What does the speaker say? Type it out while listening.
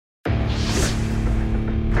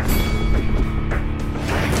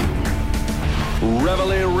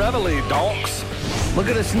Reveille, donks. Look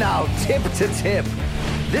at us now, tip to tip.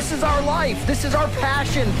 This is our life. This is our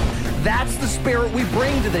passion. That's the spirit we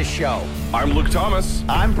bring to this show. I'm Luke Thomas.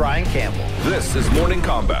 I'm Brian Campbell. This is Morning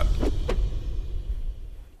Combat.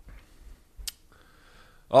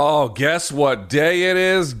 Oh, guess what day it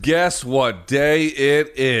is? Guess what day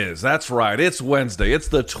it is? That's right. It's Wednesday. It's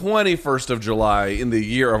the 21st of July in the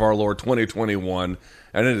year of our Lord 2021.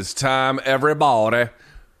 And it is time, everybody,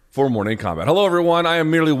 for Morning Combat. Hello, everyone. I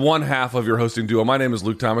am merely one half of your hosting duo. My name is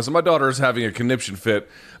Luke Thomas, and my daughter is having a conniption fit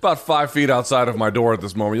about 5 feet outside of my door at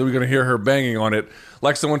this moment. You're going to hear her banging on it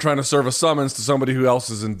like someone trying to serve a summons to somebody who else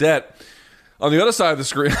is in debt. On the other side of the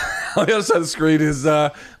screen, is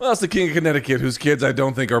it's the King of Connecticut, whose kids I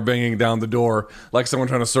don't think are banging down the door like someone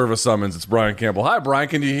trying to serve a summons. It's Brian Campbell. Hi, Brian.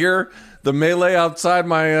 Can you hear the melee outside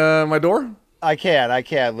my door? I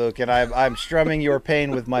can, Luke, and I'm strumming your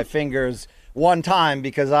pain with my fingers one time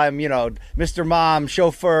because I'm, Mr. Mom,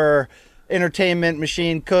 chauffeur, entertainment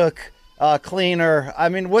machine, cook, cleaner. I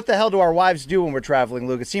mean, what the hell do our wives do when we're traveling,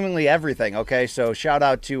 Luke? It's seemingly everything, okay? So shout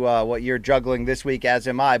out to what you're juggling this week, as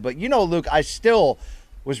am I. But, Luke, I still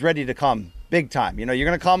was ready to come big time. You're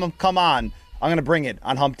going to come on. I'm going to bring it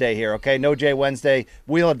on hump day here, okay? No J Wednesday,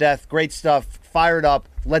 Wheel of Death, great stuff, fired up.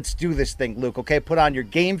 Let's do this thing, Luke, okay? Put on your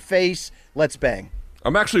game face. Let's bang.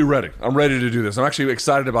 I'm actually ready. I'm ready to do this. I'm actually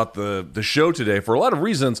excited about the show today for a lot of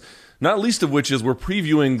reasons, not least of which is we're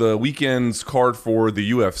previewing the weekend's card for the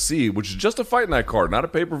UFC, which is just a fight night card, not a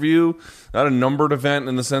pay-per-view, not a numbered event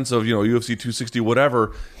in the sense of, UFC 260,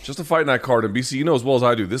 whatever, just a fight night card. And BC, you know as well as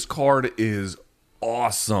I do, this card is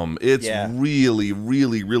awesome. It's really,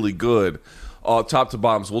 really, really good, top to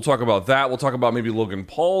bottom. So we'll talk about that. We'll talk about maybe Logan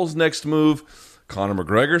Paul's next move. Conor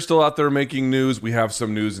McGregor still out there making news. We have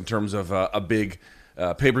some news in terms of a big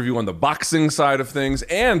pay-per-view on the boxing side of things.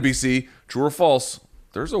 And, BC, true or false,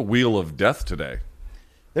 there's a Wheel of Death today.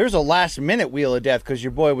 There's a last-minute Wheel of Death because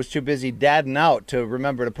your boy was too busy dadding out to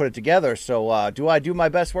remember to put it together. So do I do my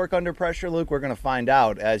best work under pressure, Luke? We're going to find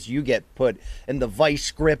out as you get put in the vice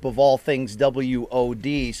grip of all things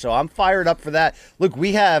WOD. So I'm fired up for that. Luke,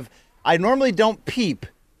 I normally don't peep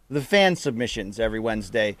the fan submissions every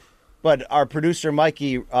Wednesday, but our producer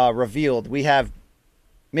Mikey revealed we have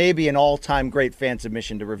maybe an all-time great fan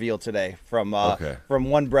submission to reveal today from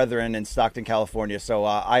one brethren in Stockton, California. So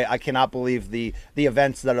I cannot believe the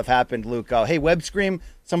events that have happened, Luke. Hey, Web Scream,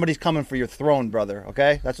 somebody's coming for your throne, brother,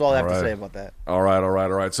 okay? That's all I have to say about that. All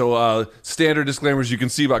right. So standard disclaimers you can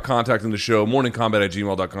see about contacting the show,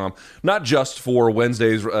 morningcombat@gmail.com. Not just for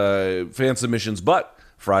Wednesday's fan submissions, but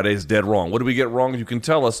Friday's dead wrong. What do we get wrong? You can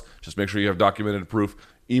tell us. Just make sure you have documented proof.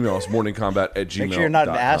 Email us, morningcombat@gmail.com. Make sure you're not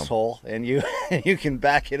an asshole, and you can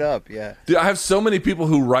back it up, yeah. Dude, I have so many people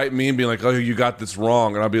who write me and be like, oh, you got this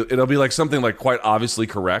wrong. And it'll be like something like quite obviously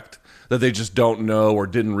correct that they just don't know or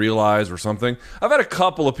didn't realize or something. I've had a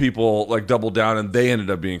couple of people like double down and they ended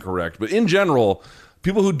up being correct. But in general,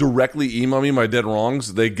 people who directly email me my dead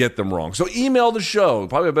wrongs, they get them wrong. So email the show.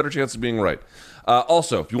 Probably a better chance of being right.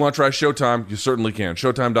 Also, if you want to try Showtime, you certainly can.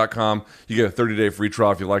 Showtime.com. You get a 30-day free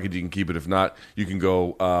trial. If you like it, you can keep it. If not, you can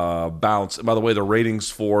go bounce. And by the way, the ratings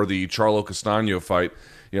for the Charlo Castaño fight,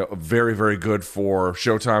 very, very good for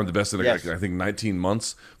Showtime. The best in, I think, 19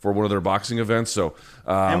 months for one of their boxing events. So,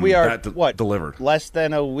 and we are, delivered. Less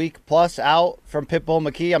than a week plus out from Pitbull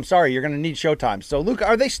McKee. I'm sorry, you're going to need Showtime. So, Luke,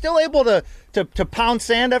 are they still able to pound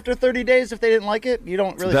sand after 30 days if they didn't like it? You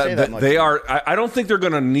don't really say that much. They are. I don't think they're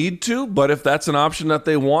going to need to, but if that's an option that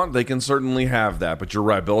they want, they can certainly have that. But you're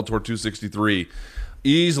right, Bellator 263.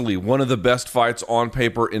 Easily one of the best fights on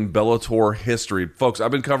paper in Bellator history. Folks, I've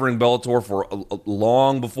been covering Bellator for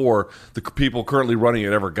long before the people currently running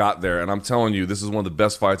it ever got there, and I'm telling you, this is one of the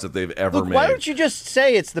best fights that they've ever made. Why don't you just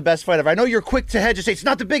say it's the best fight ever? I know you're quick to hedge and say it's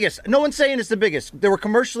not the biggest. No one's saying it's the biggest. There were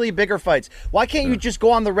commercially bigger fights. Why can't you just go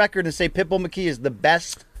on the record and say Pitbull McKee is the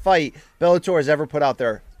best fight Bellator has ever put out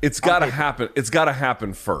there? It's got to happen. It's got to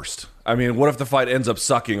happen first. I mean, what if the fight ends up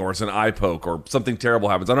sucking or it's an eye poke or something terrible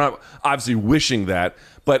happens? I'm not obviously wishing that,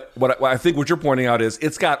 but what I think what you're pointing out is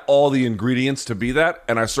it's got all the ingredients to be that,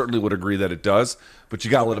 and I certainly would agree that it does, but you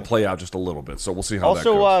got to let it play out just a little bit. So we'll see how that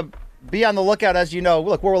goes. Also, be on the lookout, as you know.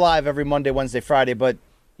 Look, we're live every Monday, Wednesday, Friday, but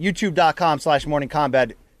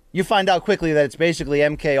youtube.com/morningcombat. You find out quickly that it's basically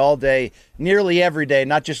MK all day, nearly every day,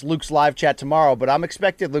 not just Luke's live chat tomorrow, but I'm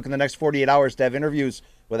expected, Luke, in the next 48 hours to have interviews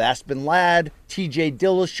with Aspen Ladd, TJ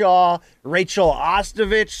Dillashaw, Rachel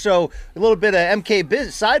Ostovich. So a little bit of MK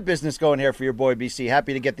side business going here for your boy, BC.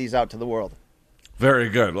 Happy to get these out to the world. Very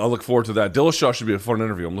good. I'll look forward to that. Dillashaw should be a fun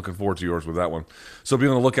interview. I'm looking forward to yours with that one. So be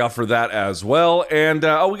on the lookout for that as well. And,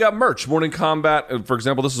 we got merch. Morning Combat, for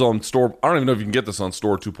example, this is on Store. I don't even know if you can get this on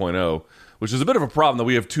Store 2.0, which is a bit of a problem that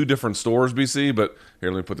we have two different stores, BC. But here,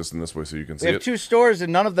 let me put this in this way so you can see it. We have two stores,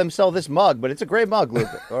 and none of them sell this mug, but it's a great mug, Luke.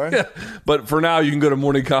 All right? Yeah. But for now, you can go to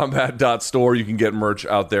morningcombat.store. You can get merch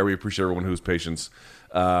out there. We appreciate everyone who's patience.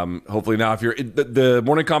 Hopefully now, if you're the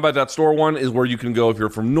morningcombat.store one is where you can go if you're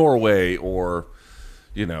from Norway or,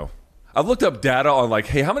 I've looked up data on like,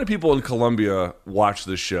 hey, how many people in Colombia watch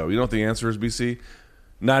this show? You know what the answer is, BC?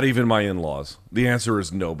 Not even my in-laws. The answer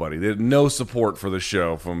is nobody. They had no support for the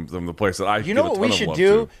show from the place that I You know what we should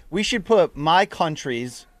do? We should put my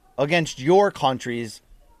countries against your countries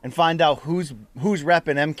and find out who's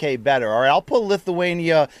repping MK better. All right, I'll put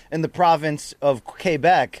Lithuania and the province of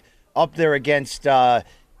Quebec up there against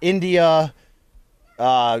India,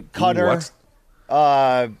 Qatar,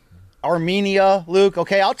 Armenia, Luke.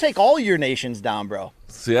 Okay, I'll take all your nations down, bro.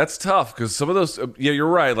 See, that's tough because some of those, yeah, you're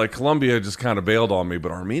right. Like Colombia just kind of bailed on me,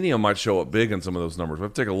 but Armenia might show up big in some of those numbers. We'll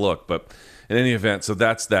have to take a look, but in any event, so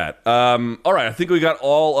that's that. All right, I think we got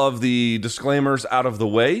all of the disclaimers out of the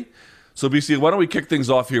way. So, BC, why don't we kick things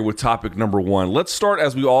off here with topic number one? Let's start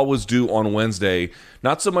as we always do on Wednesday.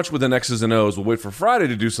 Not so much with the X's and O's. We'll wait for Friday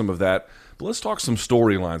to do some of that. But let's talk some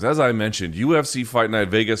storylines. As I mentioned, UFC Fight Night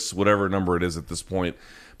Vegas, whatever number it is at this point.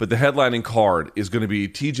 But the headlining card is going to be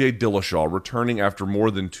TJ Dillashaw returning after more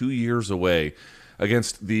than 2 years away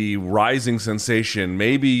against the rising sensation,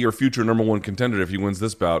 maybe your future number one contender if he wins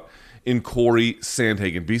this bout, in Corey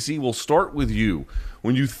Sandhagen. BC, we'll start with you.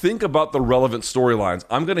 When you think about the relevant storylines,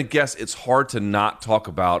 I'm going to guess it's hard to not talk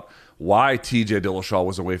about why TJ Dillashaw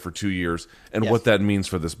was away for 2 years and what that means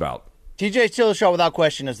for this bout. TJ Dillashaw, without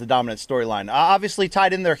question, is the dominant storyline. Obviously,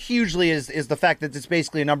 tied in there hugely is the fact that it's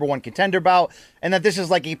basically a number one contender bout, and that this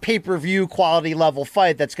is like a pay-per-view quality level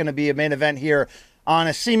fight that's going to be a main event here on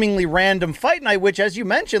a seemingly random fight night, which, as you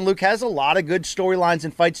mentioned, Luke, has a lot of good storylines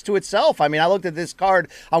and fights to itself. I mean, I looked at this card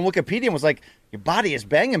on Wikipedia and was like, your body is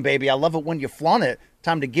banging, baby. I love it when you flaunt it.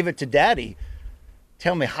 Time to give it to daddy.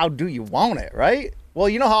 Tell me, how do you want it, right? Well,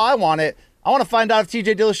 you know how I want it. I want to find out if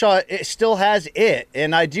TJ Dillashaw still has it.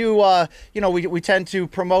 And I do, we tend to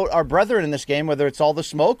promote our brethren in this game, whether it's All the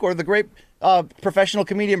Smoke or the great professional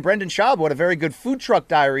comedian Brendan Schaub, who had a very good Food Truck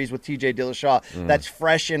Diaries with TJ Dillashaw that's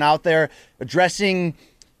fresh and out there, addressing,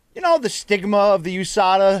 the stigma of the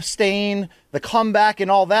USADA stain, the comeback and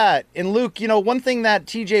all that. And Luke, one thing that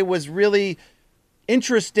TJ was really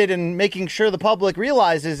interested in making sure the public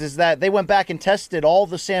realizes is that they went back and tested all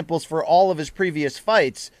the samples for all of his previous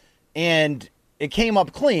fights, and it came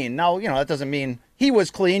up clean. Now, that doesn't mean he was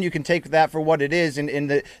clean. You can take that for what it is in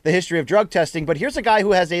the history of drug testing. But here's a guy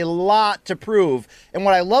who has a lot to prove. And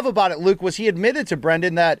what I love about it, Luke, was he admitted to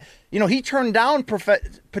Brendan that, he turned down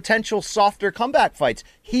potential softer comeback fights.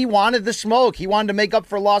 He wanted the smoke. He wanted to make up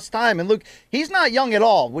for lost time. And Luke, he's not young at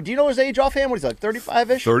all. Do you know his age offhand? What is he, like,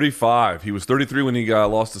 35-ish? 35. He was 33 when he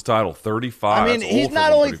lost his title. 35. I mean, he's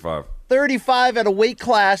not only 35 at a weight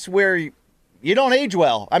class where you don't age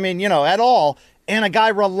well. I mean, at all. And a guy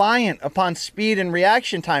reliant upon speed and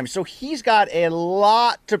reaction time. So he's got a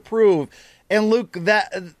lot to prove. And Luke,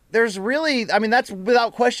 that's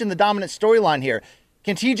without question the dominant storyline here.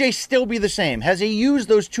 Can TJ still be the same? Has he used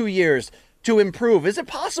those 2 years to improve? Is it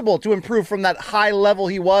possible to improve from that high level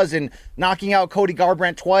he was in knocking out Cody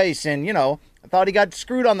Garbrandt twice? And, I thought he got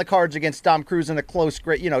screwed on the cards against Dom Cruz in a close,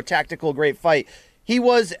 great, tactical, great fight. He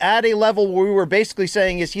was at a level where we were basically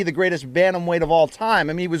saying, is he the greatest bantamweight of all time?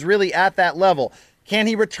 I mean, he was really at that level. Can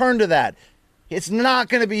he return to that? It's not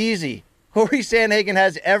going to be easy. Corey Sandhagen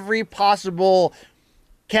has every possible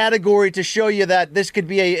category to show you that this could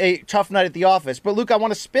be a tough night at the office. But, Luke, I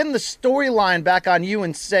want to spin the storyline back on you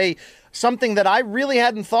and say something that I really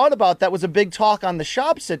hadn't thought about that was a big talk on the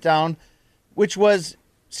shop sit-down, which was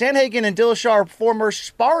Sandhagen and Dillashaw are former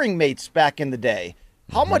sparring mates back in the day.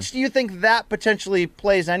 How much do you think that potentially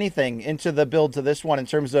plays anything into the build to this one in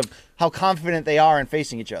terms of how confident they are in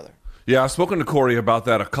facing each other? Yeah, I've spoken to Corey about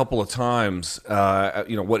that a couple of times,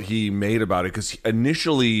 what he made about it, because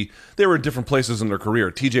initially they were in different places in their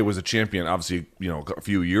career. TJ was a champion, obviously, a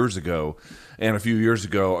few years ago, and a few years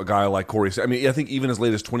ago, a guy like Corey, I mean, I think even as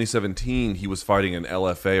late as 2017, he was fighting an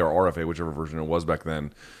LFA or RFA, whichever version it was back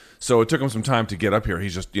then. So it took him some time to get up here.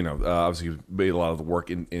 He's just, obviously made a lot of the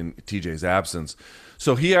work in TJ's absence.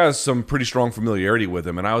 So he has some pretty strong familiarity with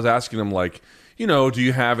him, and I was asking him, like, do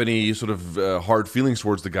you have any sort of hard feelings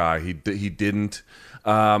towards the guy? He didn't.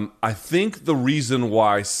 I think the reason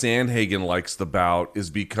why Sandhagen likes the bout is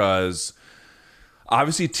because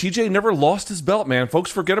obviously TJ never lost his belt, man. Folks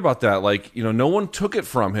forget about that. Like, no one took it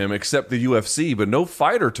from him except the UFC, but no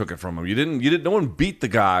fighter took it from him. No one beat the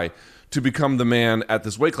guy to become the man at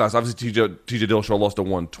this weight class. Obviously TJ Dillashaw lost to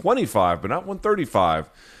 125, but not 135.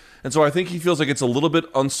 And so I think he feels like it's a little bit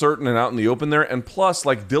uncertain and out in the open there. And plus,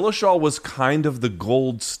 like, Dillashaw was kind of the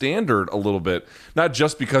gold standard a little bit, not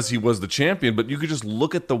just because he was the champion, but you could just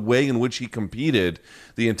look at the way in which he competed,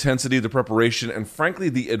 the intensity, the preparation, and frankly,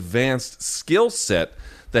 the advanced skill set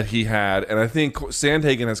that he had. And I think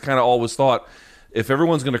Sandhagen has kind of always thought, if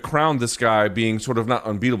everyone's going to crown this guy being sort of not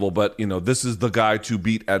unbeatable, but, you know, this is the guy to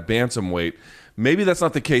beat at bantamweight, maybe that's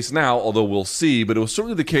not the case now, although we'll see, but it was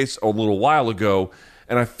certainly the case a little while ago.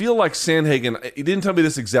 And I feel like Sandhagen, he didn't tell me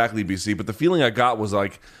this exactly, BC, but the feeling I got was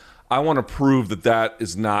like, I want to prove that that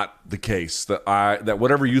is not the case, that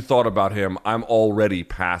whatever you thought about him, I'm already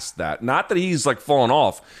past that. Not that he's like fallen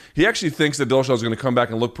off. He actually thinks that Dillashaw is going to come back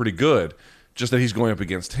and look pretty good, just that he's going up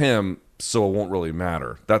against him, so it won't really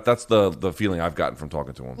matter. That's the feeling I've gotten from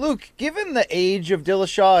talking to him. Luke, given the age of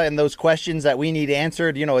Dillashaw and those questions that we need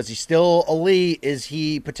answered, you know, is he still elite? Is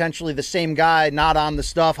he potentially the same guy, not on the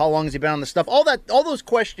stuff? How long has he been on the stuff? All those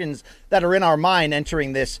questions that are in our mind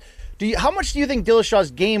entering this. How much do you think Dillashaw's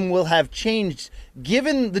game will have changed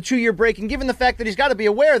given the 2-year break and given the fact that he's got to be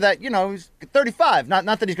aware that, you know, he's 35? Not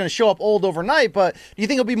that he's going to show up old overnight, but do you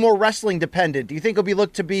think he'll be more wrestling dependent? Do you think he'll be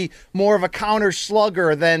looked to be more of a counter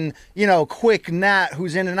slugger than, you know, quick Nat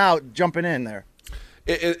who's in and out jumping in there?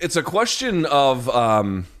 It's a question of...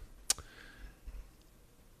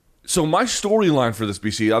 So my storyline for this,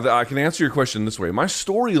 BC, I can answer your question this way. My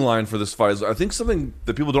storyline for this fight is, I think, something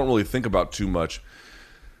that people don't really think about too much,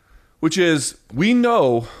 which is, we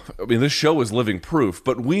know, I mean, this show is living proof,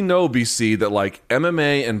 but we know, BC, that like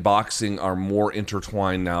MMA and boxing are more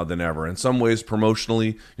intertwined now than ever. In some ways,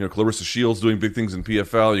 promotionally, you know, Clarissa Shields doing big things in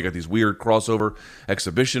PFL. You got these weird crossover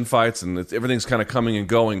exhibition fights, and everything's kind of coming and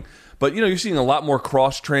going. But, you know, you're seeing a lot more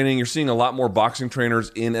cross-training. You're seeing a lot more boxing trainers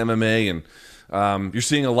in MMA, and you're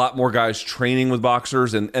seeing a lot more guys training with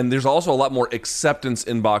boxers. And there's also a lot more acceptance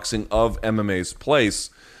in boxing of MMA's place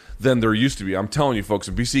than there used to be. I'm telling you, folks,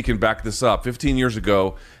 and BC can back this up. 15 years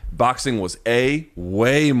ago, boxing was A,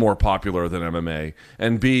 way more popular than MMA,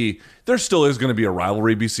 and B, there still is going to be a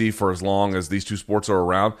rivalry, BC, for as long as these two sports are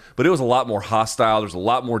around, but it was a lot more hostile. There's a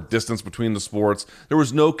lot more distance between the sports. There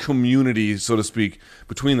was no community, so to speak,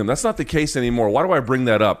 between them. That's not the case anymore. Why do I bring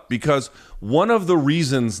that up? Because one of the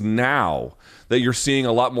reasons now that you're seeing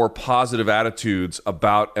a lot more positive attitudes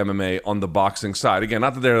about MMA on the boxing side. Again,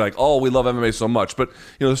 not that they're like, oh, we love MMA so much, but, you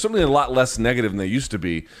know, there's certainly a lot less negative than they used to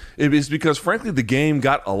be. It is because, frankly, the game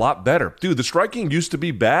got a lot better. Dude, the striking used to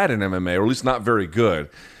be bad in MMA, or at least not very good.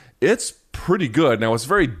 It's pretty good. Now, it's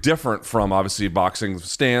very different from, obviously, boxing's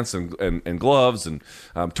stance and gloves and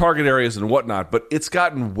target areas and whatnot, but it's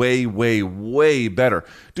gotten way, way, way better.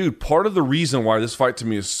 Dude, part of the reason why this fight to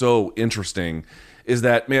me is so interesting is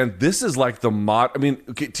that, man, this is like the I mean,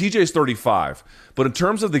 okay, TJ's 35, but in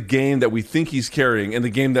terms of the game that we think he's carrying and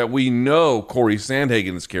the game that we know Corey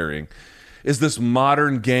Sandhagen is carrying, is this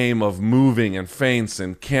modern game of moving and feints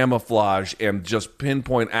and camouflage and just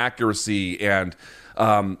pinpoint accuracy and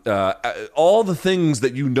all the things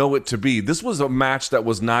that you know it to be. This was a match that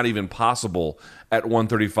was not even possible at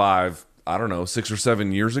 135, I don't know, 6 or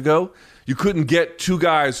 7 years ago. You couldn't get two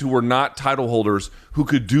guys who were not title holders who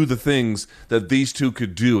could do the things that these two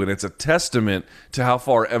could do. And it's a testament to how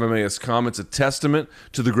far MMA has come. It's a testament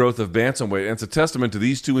to the growth of bantamweight. And it's a testament to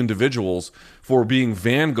these two individuals for being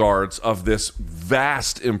vanguards of this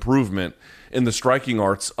vast improvement in the striking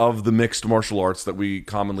arts of the mixed martial arts that we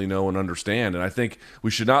commonly know and understand. And I think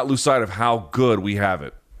we should not lose sight of how good we have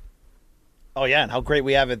it. Oh, yeah, and how great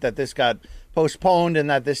we have it that this got postponed and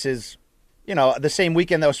that this is, you know, the same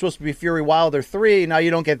weekend that was supposed to be Fury Wilder 3. Now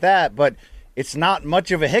you don't get that, but it's not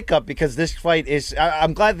much of a hiccup because this fight is...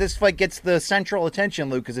 I'm glad this fight gets the central attention,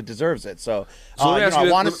 Luke, because it deserves it. So let me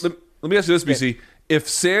ask you this, BC. If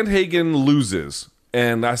Sandhagen loses,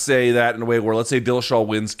 and I say that in a way where, let's say Dillashaw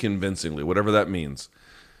wins convincingly, whatever that means,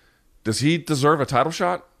 does he deserve a title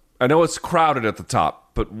shot? I know it's crowded at the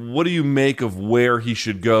top, but what do you make of where he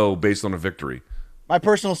should go based on a victory? My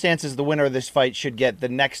personal stance is the winner of this fight should get the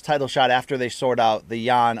next title shot after they sort out the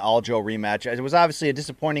Jan Aljo rematch. It was obviously a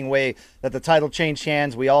disappointing way that the title changed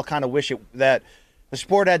hands. We all kind of wish that the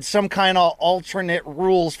sport had some kind of alternate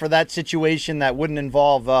rules for that situation that wouldn't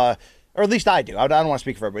involve, or at least I do. I don't want to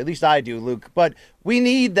speak for everybody. At least I do, Luke. But we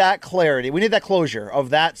need that clarity. We need that closure of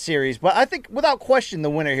that series. But I think without question, the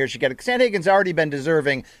winner here should get it. Sandhagen's already been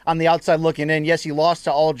deserving on the outside looking in. Yes, he lost to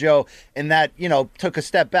Aljo, and that, you know, took a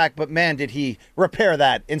step back. But, man, did he repair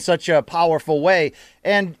that in such a powerful way.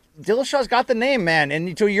 And Dillashaw's got the name, man.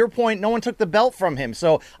 And to your point, no one took the belt from him.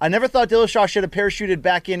 So I never thought Dillashaw should have parachuted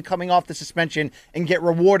back in coming off the suspension and get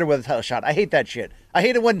rewarded with a title shot. I hate that shit. I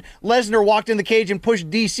hated when Lesnar walked in the cage and pushed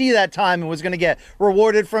DC that time and was going to get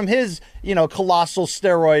rewarded from his, colossal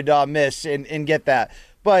steroid miss and get that.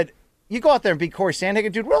 But you go out there and beat Corey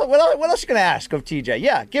Sandhagen, dude. What else are you going to ask of TJ?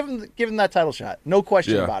 Yeah, give him that title shot. No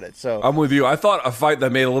question about it. So I'm with you. I thought a fight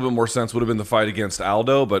that made a little bit more sense would have been the fight against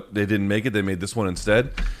Aldo, but they didn't make it. They made this one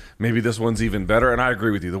instead. Maybe this one's even better, and I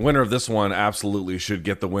agree with you. The winner of this one absolutely should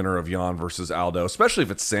get the winner of Jan versus Aldo, especially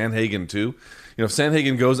if it's Sandhagen too. If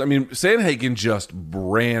Sandhagen goes, Sandhagen just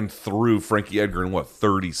ran through Frankie Edgar in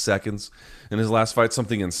 30 seconds in his last fight,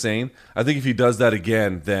 something insane. I think if he does that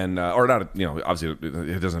again, then or not, obviously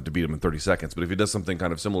it doesn't have to beat him in 30 seconds, but if he does something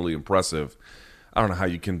kind of similarly impressive, I don't know how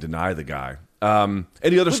you can deny the guy.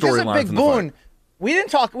 Any other storyline from the fight? We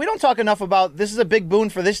don't talk enough about this is a big boon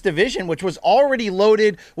for this division, which was already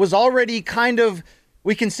loaded, was already kind of,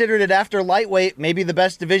 we considered it after lightweight, maybe the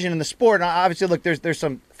best division in the sport. And obviously, look, there's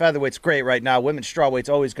some featherweights great right now. Women's strawweight's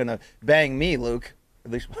always going to bang me, Luke.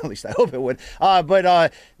 At least I hope it would.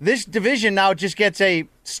 But this division now just gets a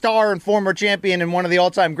star and former champion and one of the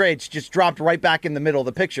all-time greats just dropped right back in the middle of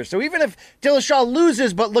the picture. So even if Dillashaw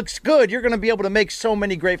loses but looks good, you're going to be able to make so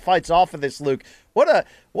many great fights off of this, Luke. What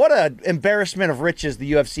a embarrassment of riches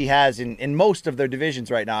the UFC has in most of their divisions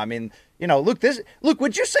right now. I mean, Luke,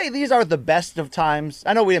 would you say these are the best of times?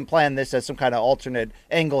 I know we didn't plan this as some kind of alternate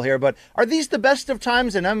angle here, but are these the best of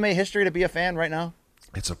times in MMA history to be a fan right now?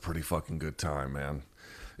 It's a pretty fucking good time, man.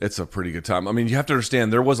 It's a pretty good time. You have to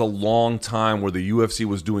understand, there was a long time where the UFC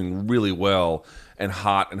was doing really well and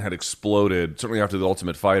hot and had exploded, certainly after The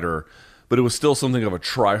Ultimate Fighter, but it was still something of a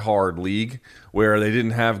try-hard league where they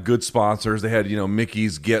didn't have good sponsors. They had,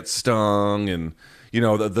 Mickey's Get Stung and,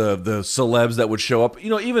 the celebs that would show up.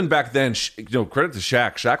 Even back then, credit to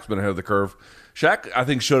Shaq. Shaq's been ahead of the curve. Shaq, I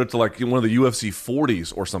think, showed it to one of the UFC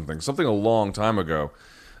 40s or something a long time ago.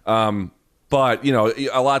 But,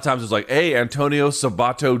 a lot of times it's like, hey, Antonio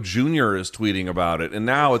Sabato Jr. is tweeting about it. And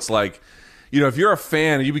now it's like, if you're a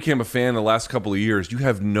fan, you became a fan in the last couple of years, you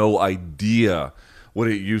have no idea what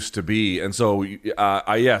it used to be. And so,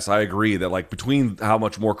 yes, I agree that between how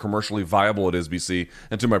much more commercially viable it is, BC,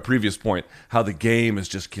 and to my previous point, how the game is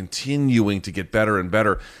just continuing to get better and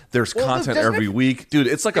better. There's content every week. Dude,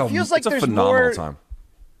 it's a phenomenal time.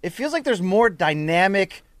 It feels like there's more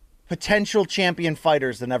dynamic potential champion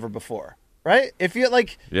fighters than ever before. Right?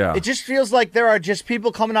 It just feels like there are just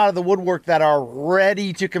people coming out of the woodwork that are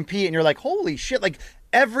ready to compete, and you're like, holy shit,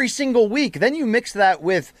 every single week. Then you mix that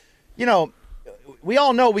with, we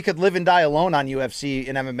all know we could live and die alone on UFC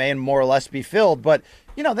and MMA and more or less be filled, but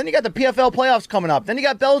then you got the PFL playoffs coming up. Then you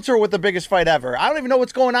got Bellator with the biggest fight ever. I don't even know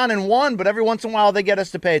what's going on in one, but every once in a while they get us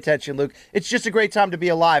to pay attention, Luke. It's just a great time to be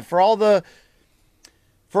alive. For all the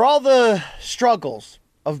struggles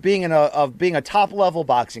of being a top level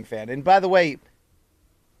boxing fan. And by the way,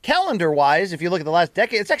 calendar wise, if you look at the last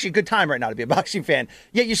decade, it's actually a good time right now to be a boxing fan.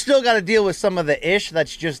 Yet you still got to deal with some of the ish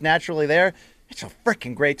that's just naturally there. It's a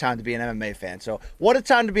freaking great time to be an MMA fan. So what a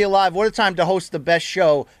time to be alive. What a time to host the best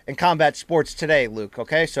show in combat sports today, Luke.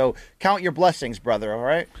 Okay, so count your blessings, brother. All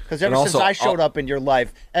right, because ever since I showed up in your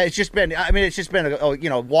life, it's just been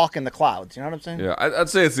a walk in the clouds. You know what I'm saying? Yeah, I'd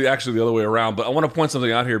say it's actually the other way around. But I want to point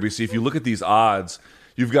something out here, BC. If you look at these odds,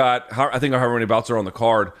 you've got, I think however many bouts are on the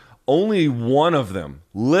card, only one of them,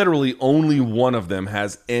 literally only one of them,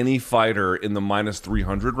 has any fighter in the minus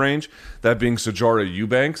 300 range, that being Sajara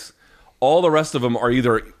Eubanks. All the rest of them are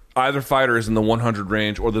either fighter is in the 100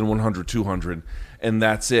 range or the 100, 200, and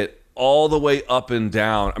that's it. All the way up and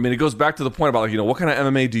down. It goes back to the point about, what kind of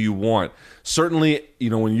MMA do you want? Certainly,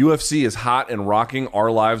 when UFC is hot and rocking,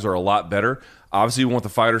 our lives are a lot better. Obviously, we want the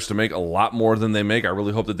fighters to make a lot more than they make. I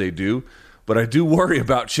really hope that they do. But I do worry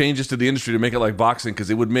about changes to the industry to make it like boxing,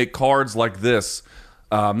 because it would make cards like this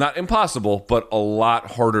not impossible, but a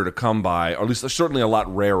lot harder to come by, or at least certainly a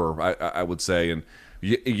lot rarer, I would say. And,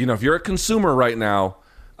 if you're a consumer right now,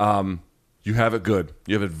 you have it good.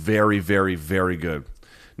 You have it very, very, very good.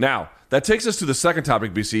 Now, that takes us to the second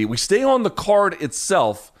topic, BC. We stay on the card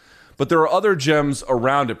itself, but there are other gems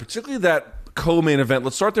around it, particularly that co-main event.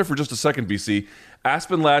 Let's start there for just a second, BC.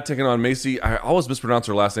 Aspen Ladd taking on Macy. I always mispronounce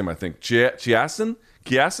her last name, I think. Chiasson?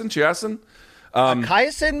 Chiasson?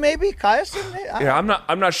 Chiasson, maybe? Chiasson? Yeah,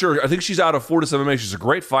 I'm not sure. I think she's out of Fortis MMA. She's a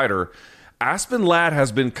great fighter. Aspen Ladd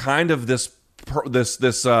has been kind of this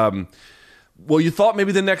well, you thought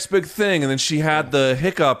maybe the next big thing, and then she had the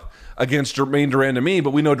hiccup against Jermaine Durandamy,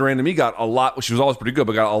 but we know Durandamy got a lot. She was always pretty good,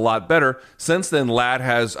 but got a lot better. Since then, Ladd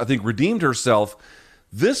has, I think, redeemed herself.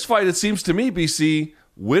 This fight, it seems to me, BC,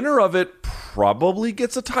 Winner of it probably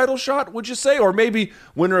gets a title shot, would you say? Or maybe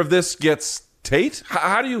winner of this gets Tate?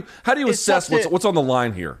 How do you assess what's on the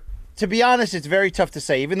line here? To be honest, it's very tough to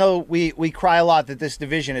say. Even though we cry a lot that this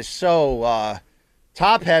division is so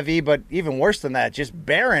top heavy, but even worse than that, just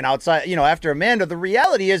barren outside, after Amanda. The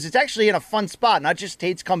reality is it's actually in a fun spot, not just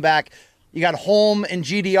Tate's comeback. You got Holm and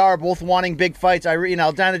GDR both wanting big fights.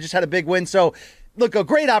 Aldana just had a big win. So, look, a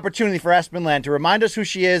great opportunity for Aspenland to remind us who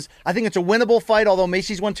she is. I think it's a winnable fight, although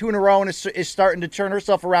Macy's won 2 in a row and is starting to turn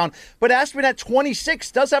herself around. But Aspen at 26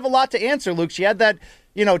 does have a lot to answer, Luke. She had that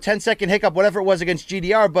 10-second hiccup, whatever it was against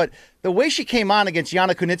GDR, but the way she came on against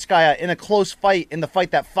Yana Kunitskaya in a close fight, in the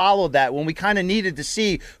fight that followed that, when we kind of needed to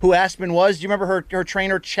see who Aspen was, do you remember her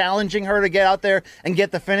trainer challenging her to get out there and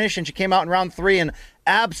get the finish, and she came out in round 3 and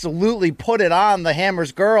absolutely put it on the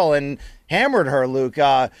Hammer's girl and hammered her, Luke,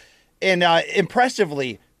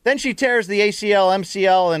 impressively. Then she tears the ACL,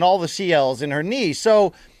 MCL, and all the CLs in her knee.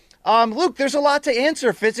 So, Luke, there's a lot to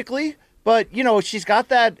answer physically, but, she's got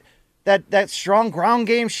that strong ground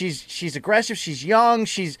game. She's aggressive. She's young.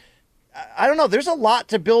 I don't know. There's a lot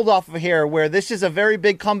to build off of here where this is a very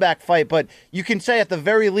big comeback fight, but you can say at the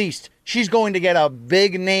very least, she's going to get a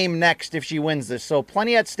big name next if she wins this. So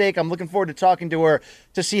plenty at stake. I'm looking forward to talking to her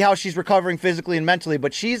to see how she's recovering physically and mentally,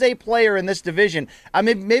 but she's a player in this division. I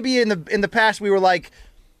mean, maybe in the past we were like,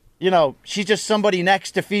 she's just somebody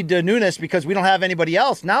next to feed to Nunes because we don't have anybody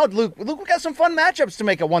else. Now, Luke, we got some fun matchups to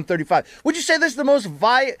make at 135. Would you say this is the most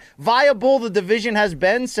viable the division has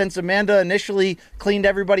been since Amanda initially cleaned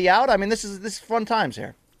everybody out? I mean, this is fun times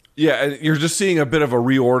here. Yeah, and you're just seeing a bit of a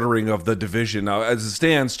reordering of the division. Now, as it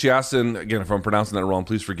stands, Chiasson, again, if I'm pronouncing that wrong,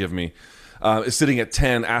 please forgive me, is sitting at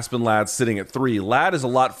 10. Aspen Ladd's sitting at 3. Ladd is a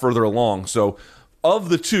lot further along, so of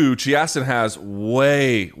the two, Chiasson has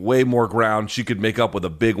way more ground she could make up with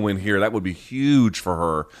a big win here. That would be huge for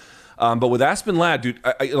her. But with Aspen Ladd, dude,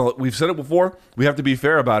 we've said it before. We have to be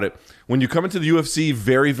fair about it. When you come into the UFC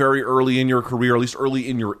very, very early in your career, or at least early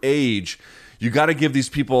in your age, you got to give these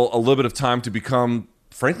people a little bit of time to become,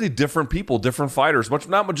 frankly, different people, different fighters.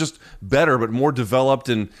 Not just better, but more developed.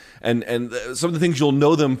 And some of the things you'll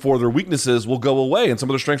know them for, their weaknesses, will go away, and some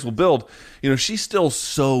of their strengths will build. She's still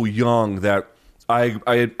so young that I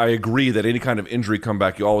agree that any kind of injury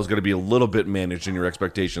comeback, you always got to be a little bit managed in your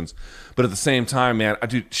expectations. But at the same time, man,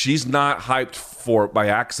 she's not hyped by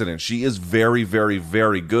accident. She is very, very,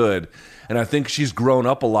 very good. And I think she's grown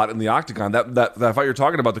up a lot in the octagon. That fight you're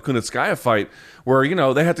talking about, the Kunitskaya fight, where,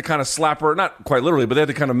 they had to kind of slap her, not quite literally, but they had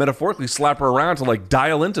to kind of metaphorically slap her around to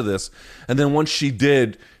dial into this. And then once she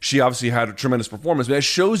did, she obviously had a tremendous performance. But it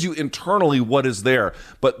shows you internally what is there.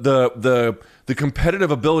 But the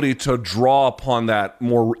competitive ability to draw upon that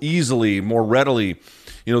more easily, more readily,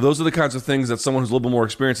 those are the kinds of things that someone who's a little bit more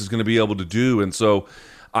experienced is going to be able to do. And so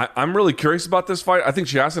I'm really curious about this fight. I think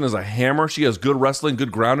Chiasson is a hammer. She has good wrestling,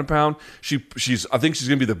 good ground and pound. I think she's going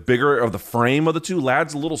to be the bigger of the frame of the two.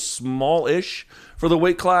 Ladd's a little small-ish for the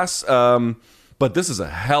weight class. But this is a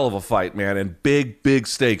hell of a fight, man, and big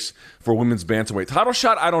stakes for women's bantamweight. Title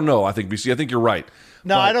shot, I don't know. I think, BC, you're right.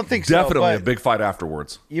 No, I don't think so. Definitely a big fight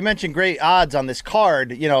afterwards. You mentioned great odds on this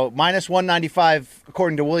card. Minus 195,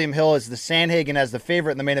 according to William Hill, is the Sandhagen as the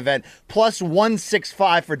favorite in the main event. Plus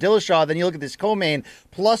 165 for Dillashaw. Then you look at this co-main,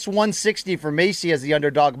 plus 160 for Macy as the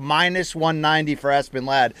underdog, minus 190 for Aspen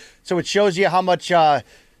Ladd. So it shows you how much this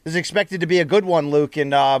is expected to be a good one, Luke.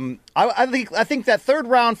 And I think that third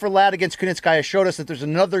round for Ladd against Kunitskaya showed us that there's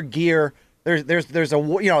another gear. There's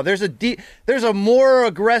a more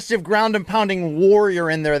aggressive ground and pounding warrior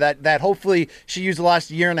in there that hopefully she used the last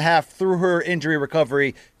year and a half through her injury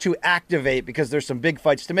recovery to activate, because there's some big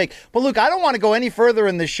fights to make. But Luke, I don't want to go any further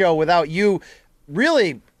in this show without you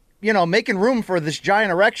really, making room for this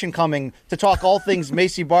giant erection coming to talk all things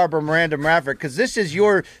Macy Barber, Miranda Maverick, because this is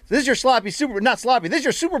your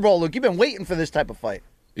Super Bowl, Luke. You've been waiting for this type of fight.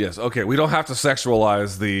 Yes, okay. We don't have to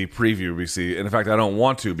sexualize the preview, BC. And in fact, I don't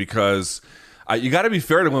want to, because you got to be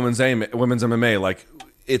fair to women's MMA.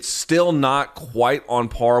 It's still not quite on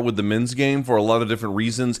par with the men's game for a lot of different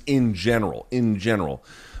reasons in general.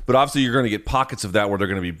 But obviously, you're going to get pockets of that where they're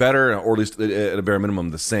going to be better, or at least at a bare minimum,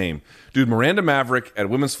 the same. Dude, Miranda Maverick at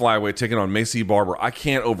women's flyweight taking on Macy Barber. I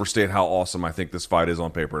can't overstate how awesome I think this fight is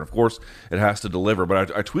on paper. And of course, it has to deliver.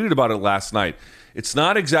 But I tweeted about it last night. It's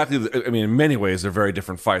not exactly, in many ways, they're very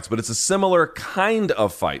different fights, but it's a similar kind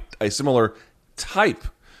of fight, a similar type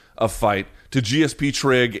of fight to GSP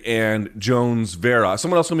Trigg and Jones Vera.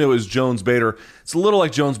 Someone else told me it was Jones Bader. it's a little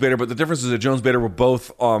like Jones Bader, but the difference is that Jones Bader were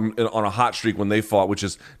both on a hot streak when they fought, which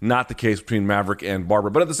is not the case between Maverick and Barber.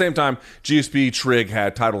 But at the same time, GSP Trigg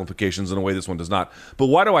had title implications in a way this one does not. But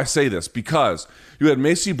why do I say this? Because you had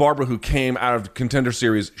Maycee Barber, who came out of Contender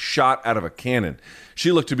Series shot out of a cannon.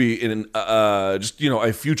 She looked to be in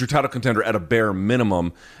a future title contender at a bare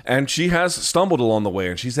minimum, and she has stumbled along the way,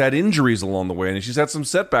 and she's had injuries along the way, and she's had some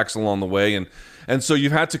setbacks along the way, and so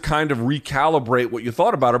you've had to kind of recalibrate what you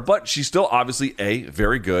thought about her, but she's still obviously A,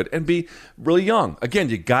 very good, and B, really young. Again,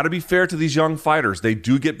 you got to be fair to these young fighters. They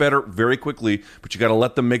do get better very quickly, but you got to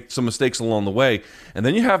let them make some mistakes along the way. And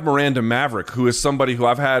then you have Miranda Maverick, who is somebody who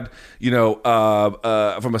I've had,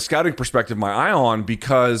 from a scouting perspective, my eye on,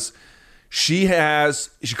 because she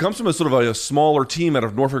comes from a sort of a smaller team out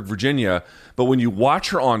of Norfolk, Virginia, but when you watch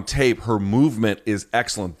her on tape, her movement is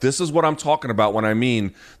excellent. This is what I'm talking about when I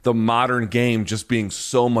mean the modern game just being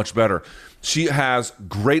so much better. She has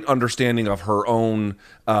great understanding of her own,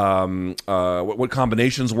 what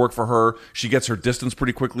combinations work for her. She gets her distance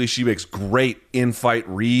pretty quickly. She makes great in-fight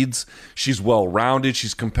reads. She's well-rounded.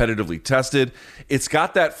 She's competitively tested. It's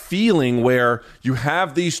got that feeling where you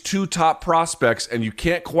have these two top prospects and you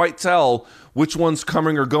can't quite tell which one's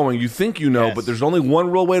coming or going. You think you know, but there's only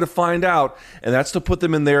one real way to find out, and that's to put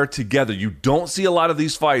them in there together. You don't see a lot of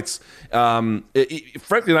these fights,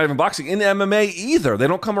 frankly, not even boxing, in MMA either. They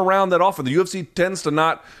don't come around that often. The UFC tends to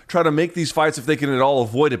not try to make these fights if they can at all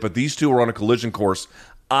avoid it, but these two are on a collision course.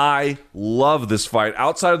 I love this fight.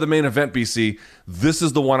 Outside of the main event, BC, this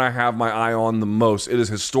is the one I have my eye on the most. It is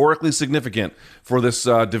historically significant for this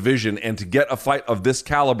division, and to get a fight of this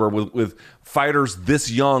caliber with fighters this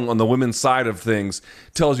young on the women's side of things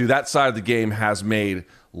tells you that side of the game has made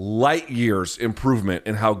light years improvement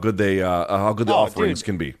in how good the offerings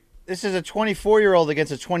can be. This is a 24-year-old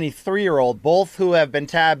against a 23-year-old, both who have been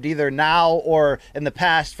tabbed either now or in the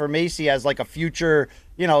past for Maycee as like a future,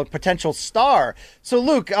 potential star. So,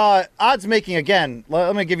 Luke, odds making again.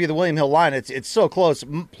 Let me give you the William Hill line. It's so close.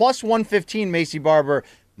 Plus 115 Maycee Barber,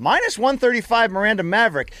 minus 135 Miranda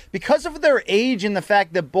Maverick. Because of their age and the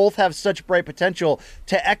fact that both have such bright potential,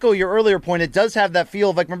 to echo your earlier point, it does have that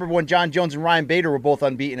feel of like, remember when John Jones and Ryan Bader were both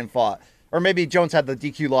unbeaten and fought? Or maybe Jones had the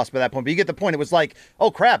DQ loss by that point. But you get the point. It was like,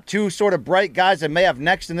 oh, crap, two sort of bright guys that may have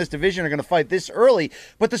next in this division are going to fight this early.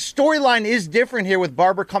 But the storyline is different here with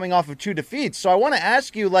Barber coming off of 2 defeats. So I want to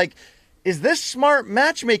ask you, is this smart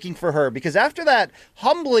matchmaking for her? Because after that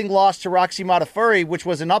humbling loss to Roxy Modafferi, which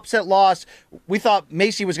was an upset loss, we thought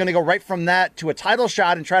Maycee was going to go right from that to a title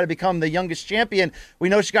shot and try to become the youngest champion. We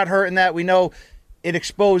know she got hurt in that. We know it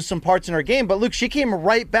exposed some parts in her game. But, Luke, she came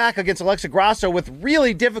right back against Alexa Grasso with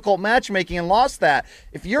really difficult matchmaking and lost that.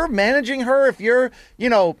 If you're managing her, if you're,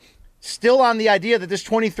 still on the idea that this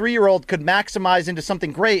 23-year-old could maximize into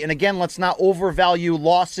something great, and again, let's not overvalue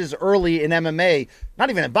losses early in MMA,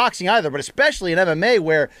 not even in boxing either, but especially in MMA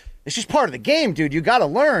where it's just part of the game, dude. You got to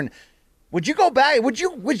learn. Would you go back? Would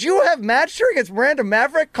you have matched her against Miranda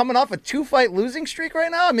Maverick coming off a 2-fight losing streak right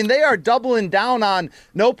now? I mean, they are doubling down on,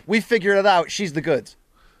 nope, we figured it out. She's the goods.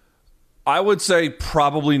 I would say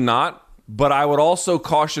probably not, but I would also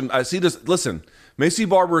caution. I see this. Listen, Maycee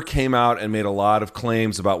Barber came out and made a lot of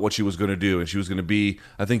claims about what she was going to do, and she was going to be,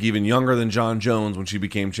 I think, even younger than John Jones when she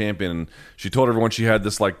became champion. And she told everyone she had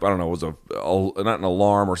this, not an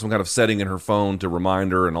alarm or some kind of setting in her phone to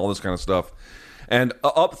remind her and all this kind of stuff. And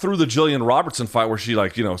up through the Jillian Robertson fight where she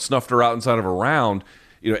snuffed her out inside of a round,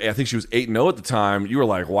 I think she was 8-0 at the time. You were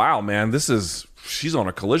like, wow, man, she's on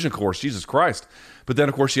a collision course. Jesus Christ. But then,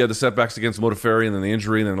 of course, she had the setbacks against Modafferi and then the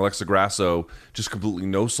injury, and then Alexa Grasso just completely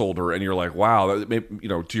no-sold her. And you're like, wow,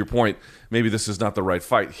 to your point, maybe this is not the right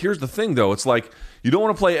fight. Here's the thing, though. It's like you don't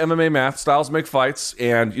want to play MMA math. Styles make fights.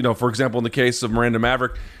 And, for example, in the case of Miranda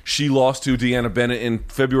Maverick, she lost to Deanna Bennett in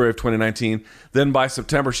February of 2019. Then by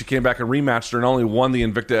September, she came back and rematched her and only won the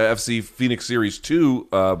Invicta FC Phoenix Series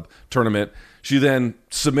 2 tournament. She then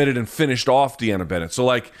submitted and finished off Deanna Bennett. So,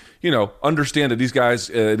 understand that these guys,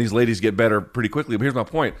 these ladies get better pretty quickly. But here's my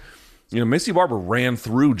point. Maycee Barber ran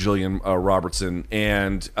through Jillian Robertson,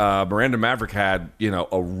 and Miranda Maverick had,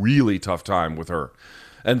 a really tough time with her.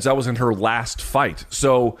 And that was in her last fight.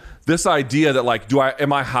 So this idea that,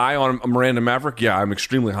 am I high on Miranda Maverick? Yeah, I'm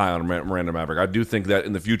extremely high on Miranda Maverick. I do think that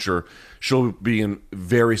in the future, she'll be in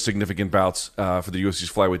very significant bouts for the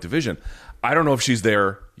UFC's flyweight division. I don't know if she's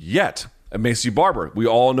there yet. Maycee Barber, we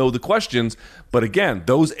all know the questions, but again,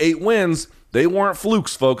 those 8 wins, they weren't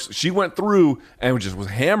flukes, folks. She went through and just was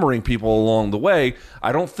hammering people along the way.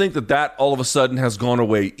 I don't think that all of a sudden has gone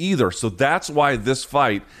away either. So that's why this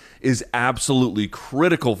fight is absolutely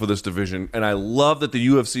critical for this division, and I love that the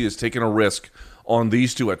UFC is taking a risk on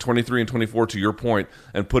these two at 23 and 24, to your point,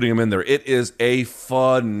 and putting them in there. It is a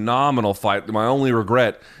phenomenal fight. My only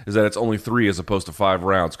regret is that it's only 3 as opposed to 5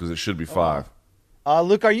 rounds, because it should be 5.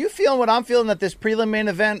 Luke, are you feeling what I'm feeling, that this prelim main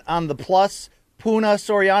event on the plus, Puna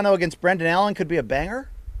Soriano against Brendan Allen, could be a banger?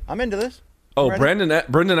 I'm into this. Oh,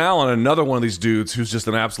 Brendan Allen, another one of these dudes who's just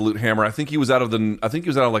an absolute hammer. I think he was out of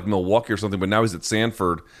like Milwaukee or something, but now he's at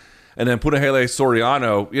Sanford. And then Punahele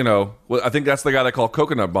Soriano, I think that's the guy they call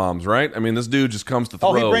coconut bombs, right? I mean, this dude just comes to throw.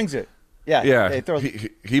 Oh, he brings it. Yeah,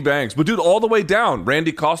 he bangs. But dude, all the way down,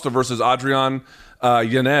 Randy Costa versus Adrian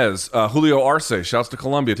Yanez, Julio Arce, shouts to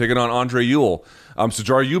Colombia, taking on Andre Ewell.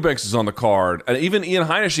 Sajar Eubanks is on the card, and even Ian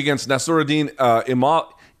Heinisch against Nasiruddin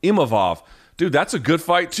Imavov. Dude, that's a good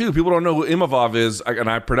fight, too. People don't know who Imavov is, and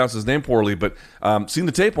I pronounce his name poorly, but seen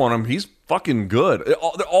the tape on him, he's fucking good.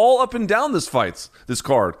 They're all up and down this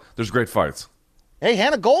card. There's great fights. Hey,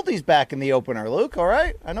 Hannah Goldie's back in the opener, Luke, all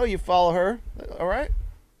right? I know you follow her, all right?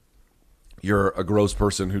 You're a gross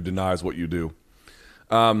person who denies what you do.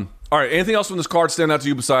 All right, anything else from this card stand out to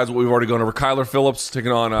you besides what we've already gone over? Kyler Phillips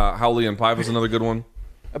taking on Howley and Paiva is another good one.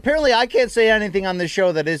 Apparently, I can't say anything on this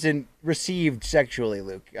show that isn't received sexually,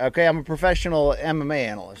 Luke. Okay, I'm a professional MMA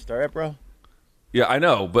analyst. All right, bro? Yeah, I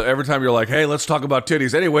know, but every time you're like, hey, let's talk about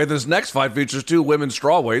titties. Anyway, this next fight features 2 women's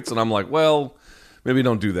strawweights, and I'm like, well, maybe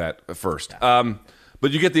don't do that at first. But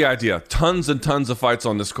you get the idea. Tons and tons of fights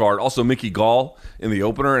on this card. Also, Mickey Gall in the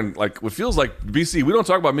opener. And like, it feels like, BC, we don't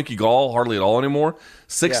talk about Mickey Gall hardly at all anymore.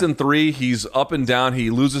 6-3. He's up and down. He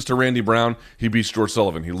loses to Randy Brown. He beats George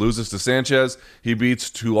Sullivan. He loses to Sanchez. He beats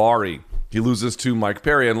Tuari. He loses to Mike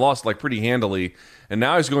Perry and lost like pretty handily. And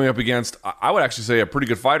now he's going up against, I would actually say, a pretty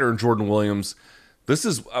good fighter in Jordan Williams. This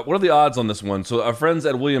is, what are the odds on this one? So our friends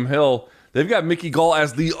at William Hill, they've got Mickey Gall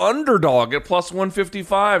as the underdog at plus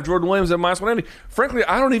 155. Jordan Williams at minus 190. Frankly,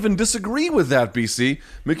 I don't even disagree with that, BC.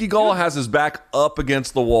 Mickey Gall has his back up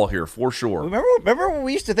against the wall here, for sure. Remember when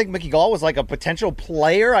we used to think Mickey Gall was like a potential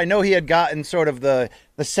player? I know he had gotten sort of the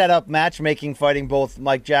setup matchmaking fighting both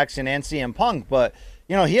Mike Jackson and CM Punk, but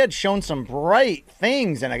he had shown some bright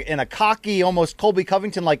things and a cocky, almost Colby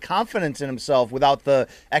Covington-like confidence in himself without the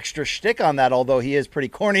extra shtick on that, although he is pretty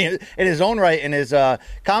corny in his own right in his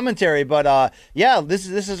commentary. But, this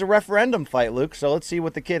is a referendum fight, Luke, so let's see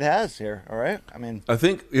what the kid has here, all right? I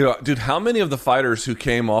think, dude, how many of the fighters who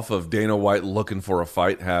came off of Dana White looking for a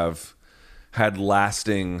fight have had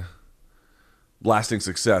lasting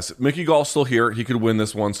success? Mickey Gall's still here. He could win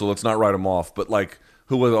this one, so let's not write him off. But, like,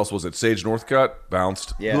 who else was it? Sage Northcutt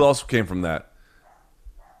bounced. Yeah. Who else came from that?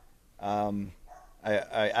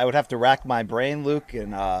 I would have to rack my brain, Luke,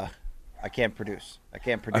 and I can't produce. I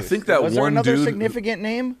think that was one there another dude, significant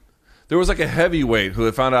name? There was like a heavyweight who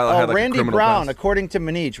had found out had like Randy a criminal Brown, past. according to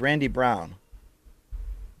Manich, Randy Brown.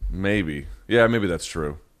 Maybe, yeah, maybe that's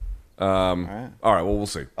true. All right. Well, we'll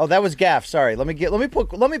see. Oh, that was Gaff. Sorry, let me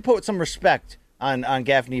put some respect on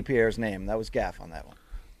Gaff Pierre's name. That was Gaff on that one.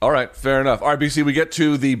 All right, fair enough. All right, BC, we get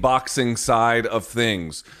to the boxing side of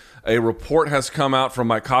things. A report has come out from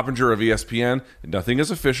Mike Coppinger of ESPN. Nothing is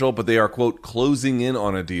official, but they are, quote, closing in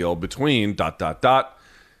on a deal between ...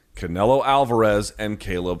 Canelo Alvarez and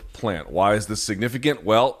Caleb-Plant. Why is this significant?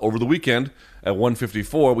 Well, over the weekend at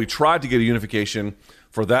 154, we tried to get a unification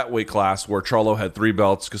for that weight class where Charlo had 3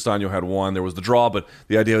 belts, Castaño had 1. There was the draw, but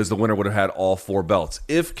the idea is the winner would have had all 4 belts.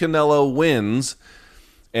 If Canelo wins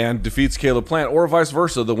and defeats Caleb-Plant, or vice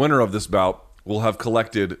versa, the winner of this bout will have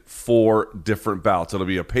collected 4 different bouts. It'll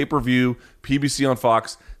be a pay-per-view, PBC on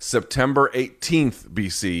Fox, September 18th,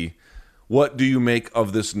 BC. What do you make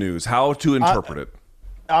of this news? How to interpret it?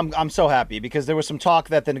 I'm so happy because there was some talk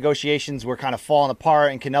that the negotiations were kind of falling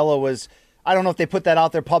apart, and Canelo was, I don't know if they put that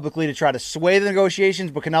out there publicly to try to sway the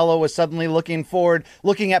negotiations, but Canelo was suddenly looking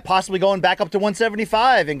at possibly going back up to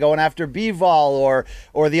 175 and going after Bivol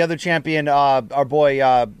or the other champion, our boy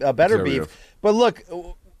Better Beef. But look,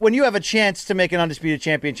 when you have a chance to make an undisputed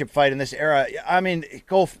championship fight in this era, I mean,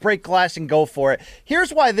 go break glass and go for it.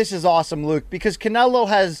 Here's why this is awesome, Luke, because Canelo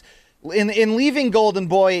has, in leaving Golden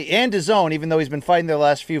Boy and DAZN, even though he's been fighting their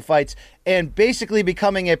last few fights, and basically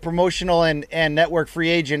becoming a promotional and network free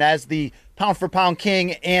agent as the pound-for-pound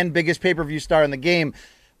king and biggest pay-per-view star in the game,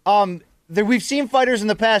 we've seen fighters in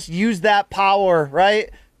the past use that power, right,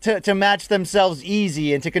 to match themselves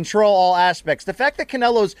easy and to control all aspects. The fact that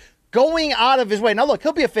Canelo's going out of his way. Now, look,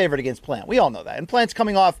 he'll be a favorite against Plant. We all know that. And Plant's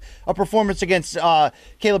coming off a performance against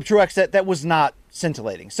Caleb Truex that was not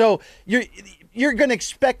scintillating. So you're going to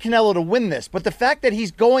expect Canelo to win this. But the fact that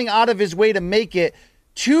he's going out of his way to make it,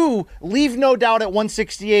 to leave no doubt at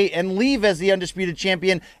 168 and leave as the undisputed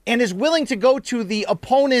champion, and is willing to go to the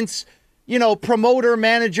opponent's promoter,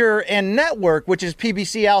 manager, and network, which is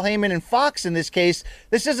PBC, Al Heyman, and Fox in this case.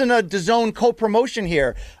 This isn't a DAZN co-promotion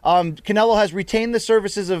here. Canelo has retained the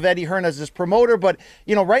services of Eddie Hearn as his promoter, but,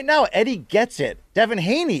 right now, Eddie gets it. Devin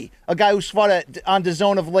Haney, a guy who's fought on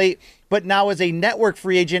DAZN of late, but now is a network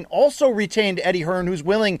free agent, also retained Eddie Hearn, who's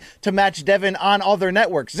willing to match Devin on other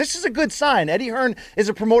networks. This is a good sign. Eddie Hearn is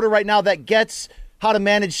a promoter right now that gets how to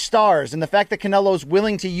manage stars, and the fact that Canelo is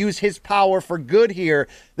willing to use his power for good here,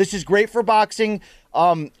 this is great for boxing.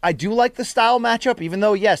 I do like the style matchup, even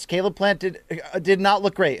though, yes, Caleb-Plant did not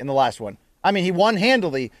look great in the last one. I mean, he won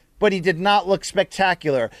handily, but he did not look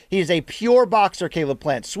spectacular. He is a pure boxer,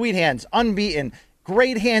 Caleb-Plant. Sweet hands, unbeaten,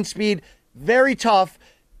 great hand speed, very tough,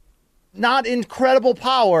 not incredible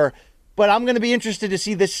power, but I'm going to be interested to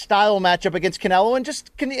see this style matchup against Canelo, and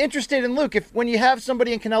just interested in Luke, when you have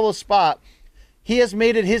somebody in Canelo's spot, he has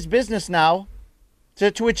made it his business now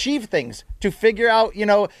to achieve things, to figure out,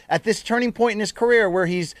 at this turning point in his career where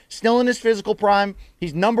he's still in his physical prime,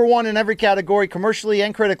 he's number one in every category, commercially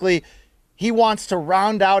and critically. He wants to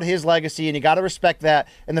round out his legacy, and you got to respect that.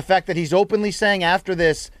 And the fact that he's openly saying after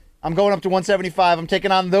this, I'm going up to 175, I'm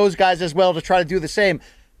taking on those guys as well to try to do the same.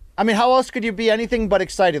 I mean, how else could you be anything but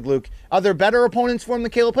excited, Luke? Are there better opponents for him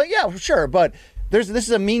than Caleb-Plant? Yeah, sure, but this is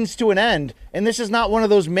a means to an end, and this is not one of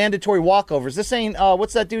those mandatory walkovers. This ain't,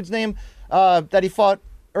 what's that dude's name that he fought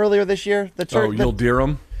earlier this year?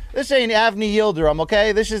 Yildirim? This ain't Avni Yildirim,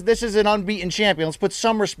 okay? This is an unbeaten champion. Let's put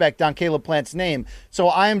some respect on Caleb-Plant's name. So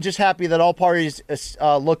I am just happy that all parties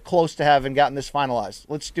look close to having gotten this finalized.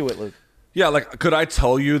 Let's do it, Luke. Yeah, could I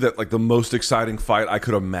tell you that, the most exciting fight I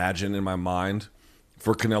could imagine in my mind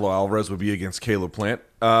for Canelo Alvarez would be against Caleb-Plant?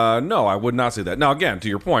 No, I would not say that. Now, again, to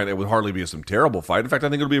your point, it would hardly be some terrible fight. In fact, I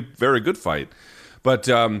think it would be a very good fight. But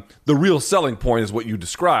the real selling point is what you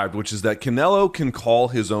described, which is that Canelo can call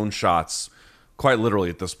his own shots quite literally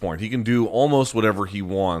at this point. He can do almost whatever he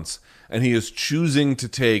wants, and he is choosing to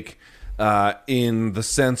take, in the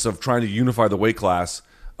sense of trying to unify the weight class,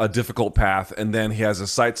 a difficult path, and then he has his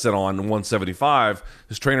sights set on 175.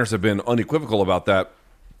 His trainers have been unequivocal about that,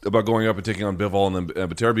 about going up and taking on Bivol and then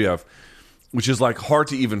Beterbiev, which is hard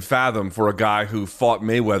to even fathom for a guy who fought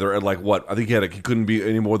Mayweather at what? I think he couldn't be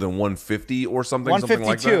any more than 150 or something.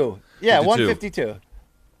 152. Something like that. Yeah, 152.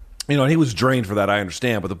 And he was drained for that, I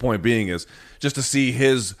understand. But the point being is just to see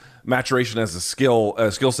his maturation as a skill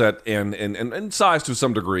set and size to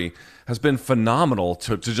some degree has been phenomenal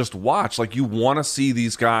to just watch. You want to see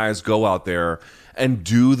these guys go out there and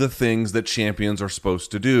do the things that champions are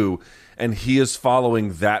supposed to do. And he is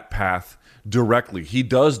following that path directly. He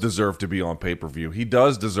does deserve to be on pay-per-view. He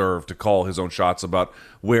does deserve to call his own shots about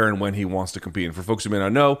where and when he wants to compete. And for folks who may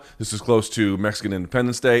not know, this is close to Mexican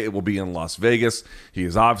Independence Day. It will be in Las Vegas. He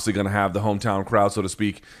is obviously going to have the hometown crowd, so to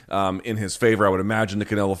speak, in his favor. I would imagine the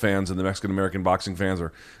Canelo fans and the Mexican-American boxing fans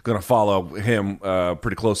are going to follow him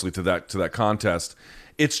pretty closely to that contest.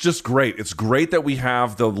 It's just great. It's great that we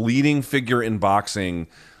have the leading figure in boxing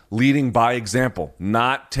leading by example,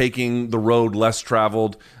 not taking the road less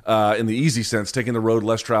traveled in the easy sense, taking the road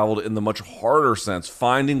less traveled in the much harder sense,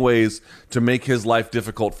 finding ways to make his life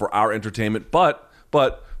difficult for our entertainment, but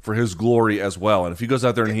for his glory as well. And if he goes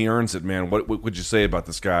out there and he earns it, man, what would you say about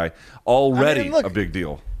this guy? Already a big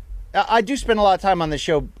deal. I do spend a lot of time on this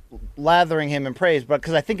show lathering him in praise, but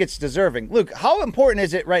because I think it's deserving. Luke, how important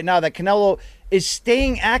is it right now that Canelo is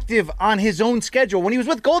staying active on his own schedule? When he was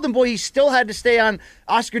with Golden Boy, he still had to stay on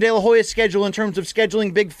Oscar De La Hoya's schedule in terms of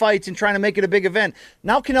scheduling big fights and trying to make it a big event.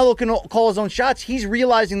 Now Canelo can call his own shots. He's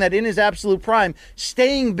realizing that in his absolute prime,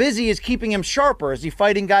 staying busy is keeping him sharper. Is he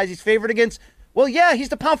fighting guys he's favored against? Well, yeah, he's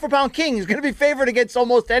the pound-for-pound king. He's going to be favored against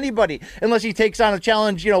almost anybody unless he takes on a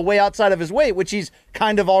challenge, way outside of his weight, which he's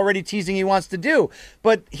kind of already teasing he wants to do.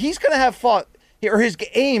 But he's going to have fought, or his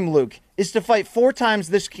aim, Luke, is to fight 4 times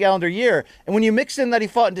this calendar year. And when you mix in that he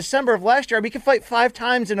fought in December of last year, he can fight 5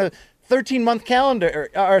 times in a 13-month calendar,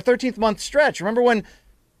 or 13th-month stretch. Remember when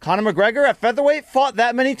Conor McGregor at featherweight fought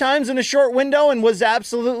that many times in a short window and was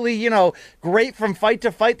absolutely, great from fight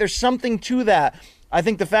to fight? There's something to that. I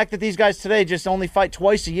think the fact that these guys today just only fight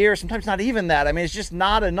twice a year, sometimes not even that. I mean, it's just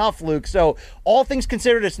not enough, Luke. So all things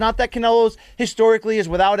considered, it's not that Canelo's historically is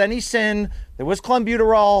without any sin. There was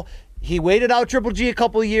clenbuterol. He waited out Triple G a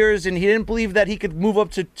couple of years, and he didn't believe that he could move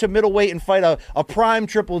up to middleweight and fight a prime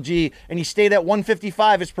Triple G, and he stayed at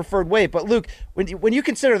 155, his preferred weight. But, Luke, when you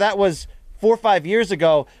consider that was 4 or 5 years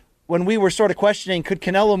ago when we were sort of questioning, could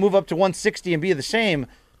Canelo move up to 160 and be the same?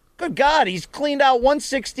 Good God, he's cleaned out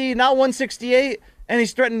 160, now 168. And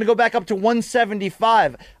he's threatening to go back up to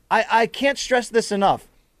 175. I can't stress this enough.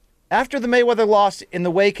 After the Mayweather loss, in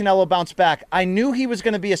the way Canelo bounced back, I knew he was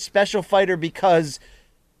going to be a special fighter because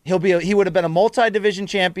He would have been a multi-division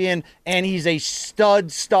champion, and he's a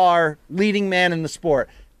stud star leading man in the sport.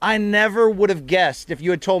 I never would have guessed if you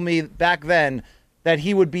had told me back then that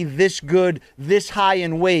he would be this good, this high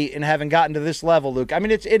in weight, and having gotten to this level, Luke. I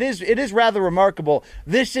mean, it is rather remarkable.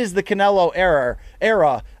 This is the Canelo era.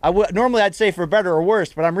 Normally I'd say for better or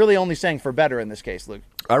worse, but I'm really only saying for better in this case, Luke.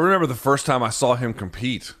 I remember the first time I saw him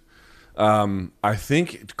compete. I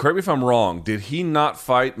think, correct me if I'm wrong, did he not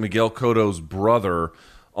fight Miguel Cotto's brother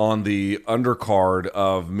on the undercard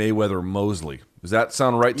of Mayweather Mosley? Does that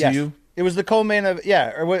sound right to you? It was the co-main of,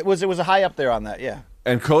 or it was a high up there on that, yeah.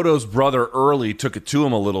 And Cotto's brother early took it to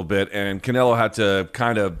him a little bit, and Canelo had to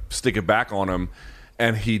kind of stick it back on him,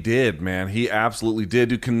 and he did, man. He absolutely did.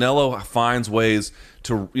 Dude, Canelo finds ways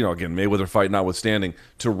to, again, Mayweather fight notwithstanding,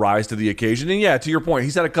 to rise to the occasion. And yeah, to your point,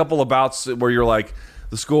 he's had a couple of bouts where you're like,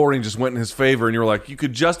 the scoring just went in his favor, and you're like, you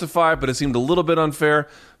could justify it, but it seemed a little bit unfair.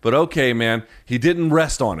 But okay, man, he didn't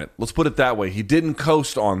rest on it. Let's put it that way. He didn't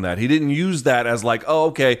coast on that. He didn't use that as like, oh,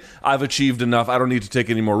 okay, I've achieved enough. I don't need to take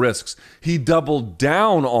any more risks. He doubled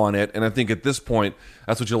down on it, and I think at this point,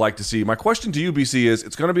 that's what you like to see. My question to you, BC, is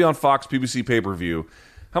it's going to be on Fox PBC pay-per-view.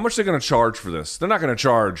 How much are they going to charge for this? They're not going to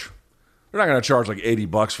charge like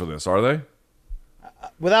 $80 for this, are they?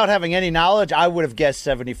 Without having any knowledge, I would have guessed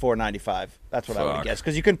 $74.95. That's what I would have guessed.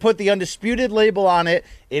 Because you can put the undisputed label on it.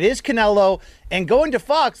 It is Canelo. And going to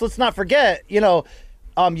Fox, let's not forget,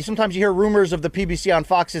 sometimes you hear rumors of the PBC on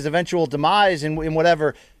Fox's eventual demise and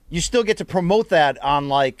whatever. You still get to promote that on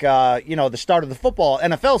the start of the football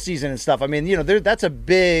NFL season and stuff. I mean, that's a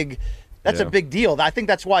big deal. I think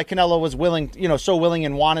that's why Canelo was so willing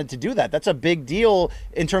and wanted to do that. That's a big deal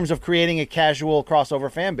in terms of creating a casual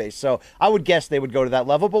crossover fan base. So I would guess they would go to that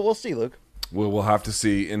level, but we'll see, Luke. We'll have to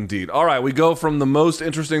see, indeed. All right, we go from the most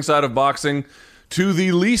interesting side of boxing to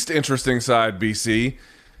the least interesting side, BC.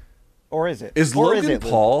 Or is it? Is Logan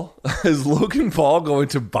Paul going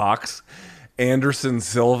to box Anderson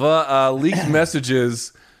Silva? Leaked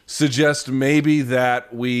messages suggest maybe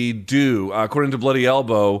that we do. According to Bloody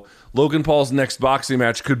Elbow, Logan Paul's next boxing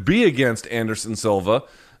match could be against Anderson Silva.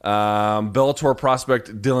 Bellator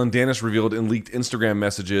prospect Dylan Dennis revealed in leaked Instagram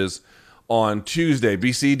messages on Tuesday.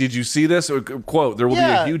 BC, did you see this? Quote, there will be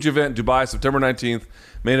a huge event in Dubai, September 19th.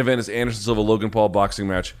 Main event is Anderson Silva, Logan Paul boxing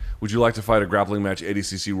match. Would you like to fight a grappling match,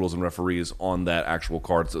 ADCC rules and referees on that actual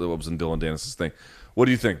card? So that was in Dylan Dennis's thing. What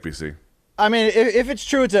do you think, BC? I mean, if it's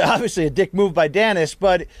true, it's obviously a dick move by Dennis,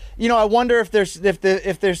 but, I wonder if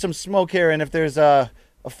there's some smoke here and if there's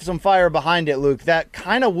some fire behind it, Luke. That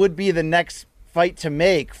kind of would be the next fight to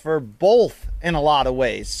make for both in a lot of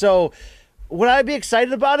ways. So would I be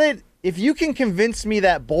excited about it? If you can convince me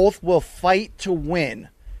that both will fight to win,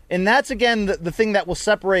 and that's, again, the thing that will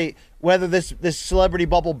separate whether this celebrity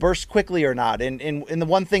bubble bursts quickly or not. And the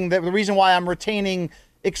one thing, the reason why I'm retaining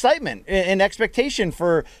excitement and expectation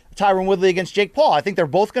for Tyron Woodley against Jake Paul. I think they're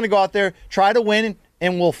both going to go out there, try to win,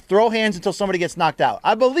 and we'll throw hands until somebody gets knocked out.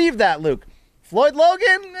 I believe that, Luke. Floyd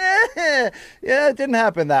Logan? Yeah, it didn't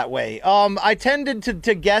happen that way. I tended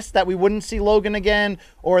to guess that we wouldn't see Logan again,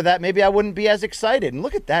 or that maybe I wouldn't be as excited. And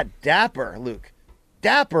look at that dapper, Luke.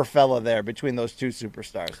 Dapper fella there between those two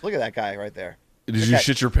superstars. Look at that guy right there. Did you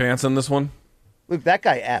shit your pants on this one? Luke, that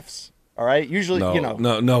guy F's. All right? Usually,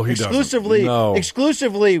 No, he exclusively, doesn't. No.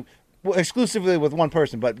 Exclusively with one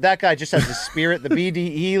person, but that guy just has the spirit, the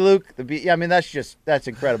BDE, Luke. That's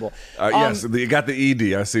incredible. Yes, you got the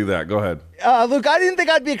ED. I see that. Go ahead. Luke, I didn't think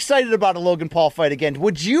I'd be excited about a Logan Paul fight again.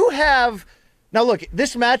 Would you have? Now, look,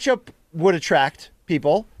 this matchup would attract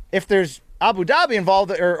people if there's Abu Dhabi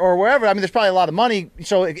involved or wherever. I mean, there's probably a lot of money,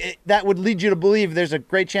 so that would lead you to believe there's a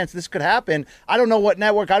great chance this could happen. I don't know what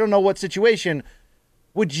network. I don't know what situation.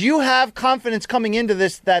 Would you have confidence coming into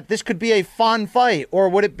this that this could be a fun fight, or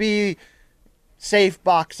would it be safe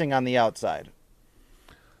boxing on the outside?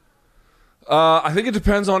 I think it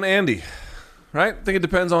depends on Andy, right? I think it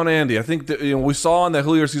depends on Andy. I think that we saw in the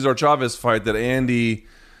Julio Cesar Chavez fight that Andy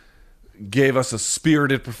gave us a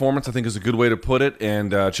spirited performance, I think is a good way to put it,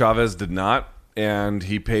 and Chavez did not, and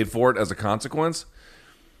he paid for it as a consequence.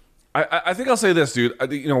 I think I'll say this, dude.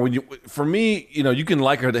 For me, you can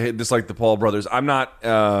like or dislike the Paul brothers. I'm not.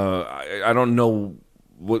 I don't know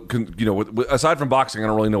aside from boxing, I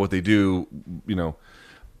don't really know what they do.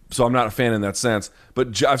 So I'm not a fan in that sense.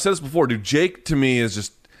 But I've said this before, dude. Jake to me is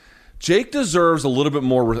just. Jake deserves a little bit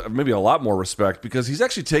more, maybe a lot more respect because he's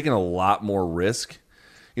actually taken a lot more risk.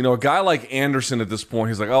 A guy like Anderson at this point,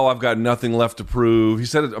 he's like, oh, I've got nothing left to prove. He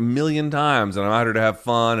said it a million times, and I'm out here to have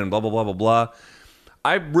fun and blah blah blah blah blah.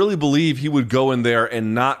 I really believe he would go in there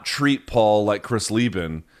and not treat Paul like Chris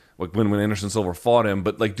Lieben, like when Anderson Silva fought him,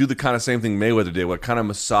 but like do the kind of same thing Mayweather did, like kind of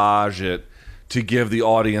massage it, to give the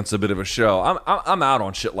audience a bit of a show. I'm out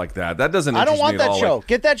on shit like that. That doesn't. I don't want that show. Like,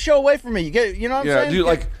 get that show away from me. You know what I'm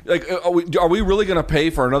saying? Dude, are we really gonna pay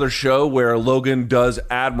for another show where Logan does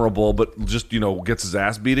admirable, but just gets his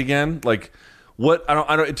ass beat again? Like, what?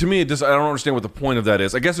 I don't. To me, I don't understand what the point of that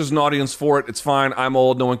is. I guess there's an audience for it. It's fine. I'm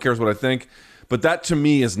old. No one cares what I think. But that to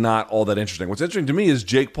me is not all that interesting. What's interesting to me is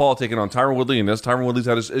Jake Paul taking on Tyron Woodley, and Tyron Woodley's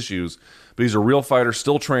had his issues, but he's a real fighter,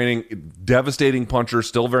 still training, devastating puncher,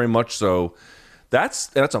 still very much so. That's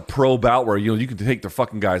a pro bout where you can take the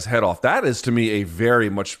fucking guy's head off. That is to me a very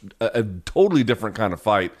much a totally different kind of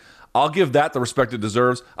fight. I'll give that the respect it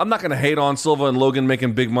deserves. I'm not going to hate on Silva and Logan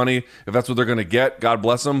making big money if that's what they're going to get. God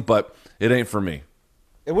bless them, but it ain't for me.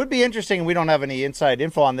 It would be interesting. We don't have any inside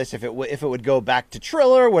info on this. If it would go back to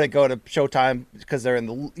Triller, would it go to Showtime because they're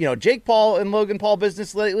in the Jake Paul and Logan Paul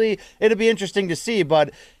business lately? It'd be interesting to see,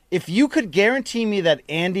 but. If you could guarantee me that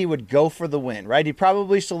Andy would go for the win, right? He'd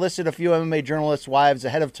probably solicit a few MMA journalists' wives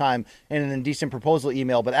ahead of time in an indecent proposal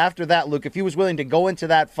email. But after that, Luke, if he was willing to go into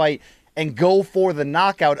that fight and go for the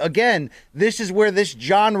knockout, again, this is where this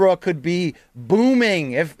genre could be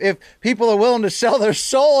booming. If people are willing to sell their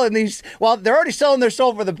soul in these, well, they're already selling their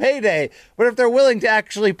soul for the payday, but if they're willing to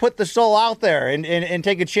actually put the soul out there and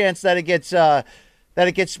take a chance that it gets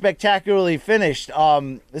spectacularly finished.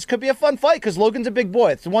 This could be a fun fight because Logan's a big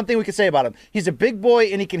boy. It's the one thing we can say about him. He's a big boy,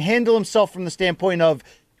 and he can handle himself from the standpoint of,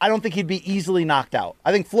 I don't think he'd be easily knocked out.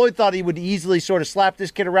 I think Floyd thought he would easily sort of slap this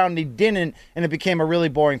kid around, and he didn't, and it became a really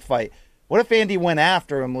boring fight. What if Andy went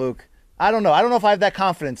after him, Luke? I don't know. I don't know if I have that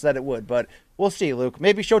confidence that it would, but we'll see, Luke.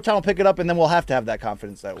 Maybe Showtime will pick it up, and then we'll have to have that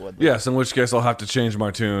confidence that it would. Luke. Yes, in which case I'll have to change my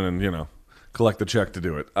tune and, collect the check to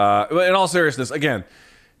do it. In all seriousness, again,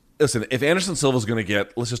 listen, if Anderson Silva's going to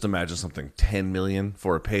get, let's just imagine something, $10 million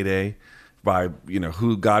for a payday by,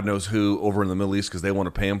 who, God knows who, over in the Middle East because they want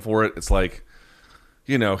to pay him for it. It's like,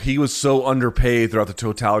 he was so underpaid throughout the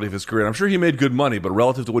totality of his career. And I'm sure he made good money, but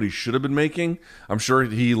relative to what he should have been making, I'm sure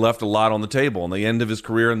he left a lot on the table. And the end of his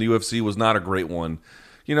career in the UFC was not a great one.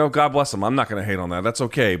 God bless him. I'm not going to hate on that. That's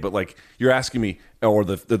okay. But, you're asking me, or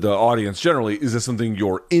the audience generally, is this something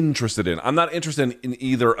you're interested in? I'm not interested in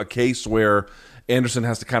either a case where Anderson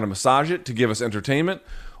has to kind of massage it to give us entertainment,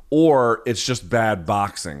 or it's just bad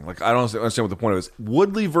boxing. I don't understand what the point of it is.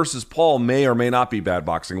 Woodley versus Paul may or may not be bad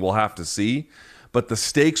boxing. We'll have to see. But the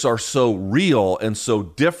stakes are so real and so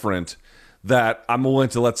different that I'm willing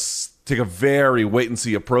to let's take a very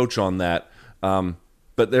wait-and-see approach on that.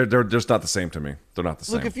 But they're just not the same to me. They're not the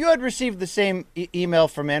same. Look, if you had received the same email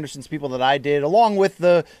from Anderson's people that I did, along with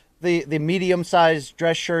the medium-sized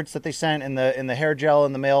dress shirts that they sent and the hair gel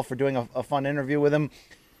in the mail for doing a fun interview with him,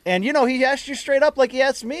 and he asked you straight up like he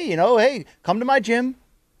asked me, hey, come to my gym,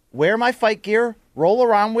 wear my fight gear, roll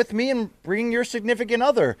around with me, and bring your significant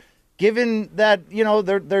other. Given that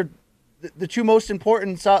they're the two most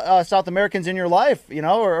important South Americans in your life,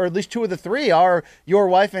 or at least two of the three are your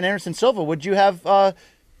wife and Anderson Silva. Would you have,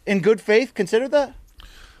 in good faith, considered that?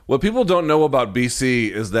 What people don't know about BC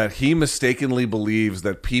is that he mistakenly believes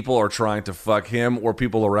that people are trying to fuck him or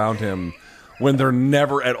people around him when they're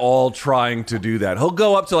never at all trying to do that. He'll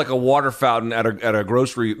go up to a water fountain at a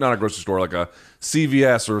grocery, not a grocery store, like a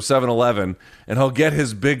CVS or 7-Eleven, and he'll get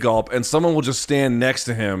his big gulp, and someone will just stand next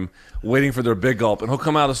to him waiting for their big gulp, and he'll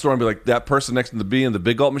come out of the store and be like, that person next to the B in the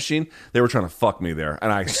big gulp machine, they were trying to fuck me there,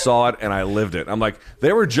 and I saw it and I lived it. I'm like,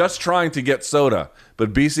 they were just trying to get soda,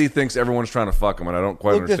 but BC thinks everyone's trying to fuck him, and I don't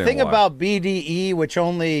quite understand why. The thing about BDE, which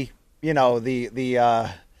only the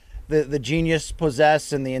genius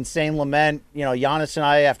possess and the insane lament, Giannis and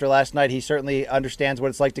I, after last night, he certainly understands what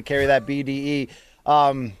it's like to carry that BDE.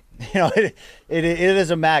 It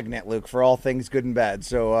is a magnet, Luke, for all things good and bad.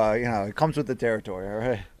 So, it comes with the territory, all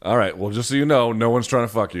right? All right. Well, just so you know, no one's trying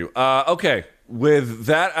to fuck you. Okay. With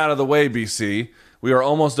that out of the way, BC, we are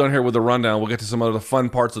almost done here with the rundown. We'll get to some of the fun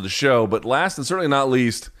parts of the show. But last and certainly not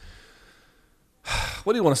least,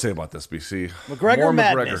 what do you want to say about this, BC? McGregor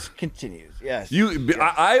madness continues. Yes.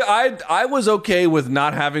 I was okay with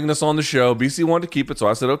not having this on the show. BC wanted to keep it, so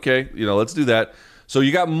I said, okay, let's do that. So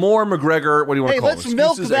you got more McGregor. What do you want to call it? Hey, let's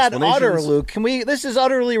milk that udder, Luke. This is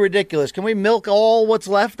utterly ridiculous. Can we milk all what's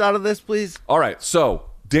left out of this, please? All right. So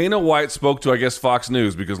Dana White spoke to, I guess, Fox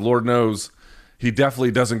News, because Lord knows he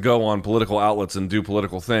definitely doesn't go on political outlets and do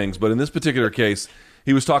political things. But in this particular case,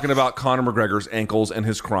 he was talking about Conor McGregor's ankles and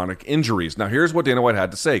his chronic injuries. Now, here's what Dana White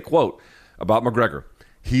had to say, quote, about McGregor.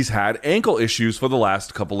 He's had ankle issues for the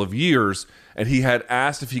last couple of years, and he had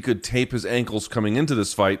asked if he could tape his ankles coming into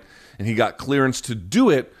this fight, and he got clearance to do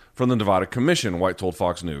it from the Nevada Commission, White told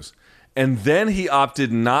Fox News. And then he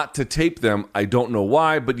opted not to tape them. I don't know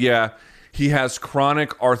why, but yeah, he has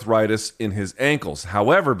chronic arthritis in his ankles.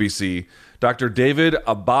 However, BC, Dr. David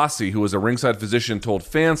Abbasi, who is a ringside physician, told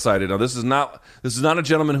Fansided, now this is not a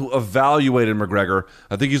gentleman who evaluated McGregor.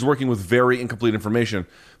 I think he's working with very incomplete information.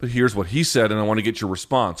 But here's what he said, and I want to get your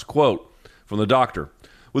response. Quote from the doctor.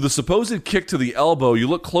 With a supposed kick to the elbow, you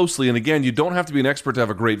look closely, and again, you don't have to be an expert to have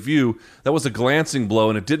a great view. That was a glancing blow,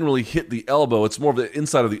 and it didn't really hit the elbow. It's more of the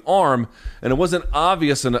inside of the arm, and it wasn't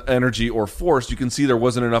obvious in energy or force. You can see there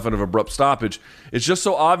wasn't enough of an abrupt stoppage. It's just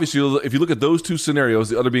so obvious. If you look at those two scenarios,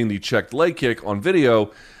 the other being the checked leg kick on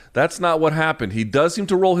video, that's not what happened. He does seem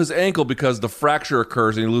to roll his ankle because the fracture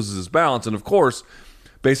occurs and he loses his balance, and of course,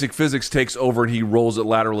 basic physics takes over and he rolls it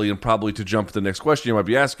laterally, and probably to jump to the next question you might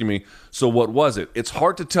be asking me, so what was it? It's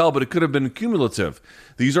hard to tell, but it could have been cumulative.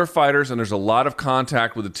 These are fighters, and there's a lot of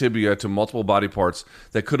contact with the tibia to multiple body parts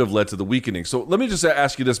that could have led to the weakening. So let me just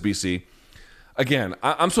ask you this, BC. Again,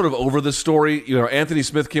 I'm sort of over this story. You know, Anthony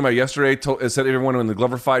Smith came out yesterday, said everyone in the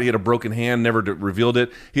Glover fight, he had a broken hand, never revealed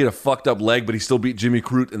it. He had a fucked up leg, but he still beat Jimmy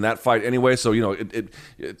Crute in that fight anyway, so, you know,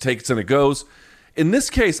 it takes and it goes. In this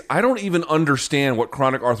case, I don't even understand what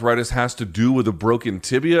chronic arthritis has to do with a broken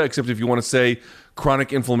tibia, except if you want to say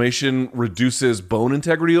chronic inflammation reduces bone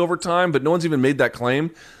integrity over time, but no one's even made that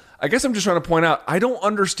claim. I guess I'm just trying to point out, I don't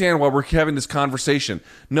understand why we're having this conversation.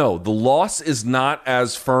 No, the loss is not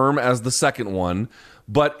as firm as the second one,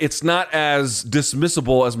 but it's not as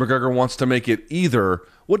dismissible as McGregor wants to make it either.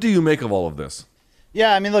 What do you make of all of this?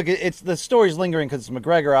 Yeah, I mean, look, it's the story's lingering because it's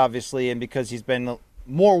McGregor, obviously, and because he's been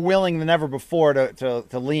more willing than ever before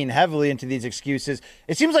to lean heavily into these excuses.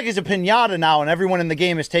 It seems like he's a piñata now, and everyone in the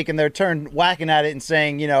game is taking their turn whacking at it and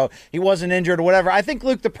saying, you know, he wasn't injured or whatever. I think,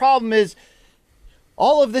 Luke, the problem is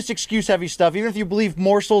all of this excuse-heavy stuff, even if you believe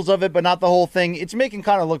morsels of it but not the whole thing, it's making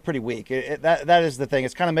Conor look pretty weak. That is the thing.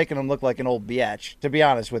 It's kind of making him look like an old biatch, to be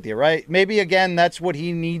honest with you, right? Maybe, again, that's what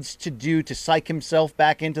he needs to do to psych himself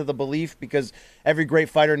back into the belief, because every great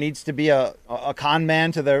fighter needs to be a con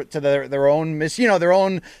man to their own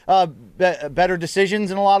better decisions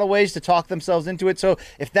in a lot of ways, to talk themselves into it. So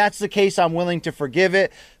if that's the case, I'm willing to forgive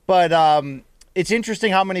it. But it's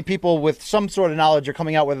interesting how many people with some sort of knowledge are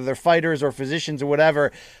coming out, whether they're fighters or physicians or whatever.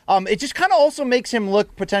 It just kind of also makes him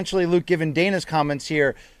look, potentially, Luke, given Dana's comments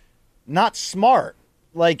here, not smart.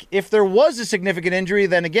 Like, if there was a significant injury,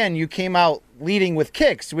 then again, you came out leading with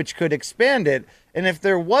kicks, which could expand it. And if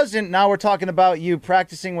there wasn't, now we're talking about you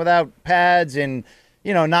practicing without pads and,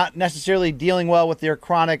 you know, not necessarily dealing well with your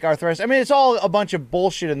chronic arthritis. I mean, it's all a bunch of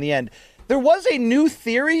bullshit in the end. There was a new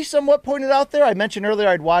theory somewhat pointed out there. I mentioned earlier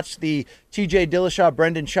I'd watched the TJ Dillashaw,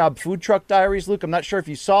 Brendan Schaub Food Truck Diaries. Luke, I'm not sure if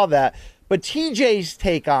you saw that, but TJ's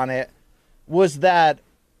take on it was that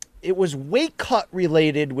it was weight cut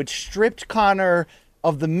related, which stripped Conor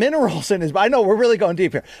of the minerals in his body. I know we're really going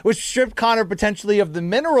deep here. Which stripped Conor potentially of the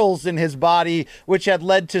minerals in his body, which had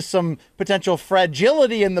led to some potential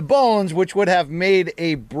fragility in the bones, which would have made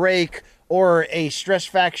a break or a stress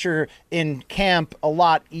fracture in camp a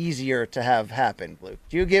lot easier to have happen, Luke.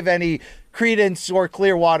 Do you give any credence or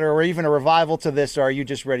clear water or even a revival to this, or are you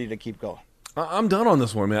just ready to keep going? I'm done on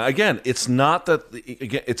this one, man. Again, it's not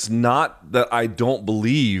that I don't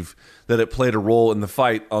believe that it played a role in the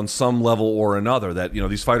fight on some level or another. That, you know,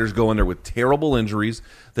 these fighters go in there with terrible injuries.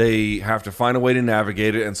 They have to find a way to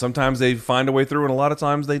navigate it, and sometimes they find a way through, and a lot of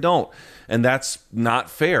times they don't. And that's not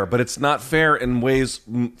fair. But it's not fair in ways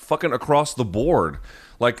fucking across the board.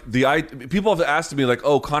 Like, people have asked me, like,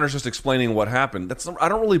 oh, Conor's just explaining what happened. I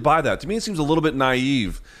don't really buy that. To me, it seems a little bit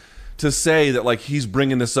naive to say that, like, he's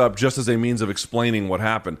bringing this up just as a means of explaining what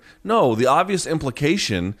happened. No, the obvious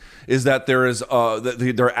implication is that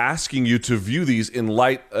they're asking you to view these in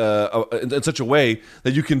light in such a way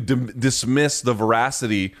that you can dismiss the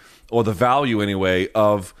veracity, or the value anyway,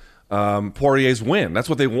 of Poirier's win. That's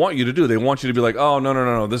what they want you to do. They want you to be like, oh,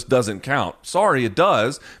 no, this doesn't count. Sorry, it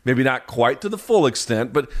does. Maybe not quite to the full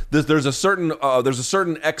extent, but there's a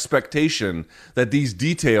certain expectation that these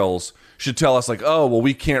details should tell us, like, oh, well,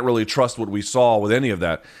 we can't really trust what we saw with any of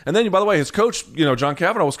that. And then, by the way, his coach, John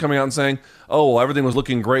Kavanaugh, was coming out and saying, oh, well, everything was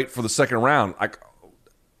looking great for the second round. Like,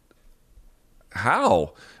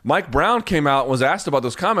 how? Mike Brown came out and was asked about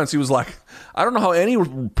those comments. He was like, I don't know how any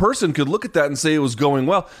person could look at that and say it was going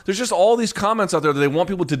well. There's just all these comments out there that they want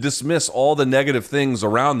people to dismiss all the negative things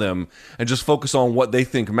around them and just focus on what they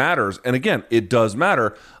think matters. And again, it does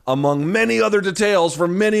matter. Among many other details for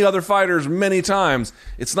many other fighters many times,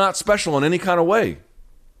 it's not special in any kind of way.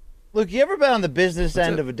 Look, you ever been on the business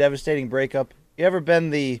end of a devastating breakup? You ever been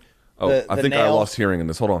the I think nail? I lost hearing in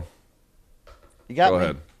this. Hold on. You got Go me?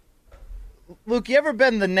 ahead. Luke, you ever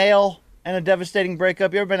been the nail in a devastating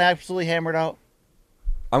breakup? You ever been absolutely hammered out?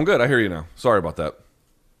 I'm good. I hear you now. Sorry about that.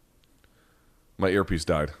 My earpiece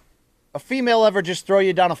died. A female ever just throw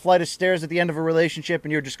you down a flight of stairs at the end of a relationship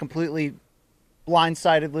and you're just completely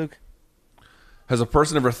blindsided, Luke? Has a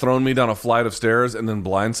person ever thrown me down a flight of stairs and then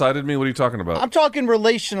blindsided me? What are you talking about? I'm talking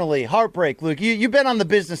relationally. Heartbreak, Luke. You've been on the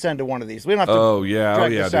business end of one of these. We don't have to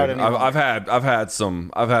drag this out dude. anymore. I've had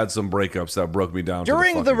some breakups that broke me down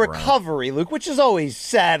during the recovery, Luke, which is always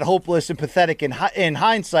sad, hopeless, and pathetic in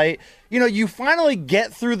hindsight. You finally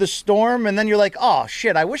get through the storm, and then you're like, oh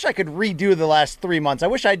shit, I wish I could redo the last 3 months. I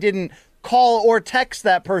wish I didn't call or text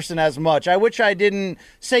that person as much. I wish I didn't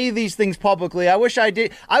say these things publicly. I wish I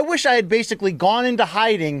had basically gone into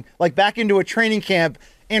hiding, like back into a training camp,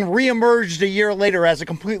 and reemerged a year later as a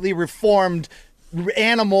completely reformed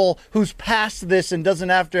animal who's past this and doesn't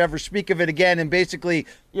have to ever speak of it again, and basically,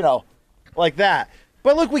 like that.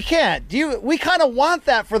 But look, we can't. We kind of want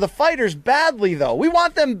that for the fighters badly, though. We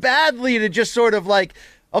want them badly to just sort of like,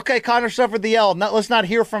 okay, Conor suffered the L. Let's not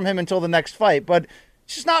hear from him until the next fight. But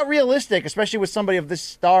it's just not realistic, especially with somebody of this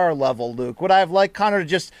star level, Luke. Would I have liked Conor to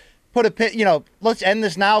just put a pit, let's end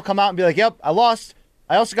this now, come out and be like, yep, I lost.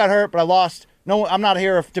 I also got hurt, but I lost. No, I'm not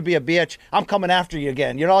here to be a bitch. I'm coming after you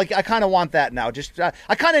again. I kind of want that now.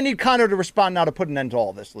 I kind of need Conor to respond now to put an end to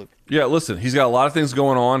all this, Luke. Yeah, listen, he's got a lot of things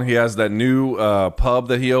going on. He has that new pub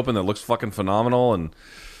that he opened that looks fucking phenomenal, and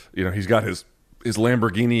he's got his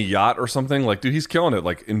Lamborghini yacht or something. Like, dude, he's killing it.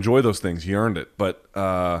 Like, enjoy those things. He earned it. But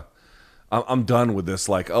I'm done with this.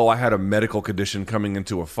 Like, oh, I had a medical condition coming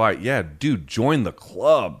into a fight. Yeah, dude, join the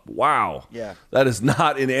club. Wow. Yeah. That is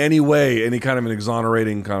not in any way any kind of an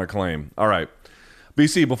exonerating kind of claim. All right.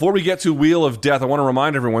 BC, before we get to Wheel of Death, I want to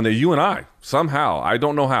remind everyone that you and I, somehow, I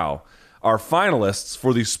don't know how, are finalists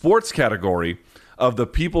for the sports category of the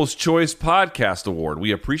People's Choice Podcast Award.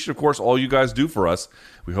 We appreciate, of course, all you guys do for us.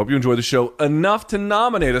 We hope you enjoy the show enough to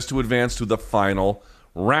nominate us to advance to the final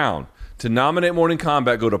round. To nominate Morning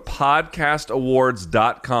Combat, go to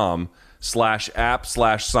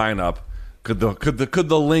podcastawards.com/app/sign-up. Could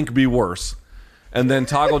the link be worse? And then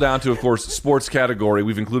toggle down to, of course, sports category.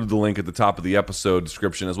 We've included the link at the top of the episode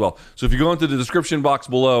description as well. So if you go into the description box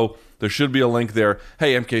below, there should be a link there.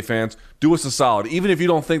 Hey, MK fans, do us a solid. Even if you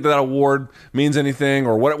don't think that award means anything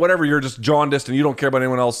or whatever, you're just jaundiced and you don't care about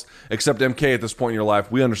anyone else except MK at this point in your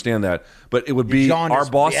life, we understand that. But it would be our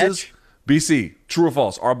bosses. Bitch. BC, true or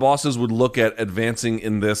false? Our bosses would look at advancing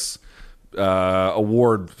in this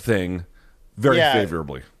award thing very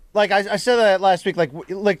favorably. Like I said that last week. Like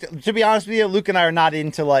to be honest with you, Luke and I are not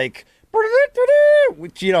into like,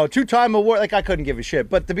 two-time award. Like I couldn't give a shit.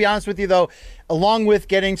 But to be honest with you, though, along with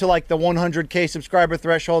getting to like the 100K subscriber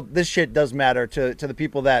threshold, this shit does matter to the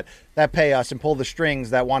people that pay us and pull the strings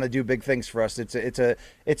that want to do big things for us.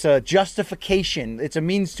 It's a justification. It's a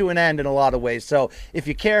means to an end in a lot of ways. So if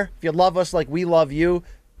you care, if you love us like we love you,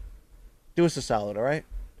 do us a solid, all right?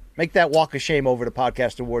 Make that walk of shame over to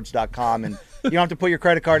podcastawards.com, and you don't have to put your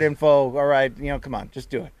credit card info. All right, come on, just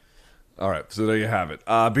do it. All right, so there you have it.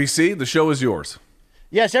 BC, the show is yours.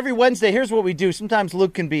 Yes, every Wednesday, here's what we do. Sometimes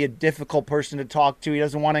Luke can be a difficult person to talk to. He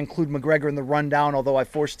doesn't want to include McGregor in the rundown, although I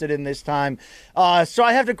forced it in this time. So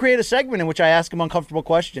I have to create a segment in which I ask him uncomfortable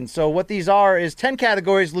questions. So what these are is 10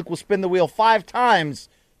 categories. Luke will spin the wheel 5 times.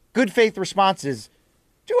 Good faith responses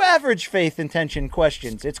to average faith intention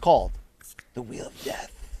questions. It's called the Wheel of Death.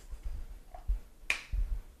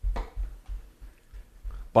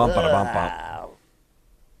 Bum, bum, bum.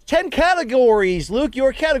 10 categories. Luke,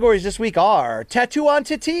 your categories this week are Tattoo on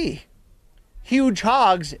Titty, Huge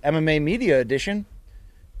Hogs, MMA Media Edition,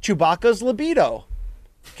 Chewbacca's Libido,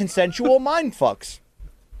 Consensual Mindfucks,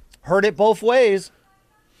 Heard It Both Ways,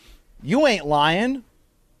 You Ain't Lying,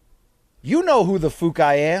 You Know Who the Fook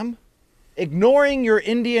I Am, Ignoring Your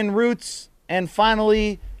Indian Roots, and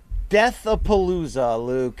finally, Death-a-Palooza,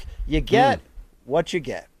 Luke. You get what you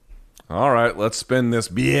get. All right, let's spin this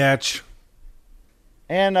bitch.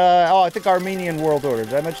 And, I think Armenian World Order.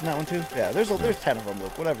 Did I mention that one too? Yeah, there's 10 of them,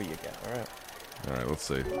 Luke. Whatever you get, all right? All right, let's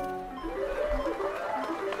see.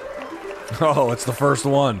 Oh, it's the first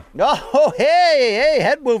one. Oh, hey,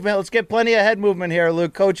 head movement. Let's get plenty of head movement here,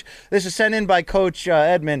 Luke. Coach, this is sent in by Coach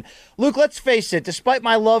Edmund. Luke, let's face it. Despite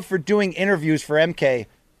my love for doing interviews for MK,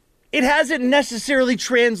 it hasn't necessarily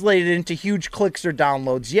translated into huge clicks or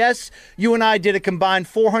downloads. Yes, you and I did a combined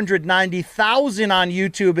 490,000 on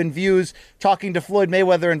YouTube in views talking to Floyd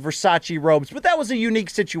Mayweather in Versace robes, but that was a unique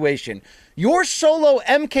situation. Your solo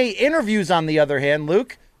MK interviews, on the other hand,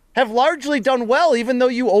 Luke, have largely done well, even though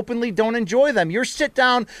you openly don't enjoy them. Your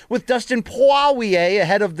sit-down with Dustin Poirier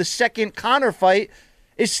ahead of the second Conor fight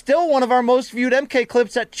is still one of our most viewed MK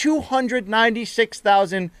clips at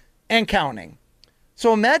 296,000 and counting.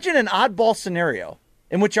 So imagine an oddball scenario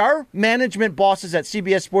in which our management bosses at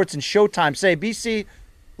CBS Sports and Showtime say, BC,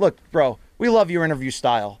 look, bro, we love your interview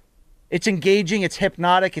style. It's engaging, it's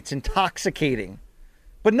hypnotic, it's intoxicating.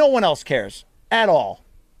 But no one else cares at all.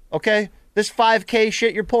 Okay? This 5K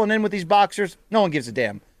shit you're pulling in with these boxers, no one gives a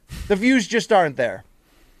damn. The views just aren't there.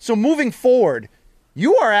 So moving forward,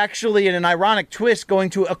 you are actually, in an ironic twist, going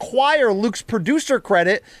to acquire Luke's producer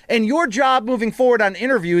credit, and your job moving forward on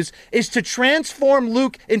interviews is to transform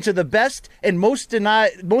Luke into the best and most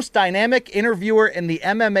dynamic interviewer in the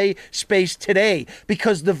MMA space today,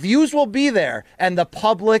 because the views will be there and the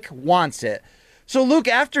public wants it. So, Luke,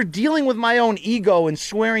 after dealing with my own ego and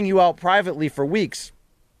swearing you out privately for weeks,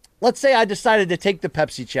 let's say I decided to take the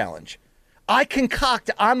Pepsi challenge. I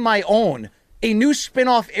concoct on my own a new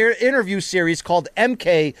spin-off interview series called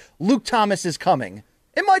MK, Luke Thomas is Coming.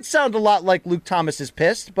 It might sound a lot like Luke Thomas is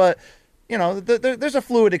pissed, but, you know, there's a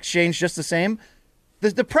fluid exchange just the same.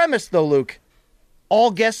 The premise, though, Luke,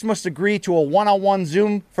 all guests must agree to a one-on-one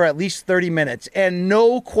Zoom for at least 30 minutes, and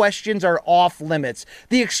no questions are off limits.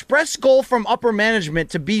 The express goal from upper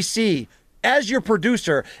management to BC as your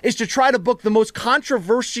producer is to try to book the most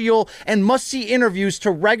controversial and must-see interviews to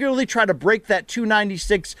regularly try to break that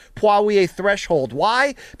 296 Poirier threshold.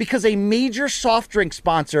 Why? Because a major soft drink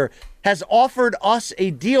sponsor has offered us a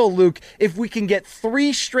deal, Luke, if we can get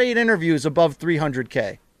 3 straight interviews above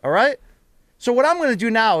 300K. All right? So what I'm going to do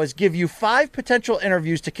now is give you 5 potential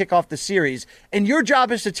interviews to kick off the series, and your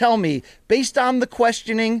job is to tell me, based on the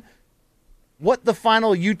questioning, what the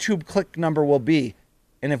final YouTube click number will be.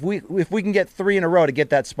 And if we can get 3 in a row to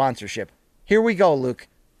get that sponsorship. Here we go, Luke.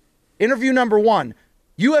 Interview number 1.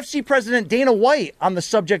 UFC President Dana White on the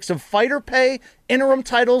subjects of fighter pay, interim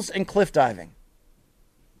titles, and cliff diving.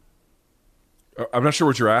 I'm not sure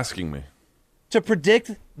what you're asking me. To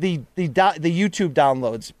predict the YouTube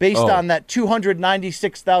downloads based on that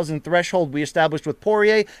 296,000 threshold we established with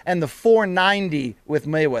Poirier and the 490 with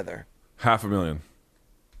Mayweather. 500,000.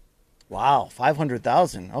 Wow,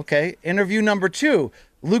 500,000. Okay. Interview number 2.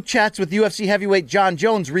 Luke chats with UFC heavyweight John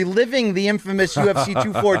Jones, reliving the infamous UFC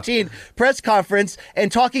 214 press conference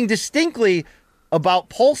and talking distinctly about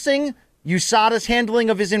pulsing, USADA's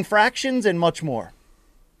handling of his infractions, and much more.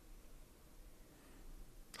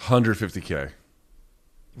 150K.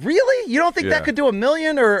 Really? You don't think that could do $1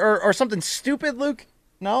 million or something stupid, Luke?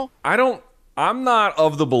 No? I'm not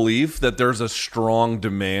of the belief that there's a strong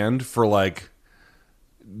demand for, like,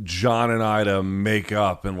 John and I to make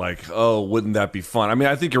up and, like, oh, wouldn't that be fun? I mean,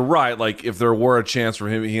 I think you're right. Like, if there were a chance for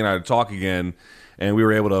he and I to talk again and we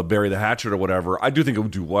were able to bury the hatchet or whatever, I do think it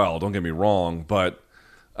would do well. Don't get me wrong. But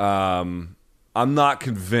I'm not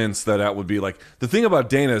convinced that would be, like, the thing about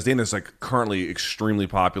Dana's like currently extremely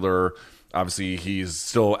popular. Obviously, he's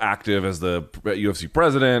still active as the UFC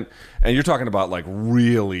president. And you're talking about, like,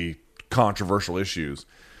 really controversial issues.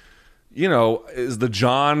 You know, is the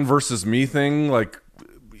John versus me thing, like,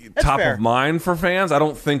 that's top fair. Of mind for fans? I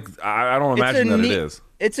don't imagine that it is.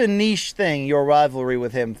 It's a niche thing, your rivalry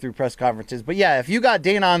with him through press conferences. But yeah, if you got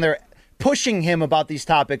Dana on there pushing him about these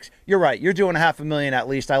topics, you're right. You're doing 500,000 at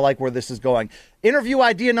least. I like where this is going. Interview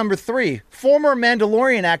idea number 3. Former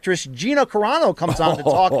Mandalorian actress Gina Carano comes on to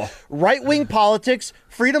talk right-wing politics,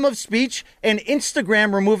 freedom of speech, and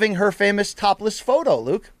Instagram removing her famous topless photo,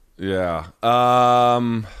 Luke. Yeah.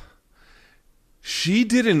 She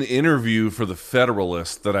did an interview for The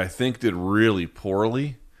Federalist that I think did really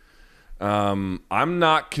poorly. I'm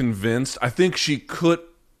not convinced. I think she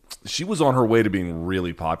was on her way to being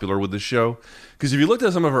really popular with the show. Because if you looked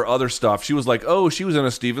at some of her other stuff, she was like, oh, she was in a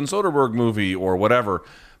Steven Soderbergh movie or whatever.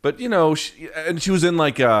 But, you know, she was in,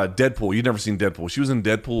 like, Deadpool. You'd never seen Deadpool. She was in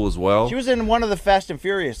Deadpool as well. She was in one of the Fast and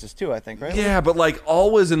Furiouses, too, I think, right? Yeah, but, like,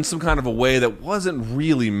 always in some kind of a way that wasn't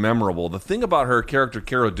really memorable. The thing about her character,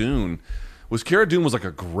 Cara Dune, was like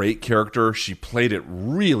a great character. She played it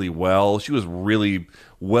really well. She was really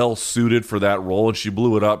well suited for that role, and she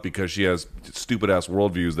blew it up because she has stupid-ass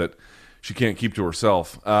worldviews that she can't keep to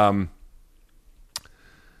herself. I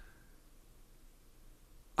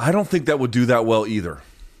don't think that would do that well either.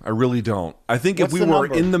 I really don't. I think if we were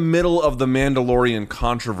in the middle of the Mandalorian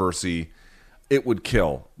controversy, it would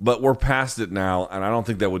kill. But we're past it now, and I don't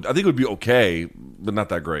think that would... I think it would be okay, but not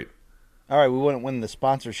that great. All right, we wouldn't win the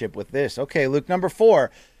sponsorship with this. Okay, Luke, number 4.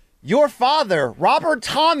 Your father, Robert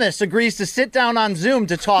Thomas, agrees to sit down on Zoom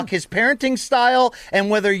to talk his parenting style and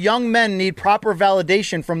whether young men need proper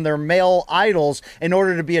validation from their male idols in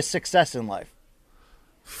order to be a success in life.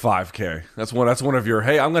 5K. That's one of your,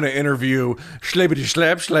 hey, I'm going to interview Schlabbity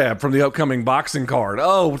Schlab from the upcoming boxing card.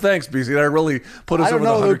 Oh, thanks, BC. That really put us over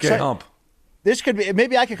the 100K hump. This could be,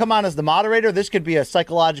 maybe I could come on as the moderator. This could be a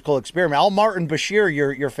psychological experiment. I'll Martin Bashir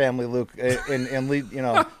your family, Luke, and lead,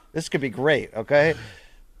 this could be great, okay?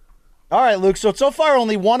 All right, Luke, so far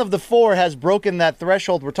only one of the four has broken that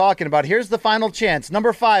threshold we're talking about. Here's the final chance.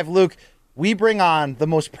 Number 5, Luke, we bring on the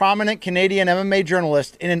most prominent Canadian MMA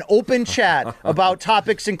journalist in an open chat about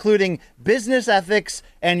topics including business ethics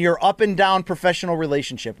and your up and down professional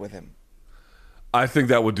relationship with him. I think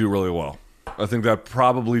that would do really well. I think that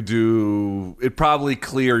probably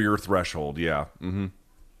clear your threshold, yeah. Mm-hmm.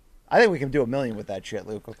 I think we can do 1 million with that shit,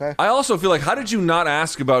 Luke, okay? I also feel like, how did you not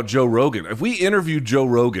ask about Joe Rogan? If we interviewed Joe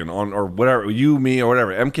Rogan on, or whatever, you, me, or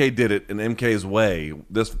whatever, MK did it in MK's way,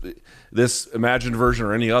 this imagined version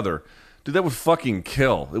or any other, dude, that would fucking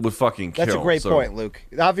kill. It would fucking kill. That's a great point, Luke.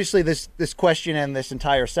 Obviously, this question and this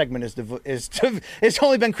entire segment it's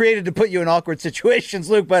only been created to put you in awkward situations,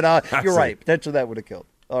 Luke, but you're right. Potentially that would have killed.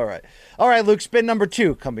 All right, Luke, spin number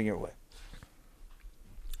 2 coming your way.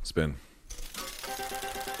 Spin.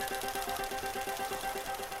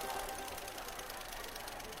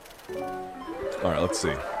 All right, let's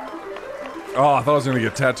see. Oh, I thought I was going to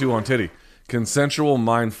get tattoo on titty. Consensual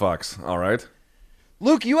mind fucks. All right.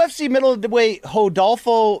 Luke, UFC middleweight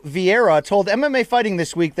Rodolfo Vieira told MMA Fighting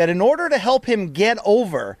this week that in order to help him get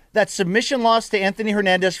over that submission loss to Anthony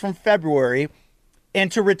Hernandez from February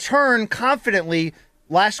and to return confidently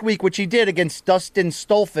last week, which he did against Dustin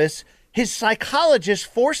Stolfus, his psychologist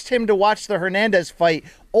forced him to watch the Hernandez fight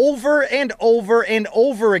over and over and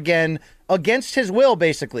over again against his will,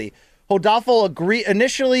 basically. Rodolfo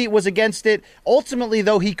initially was against it. Ultimately,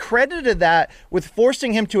 though, he credited that with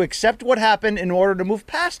forcing him to accept what happened in order to move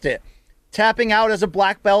past it. Tapping out as a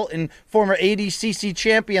black belt and former ADCC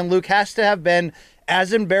champion, Luke, has to have been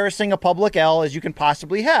as embarrassing a public L as you can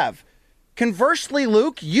possibly have. Conversely,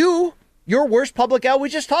 Luke, your worst public L, we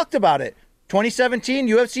just talked about it. 2017,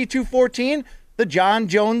 UFC 214, the John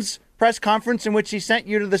Jones press conference in which he sent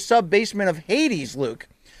you to the sub-basement of Hades, Luke.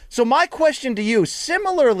 So my question to you,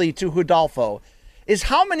 similarly to Rodolfo, is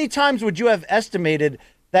how many times would you have estimated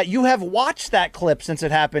that you have watched that clip since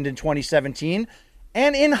it happened in 2017?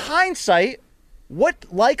 And in hindsight,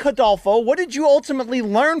 like Rodolfo, what did you ultimately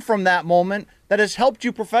learn from that moment that has helped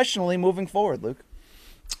you professionally moving forward, Luke?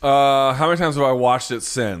 How many times have I watched it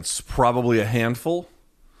since? Probably a handful.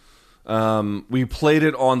 We played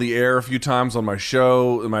it on the air a few times on my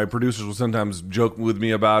show, and my producers will sometimes joke with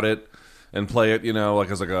me about it and play it, like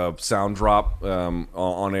as like a sound drop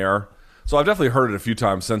on air. So I've definitely heard it a few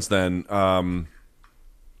times since then.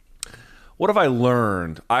 What have I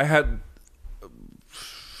learned? I had a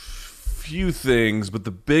few things, but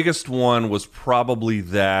the biggest one was probably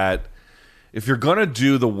that if you're going to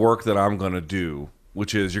do the work that I'm going to do,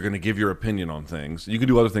 which is you're going to give your opinion on things, you can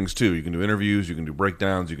do other things too. You can do interviews, you can do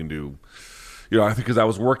breakdowns, you can do... I think because I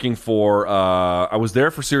was working for, I was there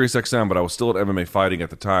for SiriusXM, but I was still at MMA Fighting at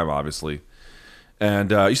the time, obviously.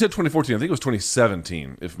 And you said 2014. I think it was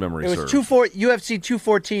 2017, if memory serves. It was UFC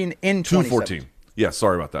 214 in 2014. Yeah,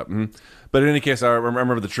 sorry about that. Mm-hmm. But in any case, I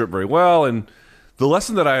remember the trip very well. And the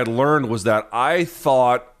lesson that I had learned was that I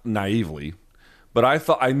thought naively, but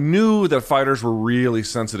I knew that fighters were really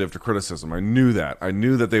sensitive to criticism. I knew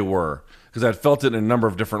that they were, because I'd felt it in a number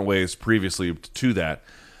of different ways previously to that.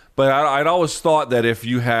 But I'd always thought that if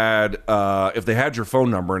they had your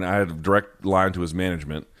phone number, and I had a direct line to his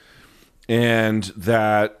management, and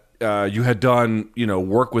that you had done,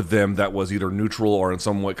 work with them that was either neutral or in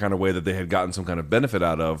some kind of way that they had gotten some kind of benefit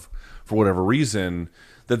out of for whatever reason,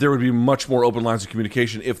 that there would be much more open lines of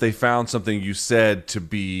communication if they found something you said to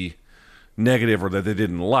be negative or that they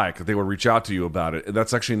didn't like, that they would reach out to you about it. And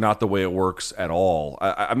that's actually not the way it works at all.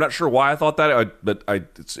 I'm not sure why I thought that, but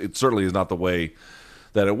it certainly is not the way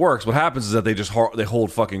that it works. What happens is that they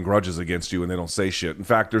hold fucking grudges against you and they don't say shit. In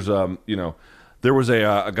fact, there's there was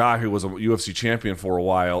a guy who was a UFC champion for a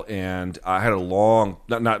while, and I had a long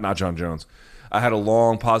not John Jones. I had a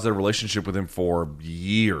long positive relationship with him for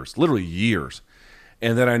years, literally years.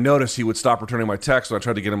 And then I noticed he would stop returning my texts when I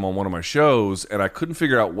tried to get him on one of my shows, and I couldn't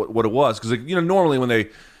figure out what it was, because normally when they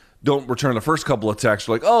don't return the first couple of texts,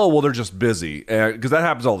 you're like, oh well, they're just busy, because that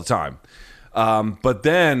happens all the time. But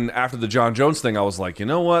then after the John Jones thing, I was like, you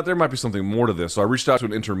know what? There might be something more to this. So I reached out to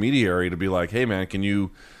an intermediary to be like, hey man, can you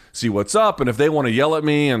see what's up? And if they want to yell at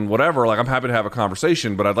me and whatever, like I'm happy to have a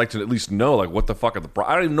conversation, but I'd like to at least know like what the fuck I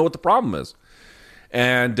don't even know what the problem is.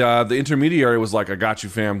 And the intermediary was like, I got you,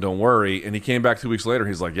 fam, don't worry. And he came back 2 weeks later.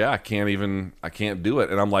 He's like, yeah, I can't do it.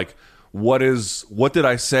 And I'm like, what did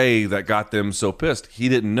I say that got them so pissed? He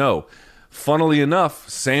didn't know. Funnily enough,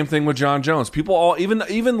 same thing with John Jones. People all,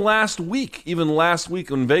 even last week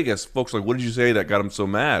in Vegas, folks were like, what did you say that got him so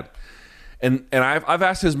mad? And I've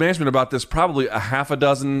asked his management about this probably a half a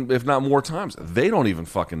dozen, if not more times. They don't even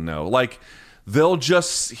fucking know. Like, they'll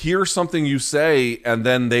just hear something you say, and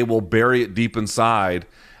then they will bury it deep inside,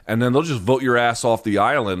 and then they'll just vote your ass off the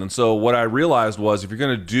island. And so what I realized was, if you're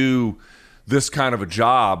going to do this kind of a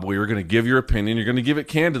job where you're going to give your opinion, you're going to give it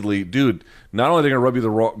candidly, dude, not only are they going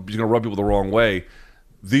to rub people the wrong way,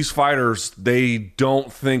 these fighters, they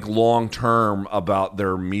don't think long-term about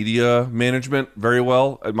their media management very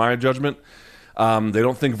well, in my judgment. They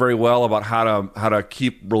don't think very well about how to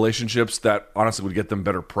keep relationships that honestly would get them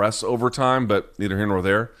better press over time, but neither here nor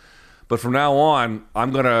there. But from now on,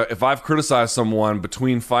 if I've criticized someone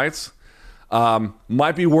between fights,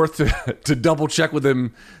 might be worth to double check with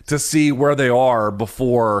them to see where they are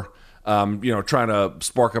before trying to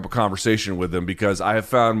spark up a conversation with them, because I have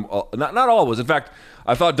found not always. In fact,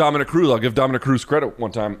 I thought Dominic Cruz. I'll give Dominic Cruz credit.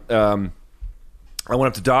 One time, I went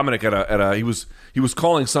up to Dominic he was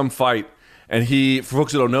calling some fight, and for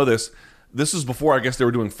folks who don't know this is before I guess they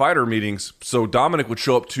were doing fighter meetings. So Dominic would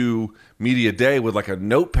show up to media day with like a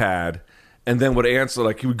notepad, and then would answer,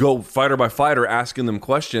 like he would go fighter by fighter, asking them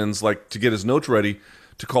questions like to get his notes ready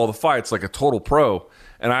to call the fights, like a total pro.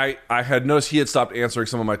 And I had noticed he had stopped answering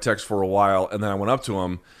some of my texts for a while, and then I went up to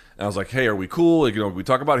him and I was like, "Hey, are we cool? Like, we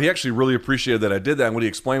talk about it?" He actually really appreciated that I did that. And what he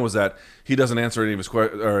explained was that he doesn't answer any of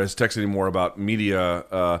his texts anymore about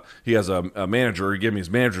media. He has a manager. He gave me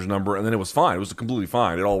his manager's number, and then it was fine. It was completely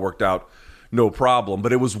fine. It all worked out, no problem.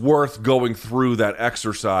 But it was worth going through that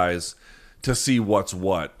exercise to see what's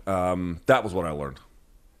what. That was what I learned.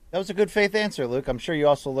 That was a good faith answer, Luke. I'm sure you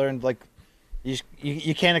also learned, like,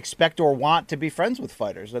 you can't expect or want to be friends with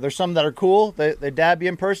fighters. There's some that are cool. They dab you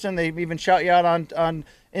in person. They even shout you out on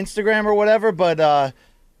Instagram or whatever. But,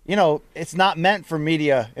 it's not meant for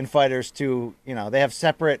media and fighters to, they have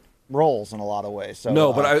separate roles in a lot of ways. So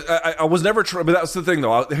no, but I was never. But that's the thing,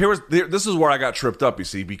 though. This is where I got tripped up. You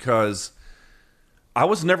see, because I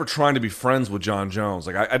was never trying to be friends with John Jones.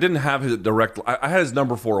 Like, I didn't have his direct. I had his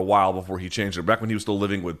number for a while before he changed it. Back when he was still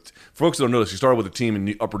living with. For folks who don't know this, he started with a team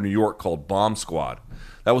in Upper New York called Bomb Squad.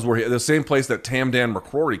 That was the same place that Tamdan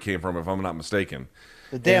McCrory came from, if I'm not mistaken.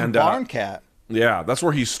 The damn barn cat. Yeah, that's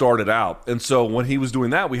where he started out. And so when he was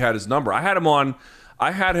doing that, we had his number. I had him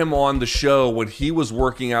on the show when he was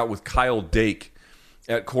working out with Kyle Dake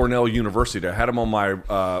at Cornell University. I had him on my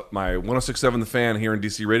 106.7 The Fan here in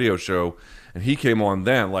DC radio show, and he came on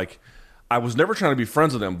then. Like, I was never trying to be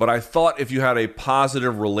friends with him, but I thought if you had a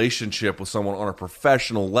positive relationship with someone on a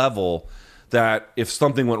professional level, that if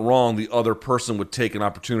something went wrong, the other person would take an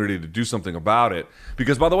opportunity to do something about it.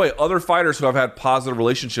 Because, by the way, other fighters who I've had positive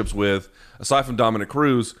relationships with, aside from Dominic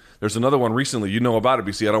Cruz, there's another one recently. You know about it,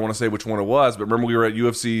 BC. I don't want to say which one it was, but remember we were at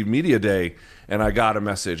UFC Media Day, and I got a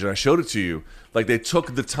message, and I showed it to you. Like, they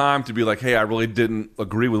took the time to be like, "Hey, I really didn't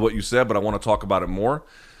agree with what you said, but I want to talk about it more."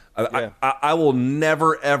 Yeah. I will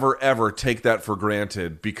never, ever, ever take that for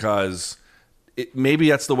granted, because maybe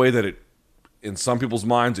that's the way that it, in some people's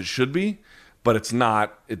minds, it should be. But it's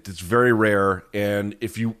not. It's very rare. And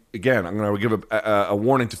if you, again, I'm going to give a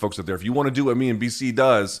warning to folks out there. If you want to do what me and BC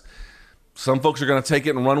does, some folks are going to take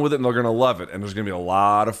it and run with it, and they're going to love it. And there's going to be a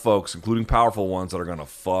lot of folks, including powerful ones, that are going to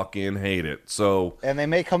fucking hate it. So, and they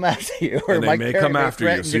may come after you, or they may come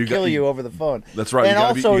after you, so kill you over the phone. That's right.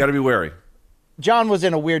 And you got to be wary. John was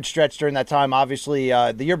in a weird stretch during that time. Obviously,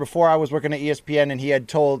 the year before I was working at ESPN, and he had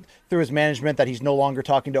told through his management that he's no longer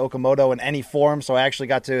talking to Okamoto in any form. So I actually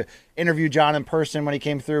got to interview John in person when he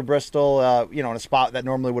came through Bristol, in a spot that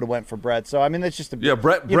normally would have went for Brett. So, I mean, it's just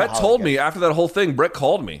Brett told me after that whole thing, Brett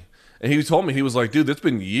called me. And he told me, he was like, "Dude, it's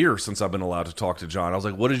been years since I've been allowed to talk to John." I was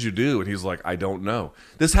like, "What did you do?" And he's like, "I don't know."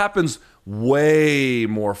 This happens way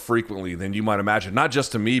more frequently than you might imagine. Not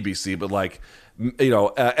just to me, BC, but like,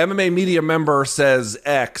 MMA media member says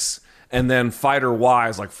X, and then fighter Y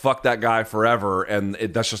is like, "Fuck that guy forever," and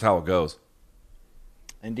that's just how it goes.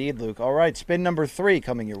 Indeed, Luke. All right, spin number 3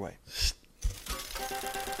 coming your way.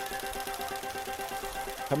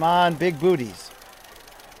 Come on, big booties.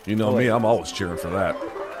 You know me, I'm always cheering for that.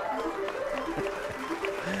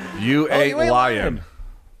 You ain't lying.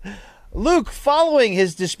 Luke, following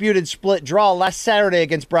his disputed split draw last Saturday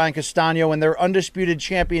against Brian Castano in their undisputed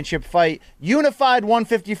championship fight, unified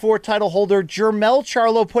 154 title holder Jermell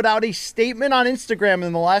Charlo put out a statement on Instagram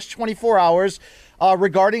in the last 24 hours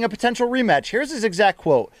regarding a potential rematch. Here's his exact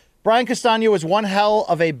quote. "Brian Castano is one hell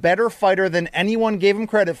of a better fighter than anyone gave him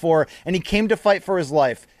credit for, and he came to fight for his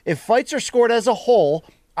life. If fights are scored as a whole,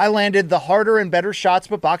 I landed the harder and better shots,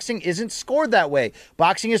 but boxing isn't scored that way.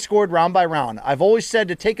 Boxing is scored round by round. I've always said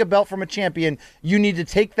to take a belt from a champion, you need to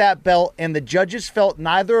take that belt, and the judges felt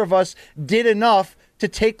neither of us did enough to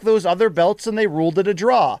take those other belts, and they ruled it a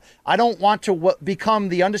draw. I don't want to become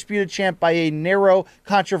the undisputed champ by a narrow,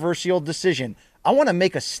 controversial decision. I want to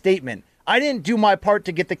make a statement. I didn't do my part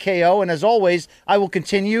to get the KO, and as always, I will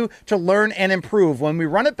continue to learn and improve. When we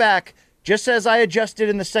run it back, just as I adjusted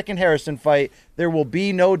in the second Harrison fight, there will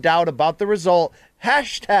be no doubt about the result.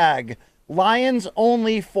 Hashtag Lions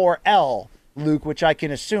only for L, Luke, which I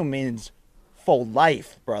can assume means for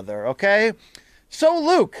life, brother, okay? So,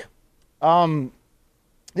 Luke, the only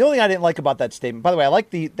thing I didn't like about that statement, by the way, I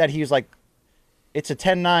like that he was like, it's a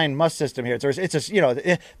 10-9 must system here.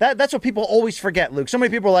 That's what people always forget, Luke. So many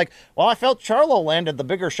people are like, well, I felt Charlo landed the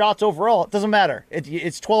bigger shots overall. It doesn't matter.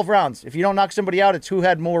 It's 12 rounds. If you don't knock somebody out, it's who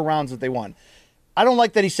had more rounds that they won. I don't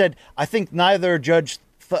like that he said, I think neither judges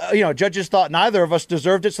thought neither of us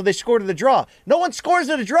deserved it, so they scored it a draw. No one scores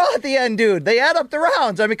it a draw at the end, dude. They add up the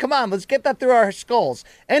rounds. I mean, come on, let's get that through our skulls.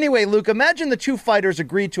 Anyway, Luke, imagine the two fighters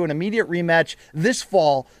agreed to an immediate rematch this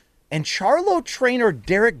fall, and Charlo trainer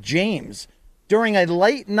Derek James, during a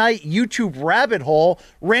late-night YouTube rabbit hole,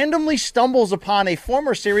 randomly stumbles upon a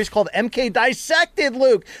former series called MK Dissected,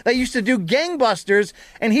 Luke, that used to do gangbusters,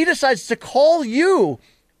 and he decides to call you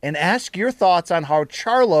and ask your thoughts on how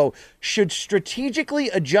Charlo should strategically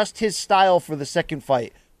adjust his style for the second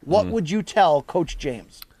fight. What would you tell Coach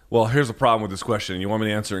James? Well, here's the problem with this question. You want me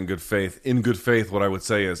to answer in good faith? In good faith, what I would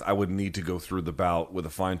say is I would need to go through the bout with a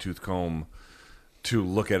fine-tooth comb to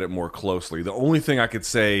look at it more closely. The only thing I could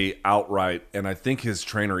say outright, and I think his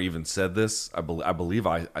trainer even said this, I believe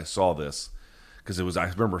I saw this, because I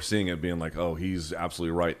remember seeing it being like, oh, he's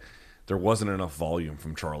absolutely right. There wasn't enough volume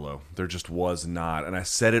from Charlo. There just was not. And I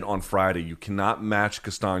said it on Friday, you cannot match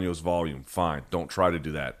Castaño's volume. Fine, don't try to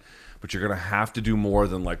do that. But you're going to have to do more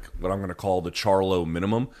than like what I'm going to call the Charlo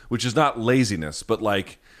minimum, which is not laziness, but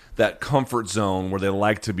like that comfort zone where they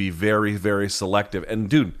like to be very, very selective. And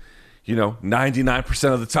dude,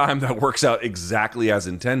 99% of the time that works out exactly as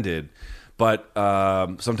intended, but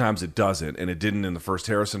sometimes it doesn't, and it didn't in the first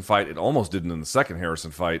Harrison fight. It almost didn't in the second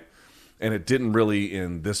Harrison fight, and it didn't really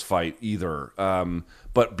in this fight either.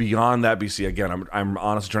 But beyond that, BC, again, I'm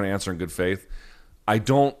honestly trying to answer in good faith. I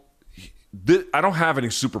don't have any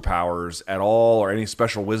superpowers at all, or any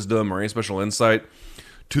special wisdom, or any special insight.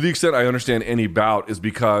 To the extent I understand any bout is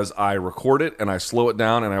because I record it and I slow it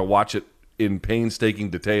down and I watch it in painstaking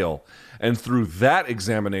detail, and through that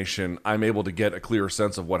examination I'm able to get a clearer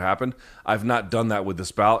sense of what happened. I've not done that with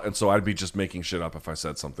this bout, and so I'd be just making shit up if I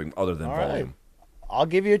said something other than volume. I'll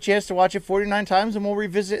give you a chance to watch it 49 times, and we'll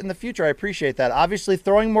revisit in the future. I appreciate that. Obviously,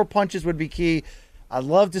 throwing more punches would be key. I'd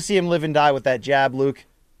love to see him live and die with that jab, Luke.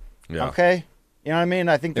 Yeah. Okay? You know what I mean?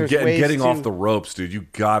 I think there's ways getting off the ropes, dude. You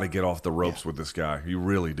got to get off the ropes with this guy. You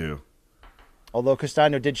really do. Although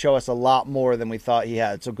Castaño did show us a lot more than we thought he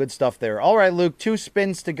had. So good stuff there. All right, Luke, 2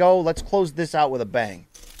 spins to go. Let's close this out with a bang.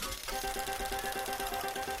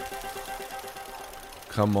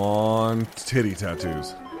 Come on, titty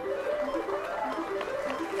tattoos.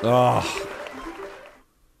 Oh.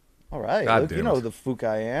 All right, God Luke, you know the fook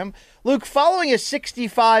I am. Luke, following a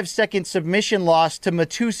 65-second submission loss to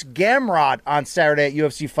Matus Gamrot on Saturday at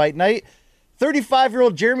UFC Fight Night,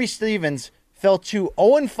 35-year-old Jeremy Stephens fell to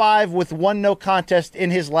 0-5 with 1 no contest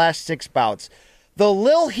in his last 6 bouts. The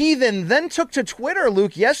Lil Heathen then took to Twitter,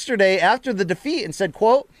 Luke, yesterday after the defeat and said,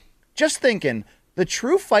 quote, just thinking, the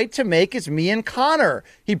true fight to make is me and Conor.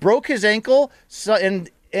 He broke his ankle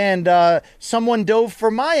and someone dove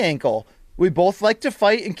for my ankle. We both like to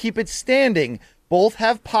fight and keep it standing. Both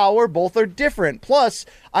have power. Both are different. Plus,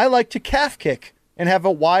 I like to calf kick and have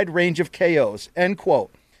a wide range of KOs. End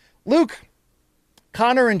quote. Luke,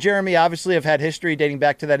 Conor and Jeremy obviously have had history dating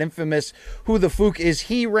back to that infamous "Who the Fook is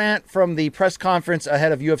he" rant from the press conference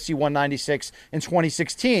ahead of UFC 196 in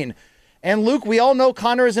 2016. And Luke, we all know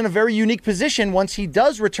Conor is in a very unique position once he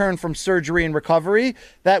does return from surgery and recovery,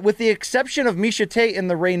 that with the exception of Miesha Tate in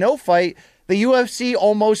the Renault fight, the UFC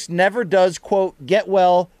almost never does, quote, get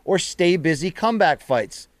well or stay busy comeback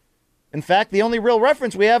fights. In fact, the only real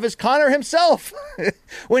reference we have is Conor himself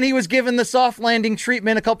when he was given the soft landing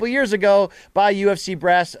treatment a couple years ago by UFC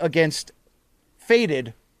brass against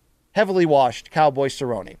faded, heavily washed Cowboy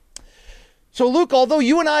Cerrone. So, Luke, although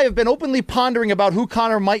you and I have been openly pondering about who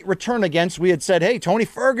Conor might return against, we had said, hey, Tony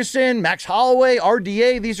Ferguson, Max Holloway,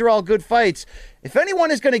 RDA, these are all good fights. If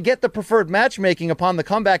anyone is going to get the preferred matchmaking upon the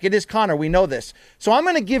comeback, it is Conor. We know this. So I'm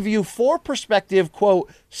going to give you 4 prospective,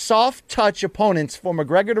 quote, soft touch opponents for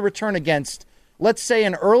McGregor to return against, let's say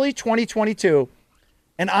in early 2022.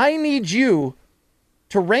 And I need you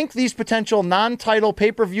to rank these potential non-title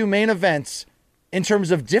pay-per-view main events in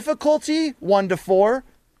terms of difficulty, 1 to 4,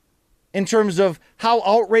 in terms of how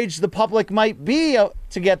outraged the public might be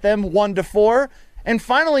to get them, 1 to 4, And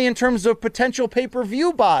finally, in terms of potential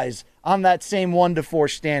pay-per-view buys on that same 1-4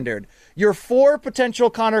 standard, your 4 potential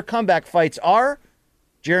Conor comeback fights are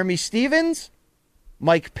Jeremy Stephens,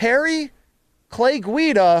 Mike Perry, Clay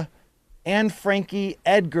Guida, and Frankie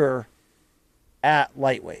Edgar at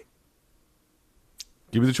lightweight.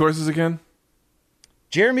 Give me the choices again.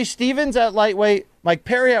 Jeremy Stephens at lightweight, Mike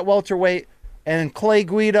Perry at welterweight, and Clay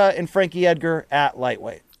Guida and Frankie Edgar at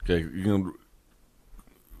lightweight. Okay, you can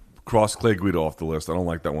cross Clay Guida off the list. I don't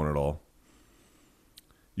like that one at all.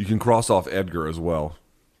 You can cross off Edgar as well.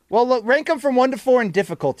 Well, look, rank them from 1-4 in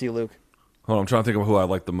difficulty, Luke. Hold on, I'm trying to think of who I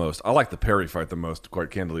like the most. I like the Perry fight the most, quite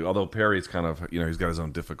candidly. Although Perry's kind of, he's got his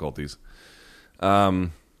own difficulties. The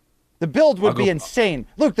build would be insane.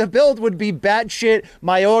 Look, the build would be batshit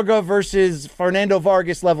Mayorga versus Fernando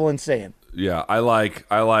Vargas level insane. Yeah, I like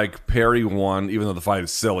Perry 1, even though the fight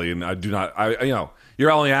is silly, and I do not.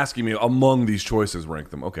 You're only asking me among these choices, rank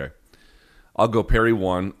them. Okay, I'll go Perry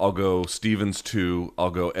 1. I'll go Stevens 2. I'll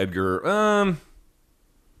go Edgar. I'll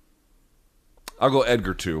go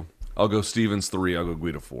Edgar 2. I'll go Stevens 3. I'll go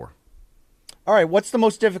Guida 4. All right, what's the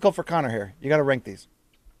most difficult for Conor here? You got to rank these.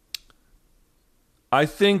 I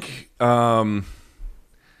think you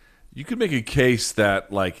could make a case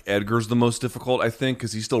that like Edgar's the most difficult. I think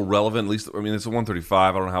because he's still relevant. At least, I mean, it's a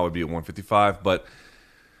 135. I don't know how it would be at 155, but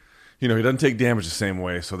he doesn't take damage the same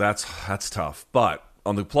way, so that's tough. But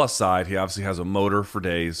on the plus side, he obviously has a motor for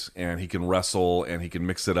days, and he can wrestle, and he can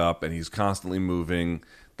mix it up, and he's constantly moving.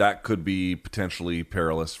 That could be potentially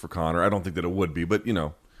perilous for Conor. I don't think that it would be, but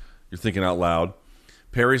you're thinking out loud.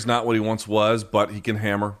 Perry's not what he once was, but he can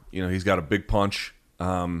hammer. He's got a big punch,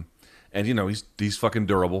 and he's fucking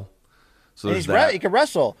durable. So and he can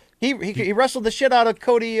wrestle. He wrestled the shit out of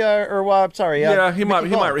Cody. He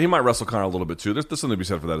might wrestle Conor a little bit too. There's something to be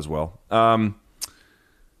said for that as well.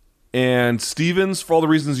 And Stevens, for all the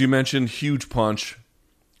reasons you mentioned, huge punch,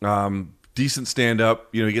 decent stand up.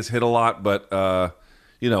 He gets hit a lot, but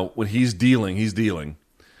when he's dealing.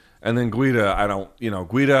 And then Guida,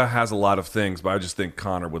 Guida has a lot of things, but I just think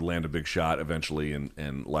Conor would land a big shot eventually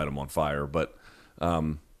and light him on fire. But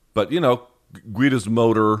Guida's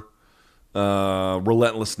motor,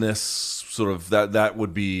 relentlessness, sort of that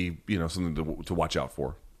would be something to watch out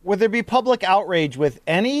for. Would there be public outrage with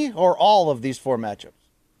any or all of these 4 matchups?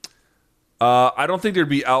 I don't think there'd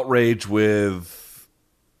be outrage with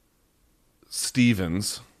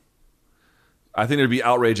Stevens. I think there'd be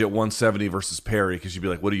outrage at 170 versus Perry because you'd be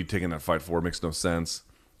like, what are you taking that fight for? It makes no sense.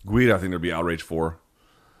 Guida, I think there'd be outrage for.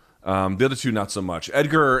 The other two, not so much.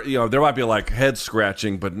 Edgar, there might be like head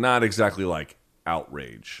scratching, but not exactly like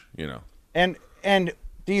outrage, And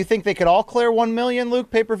do you think they could all clear 1 million, Luke,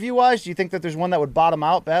 pay-per-view wise? Do you think that there's one that would bottom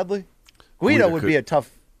out badly? Guida would be a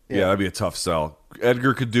tough. Yeah, that'd be a tough sell.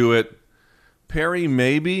 Edgar could do it. Perry,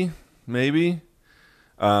 maybe.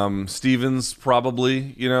 Stevens,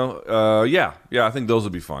 probably. I think those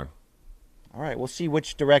would be fine. All right, we'll see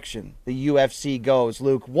which direction the UFC goes,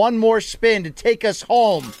 Luke. One more spin to take us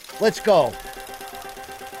home. Let's go.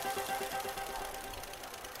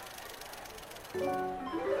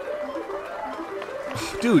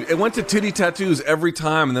 Dude, it went to titty tattoos every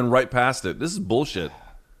time and then right past it. This is bullshit.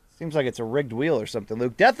 Seems like it's a rigged wheel or something,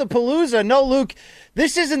 Luke. Death-a-Palooza. No, Luke,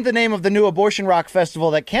 this isn't the name of the new abortion rock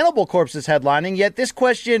festival that Cannibal Corpse is headlining, yet this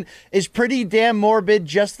question is pretty damn morbid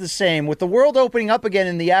just the same. With the world opening up again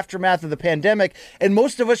in the aftermath of the pandemic, and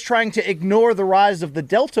most of us trying to ignore the rise of the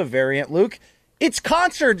Delta variant, Luke, it's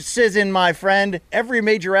concert season, my friend. Every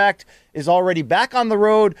major act is already back on the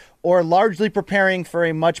road or largely preparing for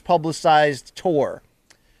a much-publicized tour.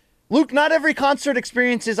 Luke, not every concert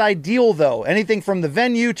experience is ideal, though. Anything from the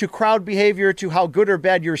venue to crowd behavior to how good or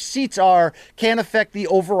bad your seats are can affect the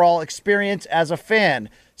overall experience as a fan.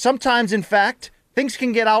 Sometimes, in fact, things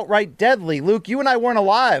can get outright deadly. Luke, you and I weren't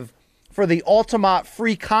alive for the Altamont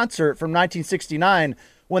free concert from 1969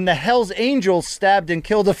 when the Hells Angels stabbed and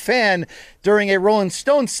killed a fan during a Rolling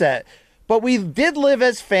Stones set. But we did live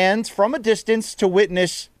as fans from a distance to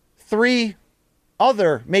witness 3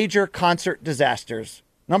 other major concert disasters.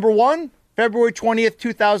 Number 1, February 20th,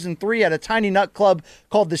 2003, at a tiny nut club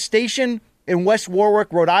called The Station in West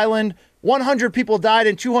Warwick, Rhode Island. 100 people died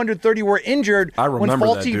and 230 were injured. I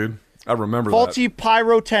remember that, dude. I remember that. Faulty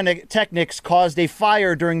pyrotechnics caused a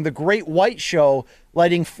fire during the Great White Show,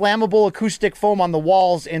 lighting flammable acoustic foam on the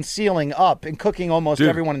walls and ceiling up and cooking almost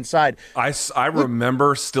everyone inside. I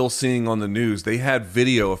remember still seeing on the news, they had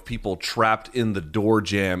video of people trapped in the door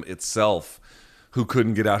jamb itself who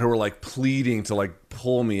couldn't get out, who were like pleading to like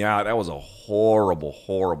pull me out. That was a horrible,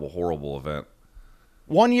 horrible, horrible event.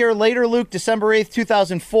 1 year later, Luke, December 8th,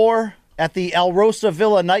 2004, At the El Rosa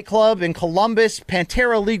Villa nightclub in Columbus,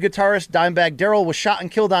 Pantera lead guitarist Dimebag Darrell was shot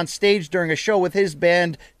and killed on stage during a show with his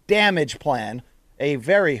band Damage-Plan. A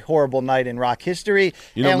very horrible night in rock history.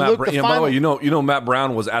 You know, by the way, you know Matt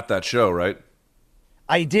Brown was at that show, right?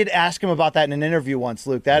 I did ask him about that in an interview once,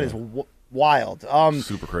 Luke. That is wild.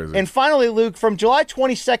 Super crazy. And finally, Luke, from July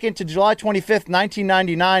 22nd to July 25th,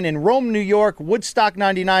 1999, in Rome, New York, Woodstock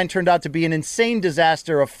 99 turned out to be an insane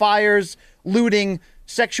disaster of fires, looting,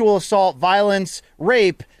 sexual assault, violence,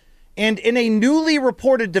 rape. And in a newly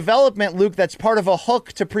reported development, Luke, that's part of a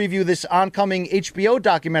hook to preview this oncoming HBO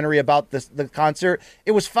documentary about the concert,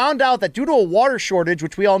 it was found out that due to a water shortage,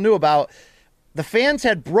 which we all knew about, the fans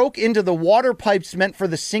had broke into the water pipes meant for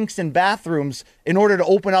the sinks and bathrooms in order to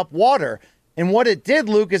open up water. And what it did,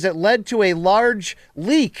 Luke, is it led to a large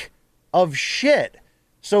leak of shit.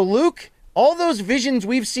 So, Luke, all those visions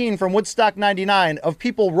we've seen from Woodstock 99 of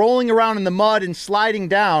people rolling around in the mud and sliding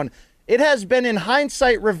down, it has been in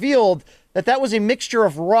hindsight revealed that that was a mixture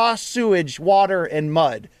of raw sewage, water, and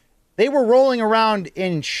mud. They were rolling around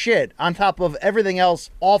in shit on top of everything else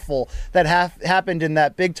awful that happened in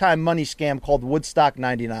that big-time money scam called Woodstock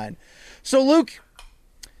 99. So, Luke,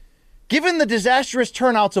 given the disastrous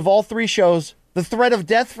turnouts of all three shows, the threat of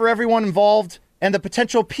death for everyone involved, and the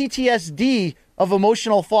potential PTSD of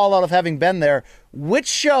emotional fallout of having been there, which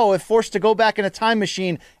show, if forced to go back in a time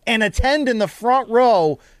machine and attend in the front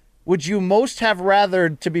row, would you most have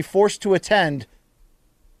rathered to be forced to attend,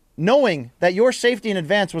 knowing that your safety in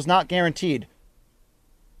advance was not guaranteed?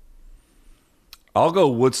 I'll go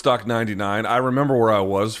Woodstock 99. I remember where I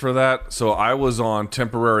was for that. So I was on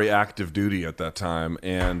temporary active duty at that time.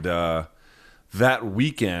 And that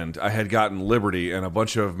weekend, I had gotten Liberty, and a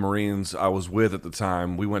bunch of Marines I was with at the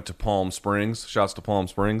time, we went to Palm Springs. Shouts to Palm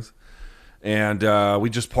Springs. And we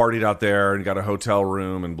just partied out there and got a hotel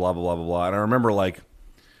room and blah, blah, blah, blah, blah. And I remember, like,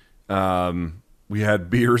 we had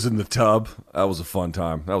beers in the tub. That was a fun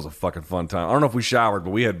time. That was a fucking fun time. I don't know if we showered,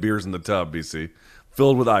 but we had beers in the tub, BC.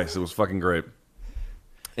 Filled with ice. It was fucking great.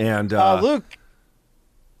 And Luke.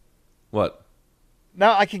 What?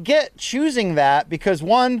 Now, I could get choosing that because,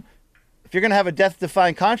 one, if you're going to have a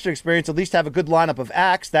death-defying concert experience, at least have a good lineup of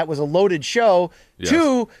acts. That was a loaded show. Yes.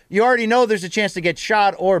 Two, you already know there's a chance to get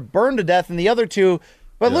shot or burned to death in the other two.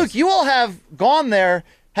 But, yes. Luke, you all have gone there,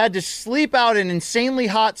 had to sleep out in insanely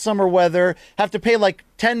hot summer weather, have to pay like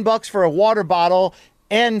 $10 for a water bottle,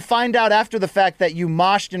 and find out after the fact that you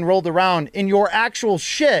moshed and rolled around in your actual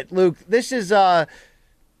shit, Luke. This is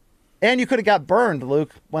and you could have got burned,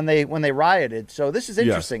 Luke, when they rioted. So this is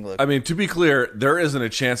interesting, yes. Luke. I mean, to be clear, there isn't a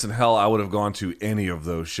chance in hell I would have gone to any of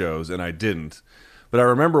those shows, and I didn't. But I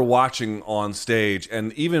remember watching on stage,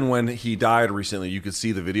 and even when he died recently, you could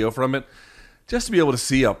see the video from it. Just to be able to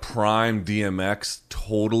see a prime DMX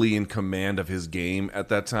totally in command of his game at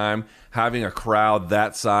that time, having a crowd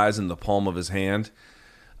that size in the palm of his hand,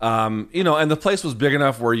 and the place was big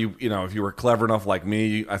enough where if you were clever enough like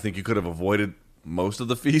me, I think you could have avoided most of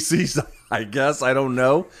the feces, I guess. I don't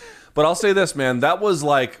know. But I'll say this, man, that was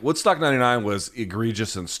like, Woodstock 99 was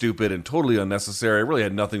egregious and stupid and totally unnecessary. It really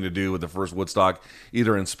had nothing to do with the first Woodstock,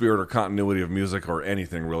 either in spirit or continuity of music or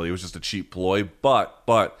anything, really. It was just a cheap ploy. But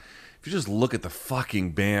if you just look at the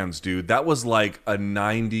fucking bands, dude, that was like a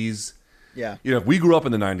 90s. Yeah. We grew up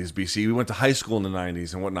in the 90s, BC. We went to high school in the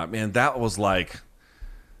 90s and whatnot. Man, that was like,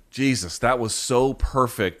 Jesus, that was so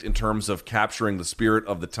perfect in terms of capturing the spirit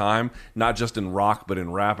of the time, not just in rock, but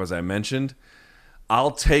in rap, as I mentioned.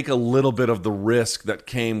 I'll take a little bit of the risk that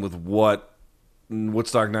came with what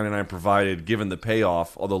Woodstock 99 provided, given the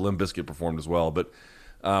payoff, although Limp Bizkit performed as well. But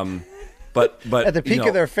at the peak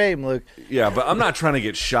of their fame, Luke. Yeah, but I'm not trying to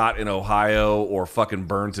get shot in Ohio or fucking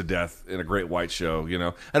burned to death in a Great White Show,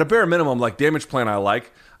 At a bare minimum, like Damage-Plan I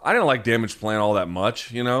didn't like Damage-Plan all that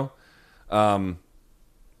much,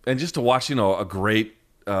 and just to watch, the great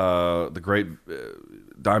Dimebag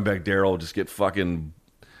Darrell just get fucking,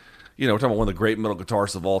 we're talking about one of the great metal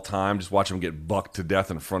guitarists of all time, just watch him get bucked to death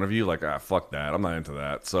in front of you, like, fuck that, I'm not into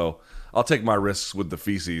that. So I'll take my risks with the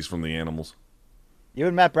feces from the animals. You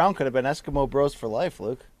and Matt Brown could have been Eskimo bros for life,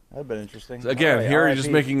 Luke. That would have been interesting. Again, here you're just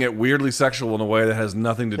making it weirdly sexual in a way that has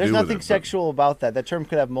nothing to do with it. There's nothing sexual about that. That term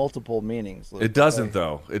could have multiple meanings, Luke. It doesn't,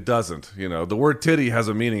 though. It doesn't. The word titty has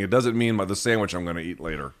a meaning. It doesn't mean the sandwich I'm going to eat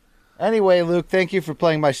later. Anyway, Luke, thank you for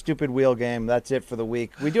playing my stupid wheel game. That's it for the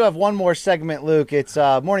week. We do have one more segment, Luke. It's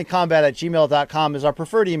morningcombat@gmail.com is our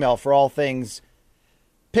preferred email for all things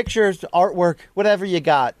pictures, artwork, whatever you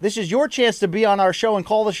got. This is your chance to be on our show and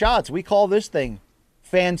call the shots. We call this thing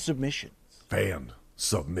Fan Submissions. Fan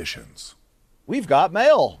Submissions. We've got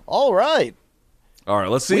mail. All right. All right,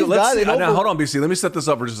 let's see. Now, hold on, BC. Let me set this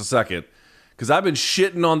up for just a second. because I've been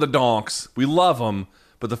shitting on the donks. We love them.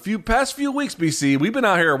 But the past few weeks, BC, we've been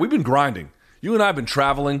out here. We've been grinding. You and I have been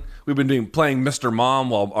traveling. We've been playing Mr.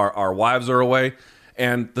 Mom while our wives are away.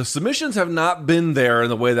 And the submissions have not been there in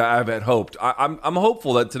the way that I've had hoped. I'm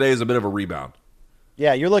hopeful that today is a bit of a rebound.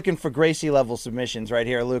 Yeah, you're looking for Gracie-level submissions right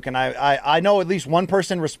here, Luke. And I know at least one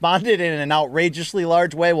person responded in an outrageously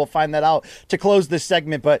large way. We'll find that out to close this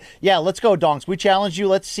segment. But, yeah, let's go, Donks. We challenge you.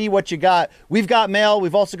 Let's see what you got. We've got male.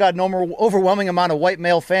 We've also got an overwhelming amount of white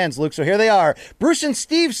male fans, Luke. So here they are. Bruce and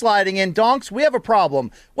Steve sliding in. Donks, we have a problem.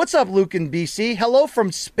 What's up, Luke and BC? Hello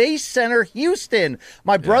from Space Center, Houston.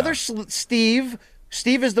 My brother, Steve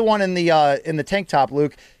is the one in the tank top,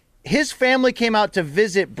 Luke. His family came out to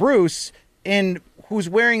visit Bruce who's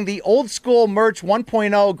wearing the old school merch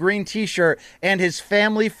 1.0 green t-shirt and his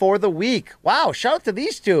family for the week. Wow, shout out to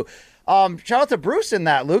these two. Shout out to Bruce in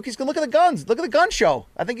that, Luke. He's going to look at the guns. Look at the gun show.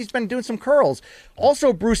 I think he's been doing some curls.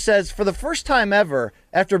 Also, Bruce says, for the first time ever,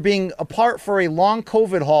 after being apart for a long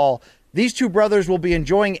COVID haul, these two brothers will be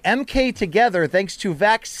enjoying MK together thanks to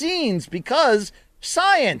vaccines because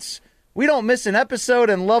science. We don't miss an episode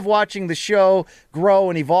and love watching the show grow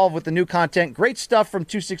and evolve with the new content. Great stuff from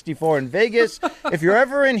 264 in Vegas. If you're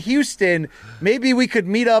ever in Houston, maybe we could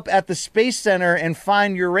meet up at the Space Center and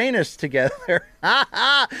find Uranus together.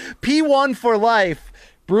 P1 for life.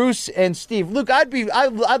 Bruce and Steve. Luke, I'd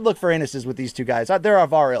look for anuses with these two guys. They're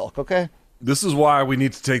of our ilk, okay? This is why we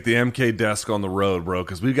need to take the MK desk on the road, bro,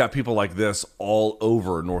 because we've got people like this all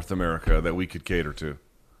over North America that we could cater to.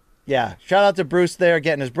 Yeah, shout out to Bruce there,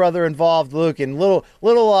 getting his brother involved, Luke, and little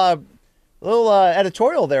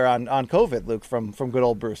editorial there on COVID, Luke, from good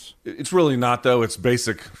old Bruce. It's really not, though. It's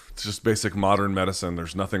basic. It's just basic modern medicine.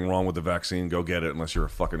 There's nothing wrong with the vaccine. Go get it unless you're a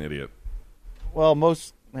fucking idiot. Well,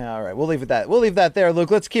 yeah, all right, we'll leave it that. We'll leave that there, Luke.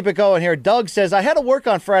 Let's keep it going here. Doug says, I had to work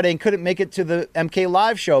on Friday and couldn't make it to the MK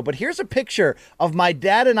live show, but here's a picture of my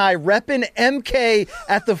dad and I repping MK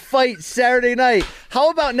at the fight Saturday night. How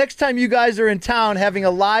about next time you guys are in town having a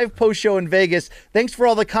live post show in Vegas? Thanks for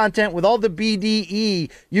all the content. With all the BDE,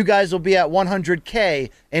 you guys will be at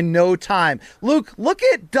 100K in no time. Luke, look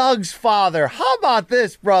at Doug's father. How about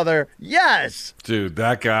this, brother? Yes. Dude,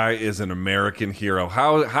 that guy is an American hero.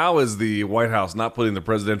 How is the White House not putting the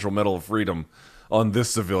Presidential Medal of Freedom on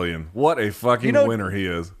this civilian? What a fucking winner he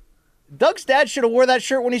is. Doug's dad should have wore that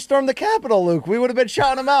shirt when he stormed the Capitol, Luke. We would have been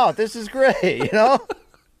shouting him out. This is great, you know?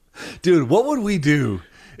 Dude, what would we do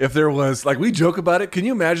if there was, like, we joke about it. Can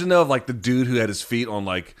you imagine, though, of, like, the dude who had his feet on,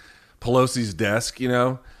 like, Pelosi's desk, you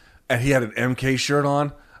know, and he had an MK shirt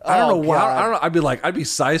on? I don't know why. I don't know. I'd be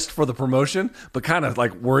sized for the promotion, but kind of,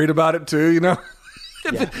 like, worried about it, too, you know?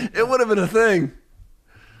 It would have been a thing.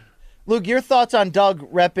 Luke, your thoughts on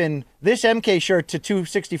Doug repping this MK shirt to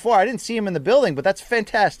 264? I didn't see him in the building, but that's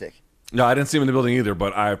fantastic. No, I didn't see him in the building either,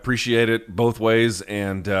 but I appreciate it both ways,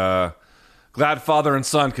 and glad father and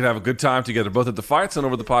son could have a good time together, both at the fights and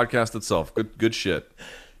over the podcast itself. Good shit.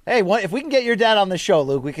 Hey, if we can get your dad on the show,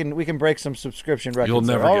 Luke, we can break some subscription records. You'll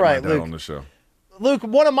never get my dad on the show. Luke,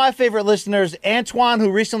 one of my favorite listeners, Antoine,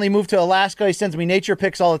 who recently moved to Alaska. He sends me nature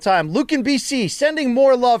pics all the time. Luke in BC, sending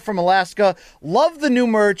more love from Alaska. Love the new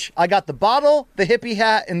merch. I got the bottle, the hippie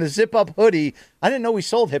hat, and the zip-up hoodie. I didn't know we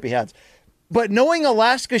sold hippie hats. But knowing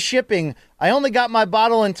Alaska shipping, I only got my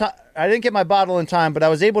bottle in time. I didn't get my bottle in time, but I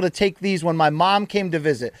was able to take these when my mom came to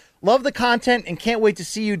visit. Love the content and can't wait to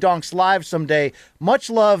see you donks live someday.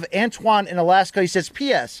 Much love, Antoine in Alaska. He says,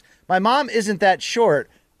 P.S. My mom isn't that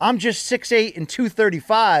short. I'm just 6'8" and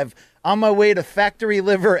 235 on my way to Factory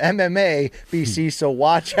Liver MMA, BC, so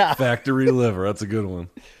watch out. Factory Liver, that's a good one.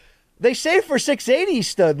 They say for 680 he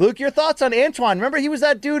stood. Luke, your thoughts on Antoine? Remember he was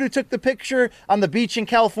that dude who took the picture on the beach in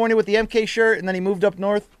California with the MK shirt and then he moved up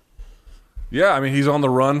north? Yeah, I mean, he's on the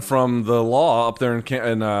run from the law up there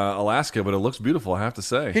in Alaska, but it looks beautiful, I have to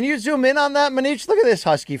say. Can you zoom in on that, Manich? Look at this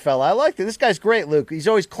husky fella. I like it. This guy's great, Luke. He's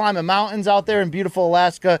always climbing mountains out there in beautiful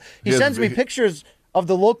Alaska. He sends me pictures of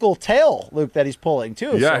the local tail, Luke, that he's pulling,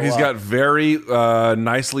 too. Yeah, so, he's got very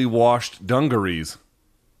nicely washed dungarees.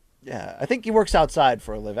 Yeah, I think he works outside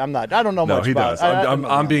for a living. I don't know much about it.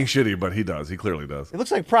 I'm being shitty, but he does. He clearly does. It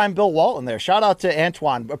looks like prime Bill Walton there. Shout out to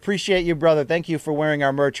Antoine. Appreciate you, brother. Thank you for wearing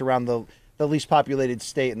our merch around the least populated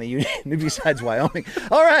state in the union, besides Wyoming.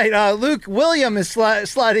 All right, Luke William is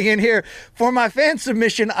sliding in here. For my fan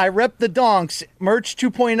submission, I rep the Donks, merch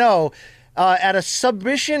 2.0. At a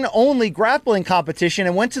submission-only grappling competition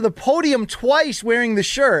and went to the podium twice wearing the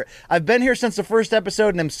shirt. I've been here since the first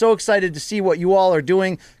episode, and I'm so excited to see what you all are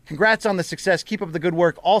doing. Congrats on the success. Keep up the good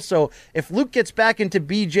work. Also, if Luke gets back into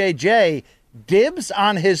BJJ, dibs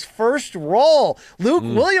on his first roll. Luke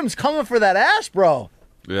Williams coming for that ass, bro.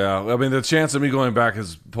 Yeah, I mean, the chance of me going back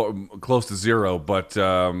is close to zero, but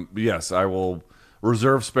yes, I will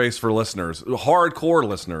reserve space for listeners, hardcore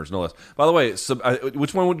listeners, no less. By the way,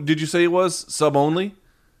 which one did you say it was? Sub only?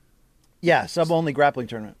 Yeah, sub only grappling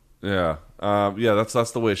tournament. Yeah, yeah,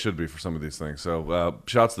 that's the way it should be for some of these things. So,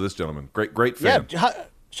 shouts to this gentleman, great fan. Yeah,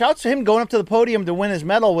 shouts to him going up to the podium to win his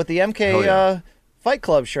medal with the MK Fight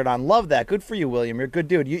Club shirt on. Love that. Good for you, William. You're a good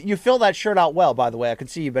dude. You fill that shirt out well, by the way. I can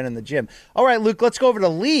see you've been in the gym. All right, Luke, let's go over to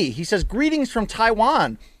Lee. He says, greetings from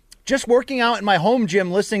Taiwan. Just working out in my home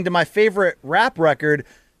gym listening to my favorite rap record.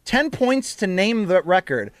 10 points to name the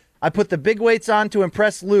record. I put the big weights on to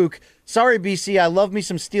impress Luke. Sorry, BC, I love me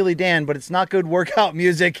some Steely Dan, but it's not good workout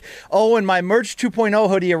music. Oh, and my Merch 2.0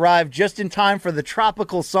 hoodie arrived just in time for the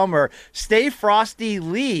tropical summer. Stay frosty,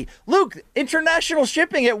 Lee. Luke, international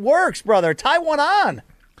shipping, it works, brother. Taiwan on.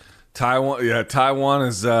 Taiwan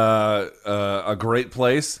is a great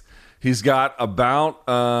place. He's got about,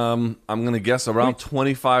 I'm going to guess, around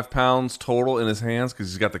 25 pounds total in his hands because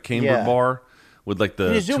he's got the camber bar with like the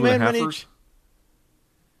 2.5ers.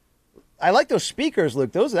 I like those speakers,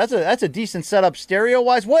 Luke. That's a decent setup stereo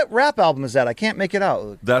wise. What rap album is that? I can't make it out,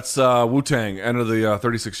 Luke. That's Wu-Tang, Enter the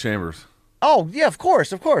 36 Chambers. Oh, yeah, of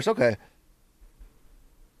course. Okay.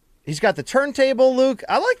 He's got the turntable, Luke.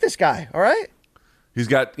 I like this guy, all right? He's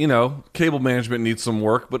got, cable management needs some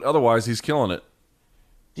work, but otherwise he's killing it.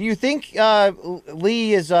 Do you think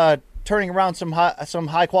Lee is turning around some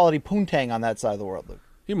high quality poontang on that side of the world, Luke?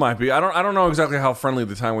 He might be. I don't know exactly how friendly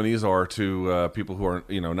the Taiwanese are to people who are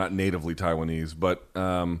not natively Taiwanese, but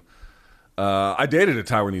I dated a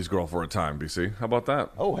Taiwanese girl for a time. BC, how about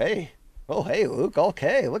that? Oh hey, Luke.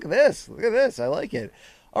 Okay, look at this. I like it.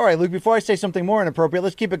 All right, Luke. Before I say something more inappropriate,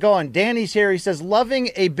 let's keep it going. Danny's here. He says,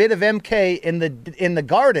 "Loving a bit of MK in the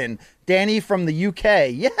garden." Danny from the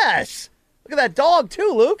UK. Yes. Look at that dog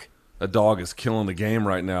too, Luke. That dog is killing the game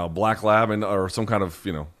right now. Black Lab or some kind of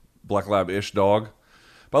Black Lab-ish dog.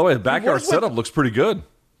 By the way, the backyard setup looks pretty good.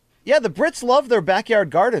 Yeah, the Brits love their backyard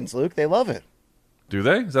gardens, Luke. They love it. Do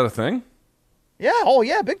they? Is that a thing? Yeah. Oh,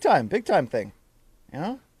 yeah. Big time thing.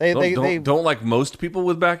 They don't like most people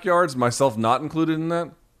with backyards, myself not included in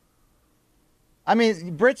that. I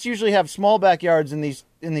mean, Brits usually have small backyards in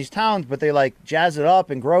these towns, but they like jazz it up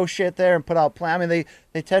and grow shit there and put out plants. I mean,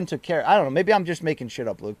 they tend to care. I don't know. Maybe I'm just making shit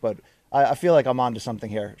up, Luke, but I feel like I'm onto something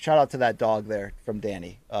here. Shout out to that dog there from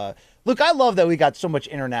Danny. Luke, I love that we got so much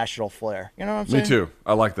international flair. You know what I'm saying? Me too.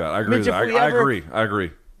 I like that. I agree. I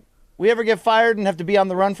agree. We ever get fired and have to be on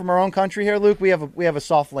the run from our own country here, Luke? We have a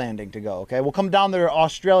soft landing to go. Okay, we'll come down to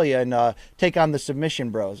Australia and take on the submission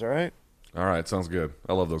bros. All right. All right. Sounds good.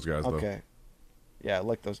 I love those guys. Okay. Though. Yeah, I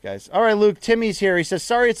like those guys. All right, Luke. Timmy's here. He says,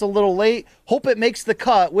 "Sorry, it's a little late. Hope it makes the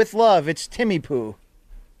cut. With love, it's Timmy Poo."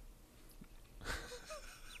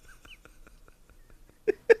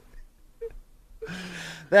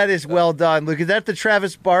 That is well done, Luke. Is that the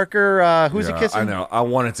Travis Barker? Who's he kissing? I know. I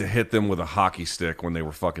wanted to hit them with a hockey stick when they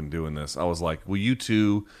were fucking doing this. I was like, will you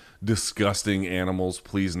two disgusting animals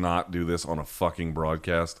please not do this on a fucking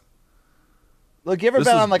broadcast? Look, you ever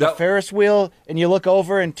been on a Ferris wheel and you look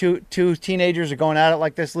over and two teenagers are going at it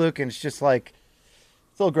like this, Luke, and it's just like,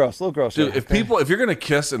 it's a little gross. Dude, if you're going to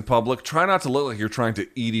kiss in public, try not to look like you're trying to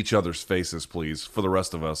eat each other's faces, please, for the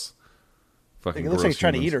rest of us. Fucking it looks like he's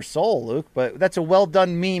trying to eat her soul, Luke, but that's a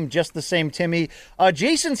well-done meme just the same, Timmy.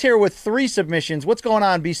 Jason's here with 3 submissions. What's going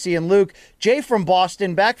on, BC and Luke? Jay from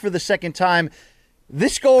Boston, back for the second time.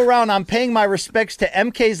 This go around, I'm paying my respects to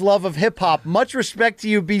MK's love of hip-hop. Much respect to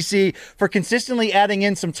you, BC, for consistently adding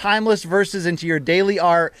in some timeless verses into your daily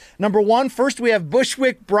art. Number 1, first we have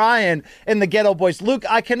Bushwick Brian and the Ghetto Boys. Luke,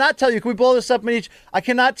 I cannot tell you, can we blow this up, Mitch? I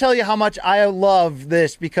cannot tell you how much I love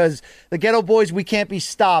this because the Ghetto Boys, We Can't Be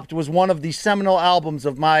Stopped was one of the seminal albums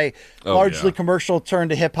of my largely commercial turn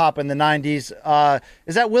to hip-hop in the 90s.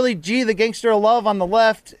 Is that Willie G, the Gangster of Love on the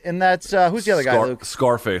left? And that's, who's the other guy, Luke?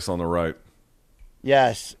 Scarface on the right.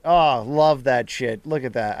 Yes. Oh, love that shit. Look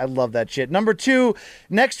at that. I love that shit. Number 2,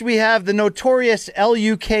 next we have the notorious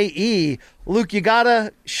Luke. Luke, you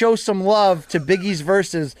gotta show some love to Biggie's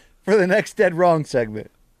verses for the next Dead Wrong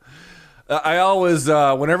segment. I always,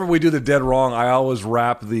 whenever we do the Dead Wrong, I always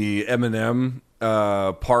rap the Eminem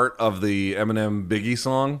part of the Eminem Biggie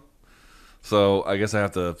song. So I guess I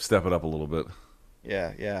have to step it up a little bit.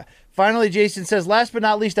 Yeah. Finally, Jason says, last but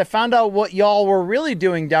not least, I found out what y'all were really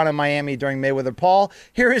doing down in Miami during Mayweather Paul.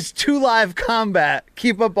 Here is 2 Live Combat.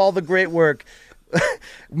 Keep up all the great work.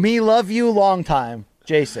 Me love you long time,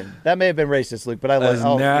 Jason. That may have been racist, Luke, but I love as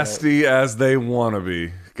nasty as they want to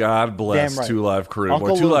be. God bless right. 2 Live Crew.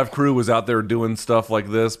 Uncle 2 Live Crew was out there doing stuff like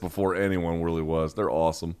this before anyone really was. They're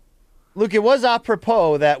awesome. Luke, it was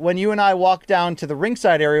apropos that when you and I walked down to the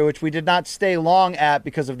ringside area, which we did not stay long at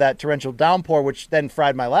because of that torrential downpour, which then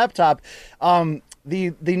fried my laptop,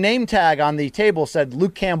 the name tag on the table said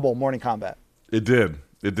Luke Campbell, Morning Combat. It did.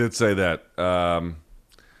 It did say that.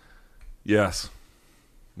 Yes.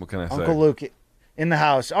 What can I say? Uncle Luke in the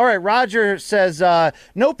house. All right, Roger says,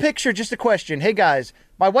 no picture, just a question. Hey, guys,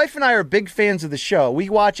 my wife and I are big fans of the show. We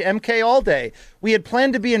watch MK all day. We had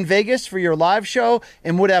planned to be in Vegas for your live show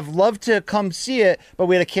and would have loved to come see it, but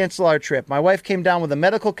we had to cancel our trip. My wife came down with a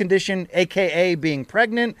medical condition, a.k.a. being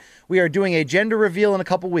pregnant. We are doing a gender reveal in a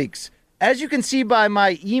couple weeks. As you can see by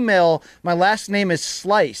my email, my last name is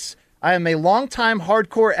Slice. I am a longtime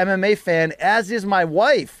hardcore MMA fan, as is my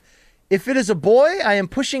wife. If it is a boy, I am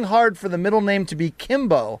pushing hard for the middle name to be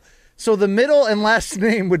Kimbo. So the middle and last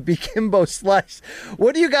name would be Kimbo Slice.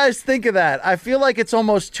 What do you guys think of that? I feel like it's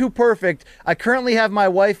almost too perfect. I currently have my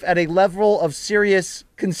wife at a level of serious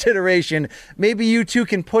consideration. Maybe you two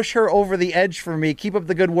can push her over the edge for me. Keep up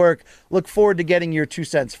the good work. Look forward to getting your 2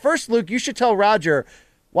 cents. First, Luke, you should tell Roger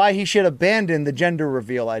why he should abandon the gender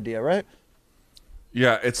reveal idea, right?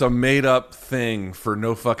 Yeah, it's a made-up thing for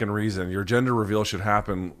no fucking reason. Your gender reveal should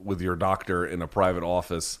happen with your doctor in a private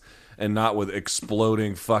office and not with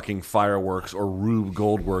exploding fucking fireworks or Rube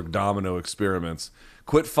Goldberg domino experiments.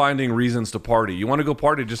 Quit finding reasons to party. You want to go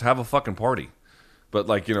party, just have a fucking party. But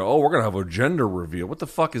like, we're going to have a gender reveal. What the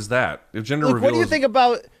fuck is that? If gender Luke, reveal what do you think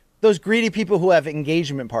about those greedy people who have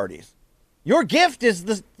engagement parties? Your gift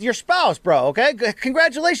is your spouse, bro, okay?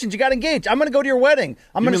 Congratulations, you got engaged. I'm going to go to your wedding.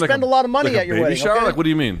 I'm going to spend a lot of money at your baby wedding. Shower? Okay? Like, what do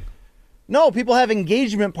you mean? No, people have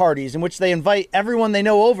engagement parties in which they invite everyone they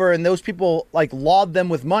know over, and those people, like, laud them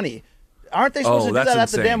with money. Aren't they supposed to do that at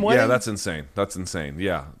the damn wedding? Yeah, that's insane. That's insane.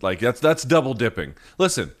 Yeah, like, that's double dipping.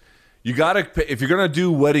 Listen, you got to, if you're going to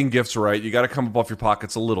do wedding gifts right, you got to come up off your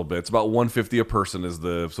pockets a little bit. It's about $150 a person is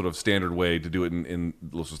the sort of standard way to do it in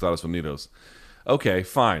Los Estados Unidos. Okay,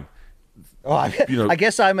 fine. Oh, I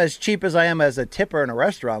guess I'm as cheap as I am as a tipper in a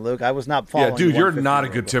restaurant, Luke. I was not following. Yeah, dude, you're not a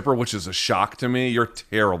good tipper, which is a shock to me. You're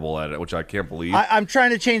terrible at it, which I can't believe. I'm trying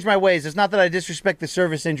to change my ways. It's not that I disrespect the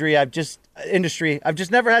service industry. I've just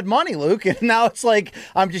never had money, Luke, and now it's like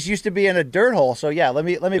I'm just used to being a dirt hole. So yeah, let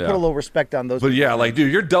me put a little respect on those. But yeah, like,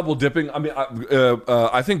 dude, you're double dipping. I mean,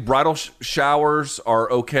 I think bridal showers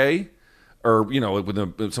are okay, or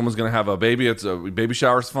if someone's gonna have a baby, it's a baby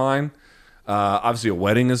shower's fine. Obviously, a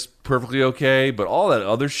wedding is perfectly okay, but all that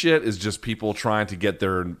other shit is just people trying to get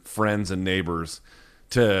their friends and neighbors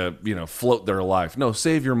to, float their life. No,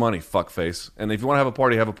 save your money, fuckface. And if you want to have a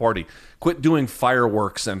party, have a party. Quit doing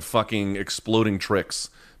fireworks and fucking exploding tricks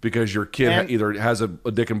because your kid either has a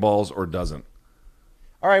dick and balls or doesn't.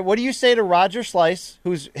 All right, what do you say to Roger Slice,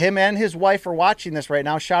 who's him and his wife are watching this right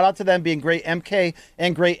now? Shout out to them being great MK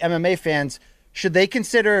and great MMA fans. Should they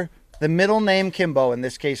consider the middle name Kimbo in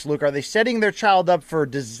this case, Luke? Are they setting their child up for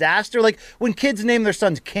disaster? Like when kids name their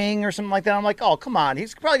sons King or something like that, I'm like, oh, come on.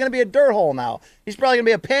 He's probably going to be a dirt hole now. He's probably going to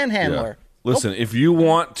be a panhandler. Yeah. Listen, if you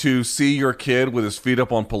want to see your kid with his feet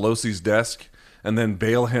up on Pelosi's desk and then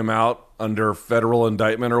bail him out under federal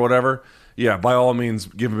indictment or whatever, yeah, by all means,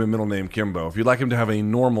 give him a middle name Kimbo. If you'd like him to have a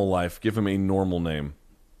normal life, give him a normal name.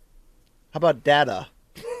 How about Dada?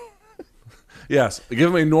 Yes,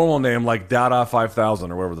 give him a normal name like Dada 5000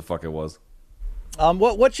 or whatever the fuck it was. Do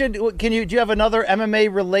you have another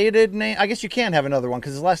MMA related name? I guess you can have another one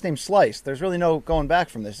because his last name's Slice. There's really no going back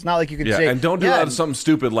from this. It's not like you can say. And don't do that as something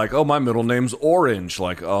stupid like, oh, my middle name's Orange.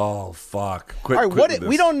 Like, oh fuck. Quit. All right,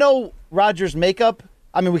 we don't know Roger's makeup.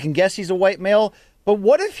 I mean, we can guess he's a white male. But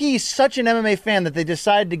what if he's such an MMA fan that they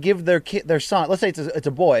decide to give their son? Let's say it's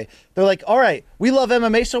a boy. They're like, all right, we love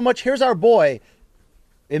MMA so much. Here's our boy.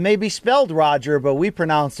 It may be spelled Roger, but we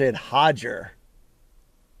pronounce it Hodger.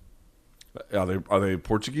 Are they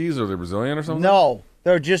Portuguese or are they Brazilian or something? No,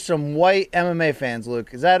 they're just some white MMA fans,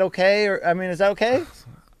 Luke. Is that okay? Is that okay?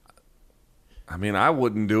 I mean, I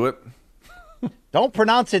wouldn't do it. Don't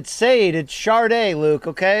pronounce it Sade. It's Sade, Luke,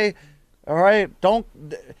 okay? All right? Don't.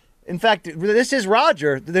 In fact, this is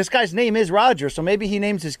Roger. This guy's name is Roger, so maybe he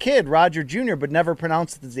names his kid Roger Jr., but never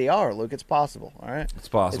pronounced it as they are, Luke. It's possible, all right? It's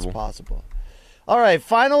possible. It's possible. All right,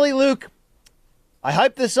 finally, Luke, I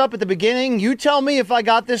hyped this up at the beginning. You tell me if I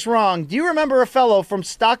got this wrong. Do you remember a fellow from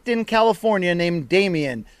Stockton, California named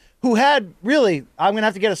Damien who had, really, I'm going to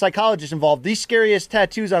have to get a psychologist involved, the scariest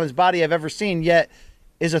tattoos on his body I've ever seen, yet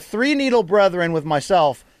is a three-needle brethren with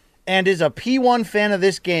myself and is a P1 fan of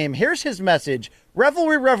this game? Here's his message.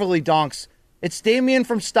 Revelry, donks. It's Damien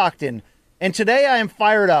from Stockton. And today I am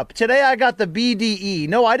fired up. Today I got the BDE.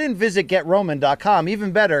 No, I didn't visit GetRoman.com.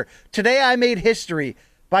 Even better, today I made history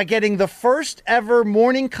by getting the first ever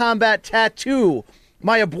Morning Combat tattoo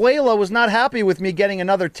My abuela was not happy with me getting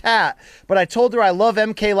another tat, but I told her I love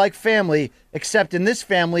MK like family, except in this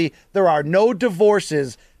family, there are no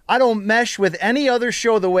divorces. I don't mesh with any other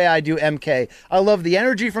show the way I do MK. I love the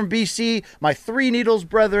energy from BC, my Three Needles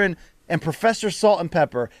brethren, and Professor Salt and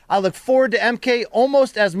Pepper. I look forward to MK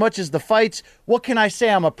almost as much as the fights. What can I say?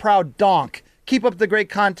 I'm a proud donk. Keep up the great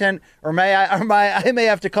content, or I may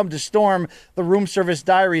have to come to storm the Room Service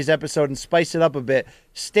Diaries episode and spice it up a bit.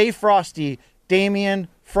 Stay frosty, Damian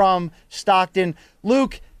from Stockton.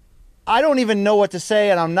 Luke, I don't even know what to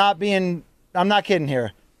say, and I'm not kidding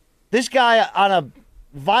here. This guy on a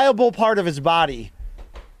viable part of his body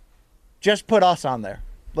just put us on there.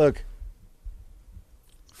 Luke.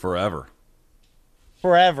 Forever,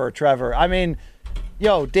 Trevor. I mean,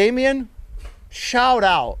 yo, Damian, shout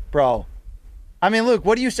out, bro. I mean, Luke,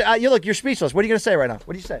 what do you say? You're speechless. What are you going to say right now?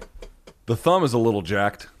 What do you say? The thumb is a little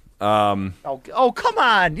jacked. Oh, come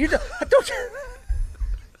on. You don't.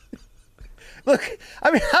 Look, I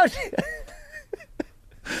mean,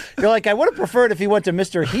 you're like, I would have preferred if he went to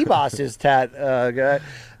Mr. Hebos's tat guy.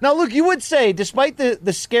 Now, Luke, you would say, despite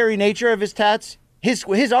the scary nature of his tats, his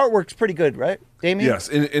artwork's pretty good, right, Damian? Yes,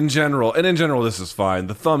 in general, this is fine.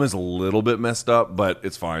 The thumb is a little bit messed up, but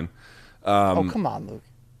it's fine. Come on, Luke.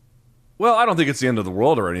 Well, I don't think it's the end of the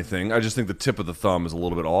world or anything. I just think the tip of the thumb is a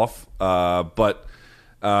little bit off. But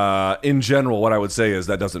in general, what I would say is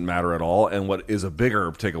that doesn't matter at all. And what is a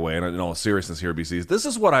bigger takeaway, and in all seriousness here, BC, is this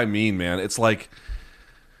is what I mean, man. It's like,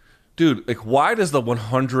 dude, like, why does the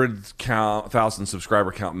 100,000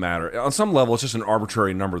 subscriber count matter? On some level, it's just an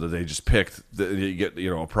arbitrary number that they just picked that you get,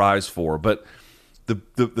 a prize for. But the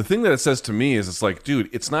thing that it says to me is, it's like,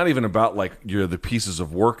 dude, it's not even about like the pieces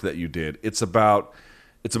of work that you did. It's about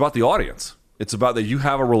the audience. It's about that you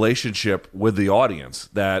have a relationship with the audience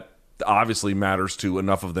that obviously matters to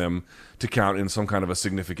enough of them to count in some kind of a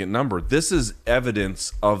significant number. This is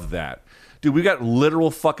evidence of that. Dude, we got literal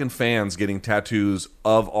fucking fans getting tattoos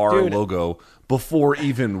of our logo before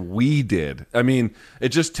even we did. I mean, it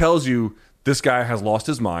just tells you this guy has lost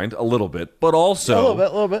his mind a little bit, but also a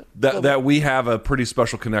little bit. that we have a pretty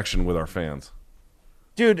special connection with our fans.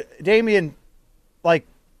 Dude, Damian, like,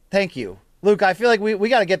 thank you. Luke, I feel like we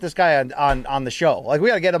got to get this guy on the show. Like, we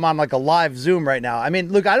got to get him on like a live Zoom right now. I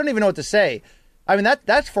mean, Luke, I don't even know what to say. I mean,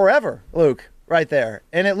 that's forever, Luke, right there.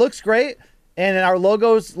 And it looks great. And our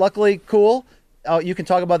logo's luckily cool. You can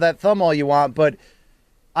talk about that thumb all you want, but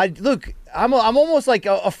I'm almost like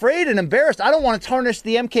afraid and embarrassed. I don't want to tarnish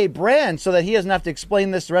the MK brand so that he doesn't have to explain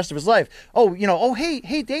this the rest of his life.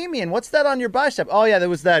 Hey, Damian, what's that on your bicep? Oh yeah, there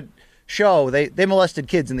was that show. They molested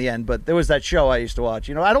kids in the end, but there was that show I used to watch.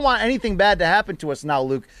 I don't want anything bad to happen to us now,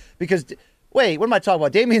 Luke, because wait, what am I talking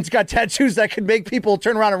about? Damian's got tattoos that could make people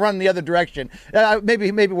turn around and run in the other direction.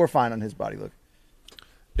 Maybe we're fine on his body, Luke.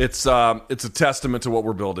 It's a testament to what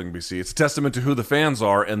we're building, BC. It's a testament to who the fans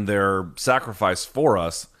are and their sacrifice for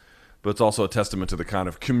us, but it's also a testament to the kind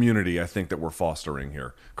of community I think that we're fostering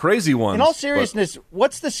here. Crazy ones. In all seriousness,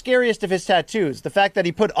 what's the scariest of his tattoos? The fact that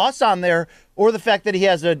he put us on there, or the fact that he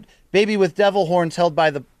has a baby with devil horns held by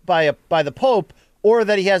the Pope, or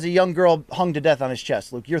that he has a young girl hung to death on his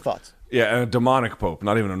chest? Luke, your thoughts? Yeah, and a demonic pope,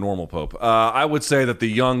 not even a normal pope. I would say that the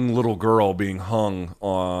young little girl being hung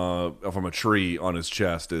from a tree on his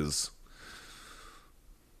chest is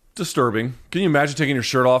disturbing. Can you imagine taking your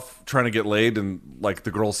shirt off, trying to get laid, and like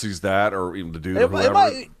the girl sees that, or even the dude, or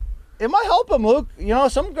whoever? It might help him, Luke.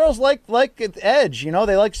 Some girls like edge.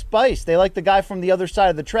 They like spice. They like the guy from the other side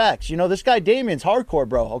of the tracks. This guy Damian's hardcore,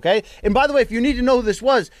 bro. Okay. And by the way, if you need to know who this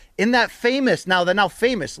was, in that famous now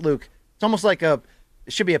famous Luke, it's almost like it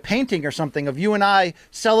should be a painting or something of you and I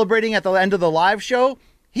celebrating at the end of the live show.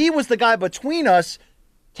 He was the guy between us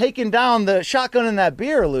taking down the shotgun and that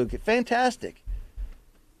beer, Luke. Fantastic.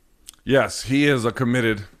 Yes, he is a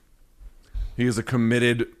committed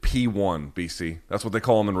P1, BC. That's what they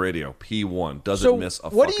call him in radio. P1. Doesn't miss a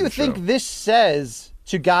fucking show. What do you think this says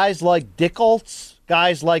to guys like Dickoltz,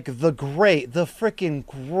 guys like the freaking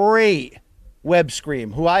great Web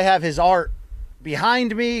Scream, who I have his art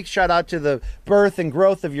behind me? Shout out to the birth and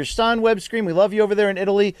growth of your son, Web Scream. We love you over there in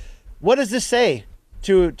Italy. What does this say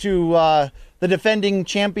to the defending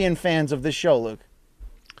champion fans of this show, Luke?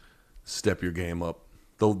 Step your game up.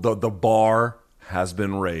 The bar has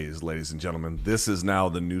been raised, ladies and gentlemen. This is now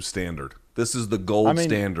the new standard. This is the gold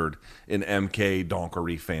standard in MK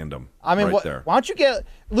donkery fandom. I mean, there. Why don't you get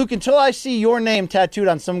Luke? Until I see your name tattooed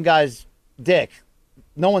on some guy's dick,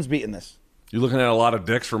 no one's beating this. You're looking at a lot of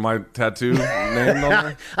dicks for my tattoo name on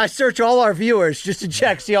there? I search all our viewers just to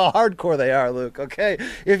check, see how hardcore they are, Luke, okay?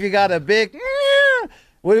 If you got a big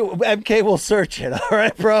MK will search it. All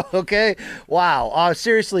right, bro. Okay. Wow.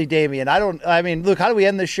 Seriously, Damian. Luke, how do we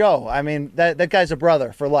end the show? I mean, that guy's a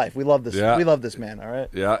brother for life. We love this. Yeah. We love this man. All right.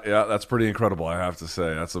 Yeah. That's pretty incredible, I have to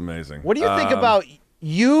say. That's amazing. What do you think about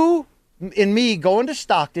you and me going to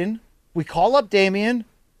Stockton? We call up Damian,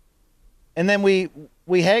 and then we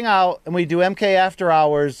hang out and we do MK after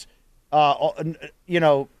hours. No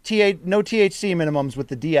THC minimums with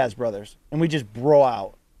the Diaz brothers, and we just bro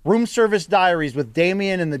out. Room service diaries with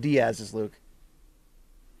Damian and the Diaz's, Luke.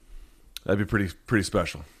 That'd be pretty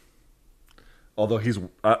special. Although I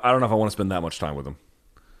don't know if I want to spend that much time with him.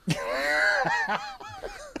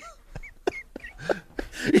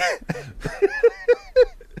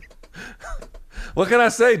 What can I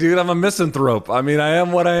say, dude? I'm a misanthrope. I mean, I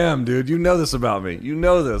am what I am, dude. You know this about me. You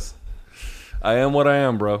know this. I am what I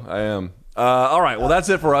am, bro. I am. All right, well, that's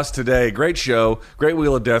it for us today. Great show, great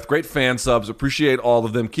Wheel of Death, great fan subs. Appreciate all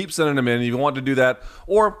of them. Keep sending them in if you want to do that.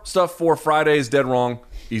 Or stuff for Fridays, Dead Wrong,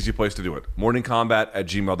 easy place to do it.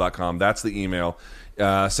 morningcombat@gmail.com. That's the email.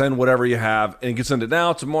 Send whatever you have, and you can send it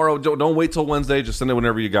now, tomorrow. Don't wait till Wednesday. Just send it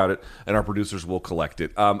whenever you got it, and our producers will collect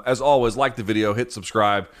it. As always, like the video, hit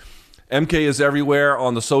subscribe. MK is everywhere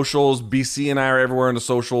on the socials. BC and I are everywhere on the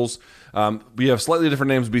socials. We have slightly different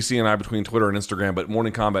names, BC and I, between Twitter and Instagram, but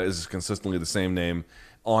Morning Combat is consistently the same name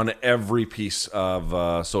on every piece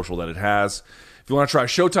of social that it has. If you want to try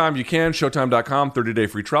Showtime, you can. Showtime.com, 30-day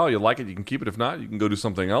free trial. You like it, you can keep it. If not, you can go do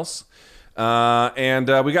something else. And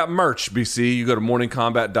we got merch, BC. You go to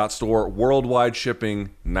morningcombat.store. Worldwide shipping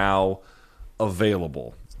now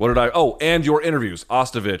available. And your interviews.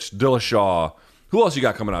 Ostovich, Dillashaw. Who else you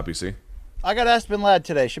got coming out, BC? I got Aspen Ladd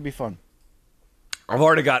today. Should be fun. I've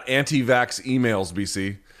already got anti-vax emails,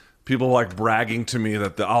 BC. People like bragging to me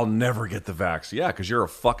that I'll never get the vax. Yeah, because you're a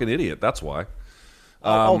fucking idiot. That's why.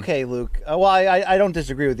 Okay, Luke. Well, I don't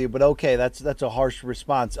disagree with you, but okay, that's a harsh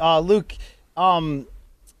response. Luke,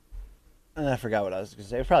 I forgot what I was going to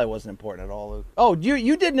say. It probably wasn't important at all, Luke. Oh,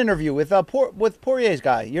 you did an interview with Poirier's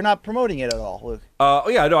guy. You're not promoting it at all, Luke.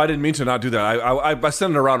 Yeah, no, I didn't mean to not do that. I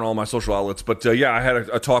sent it around on all my social outlets. But yeah, I had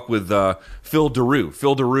a talk with Phil Daru.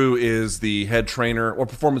 Phil Daru is the head trainer or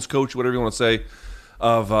performance coach, whatever you want to say,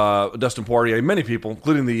 of Dustin Poirier. Many people,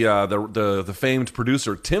 including the famed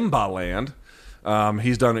producer Timbaland.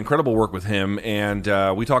 He's done incredible work with him,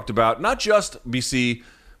 and we talked about not just BC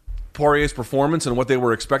Poirier's performance and what they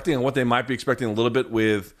were expecting and what they might be expecting a little bit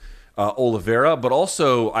with Oliveira, but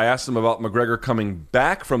also I asked him about McGregor coming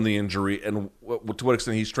back from the injury and to what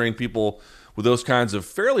extent he's trained people with those kinds of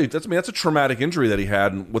that's a traumatic injury that he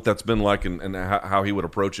had and what that's been like and how he would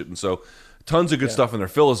approach it. And so tons of good stuff in there.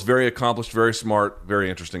 Phil is very accomplished, very smart, very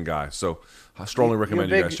interesting guy. So I strongly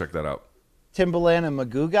recommend you guys check that out. Timbaland and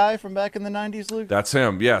Magoo guy from back in the 90s, Luke? That's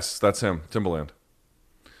him. Yes, that's him. Timbaland.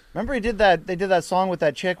 Remember they did that song with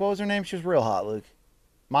that chick. What was her name? She was real hot, Luke.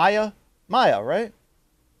 Maya, right?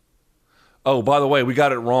 Oh, by the way, we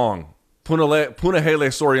got it wrong. Punahele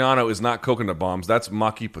Soriano is not coconut bombs. That's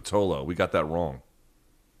Maki Patolo. We got that wrong.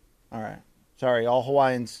 All right. Sorry, all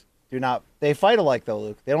Hawaiians do not. They fight alike, though,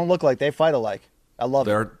 Luke. They don't look like they fight alike. I love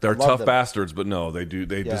them. They're tough bastards, but no, they do.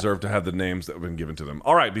 They deserve to have the names that have been given to them.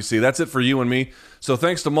 All right, BC, that's it for you and me. So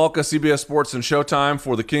thanks to Malka, CBS Sports, and Showtime.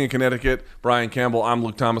 For the King of Connecticut, Brian Campbell, I'm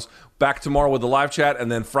Luke Thomas. Back tomorrow with the live chat,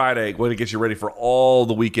 and then Friday, going to get you ready for all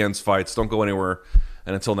the weekend's fights. Don't go anywhere.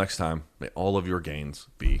 And until next time, may all of your gains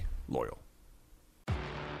be loyal.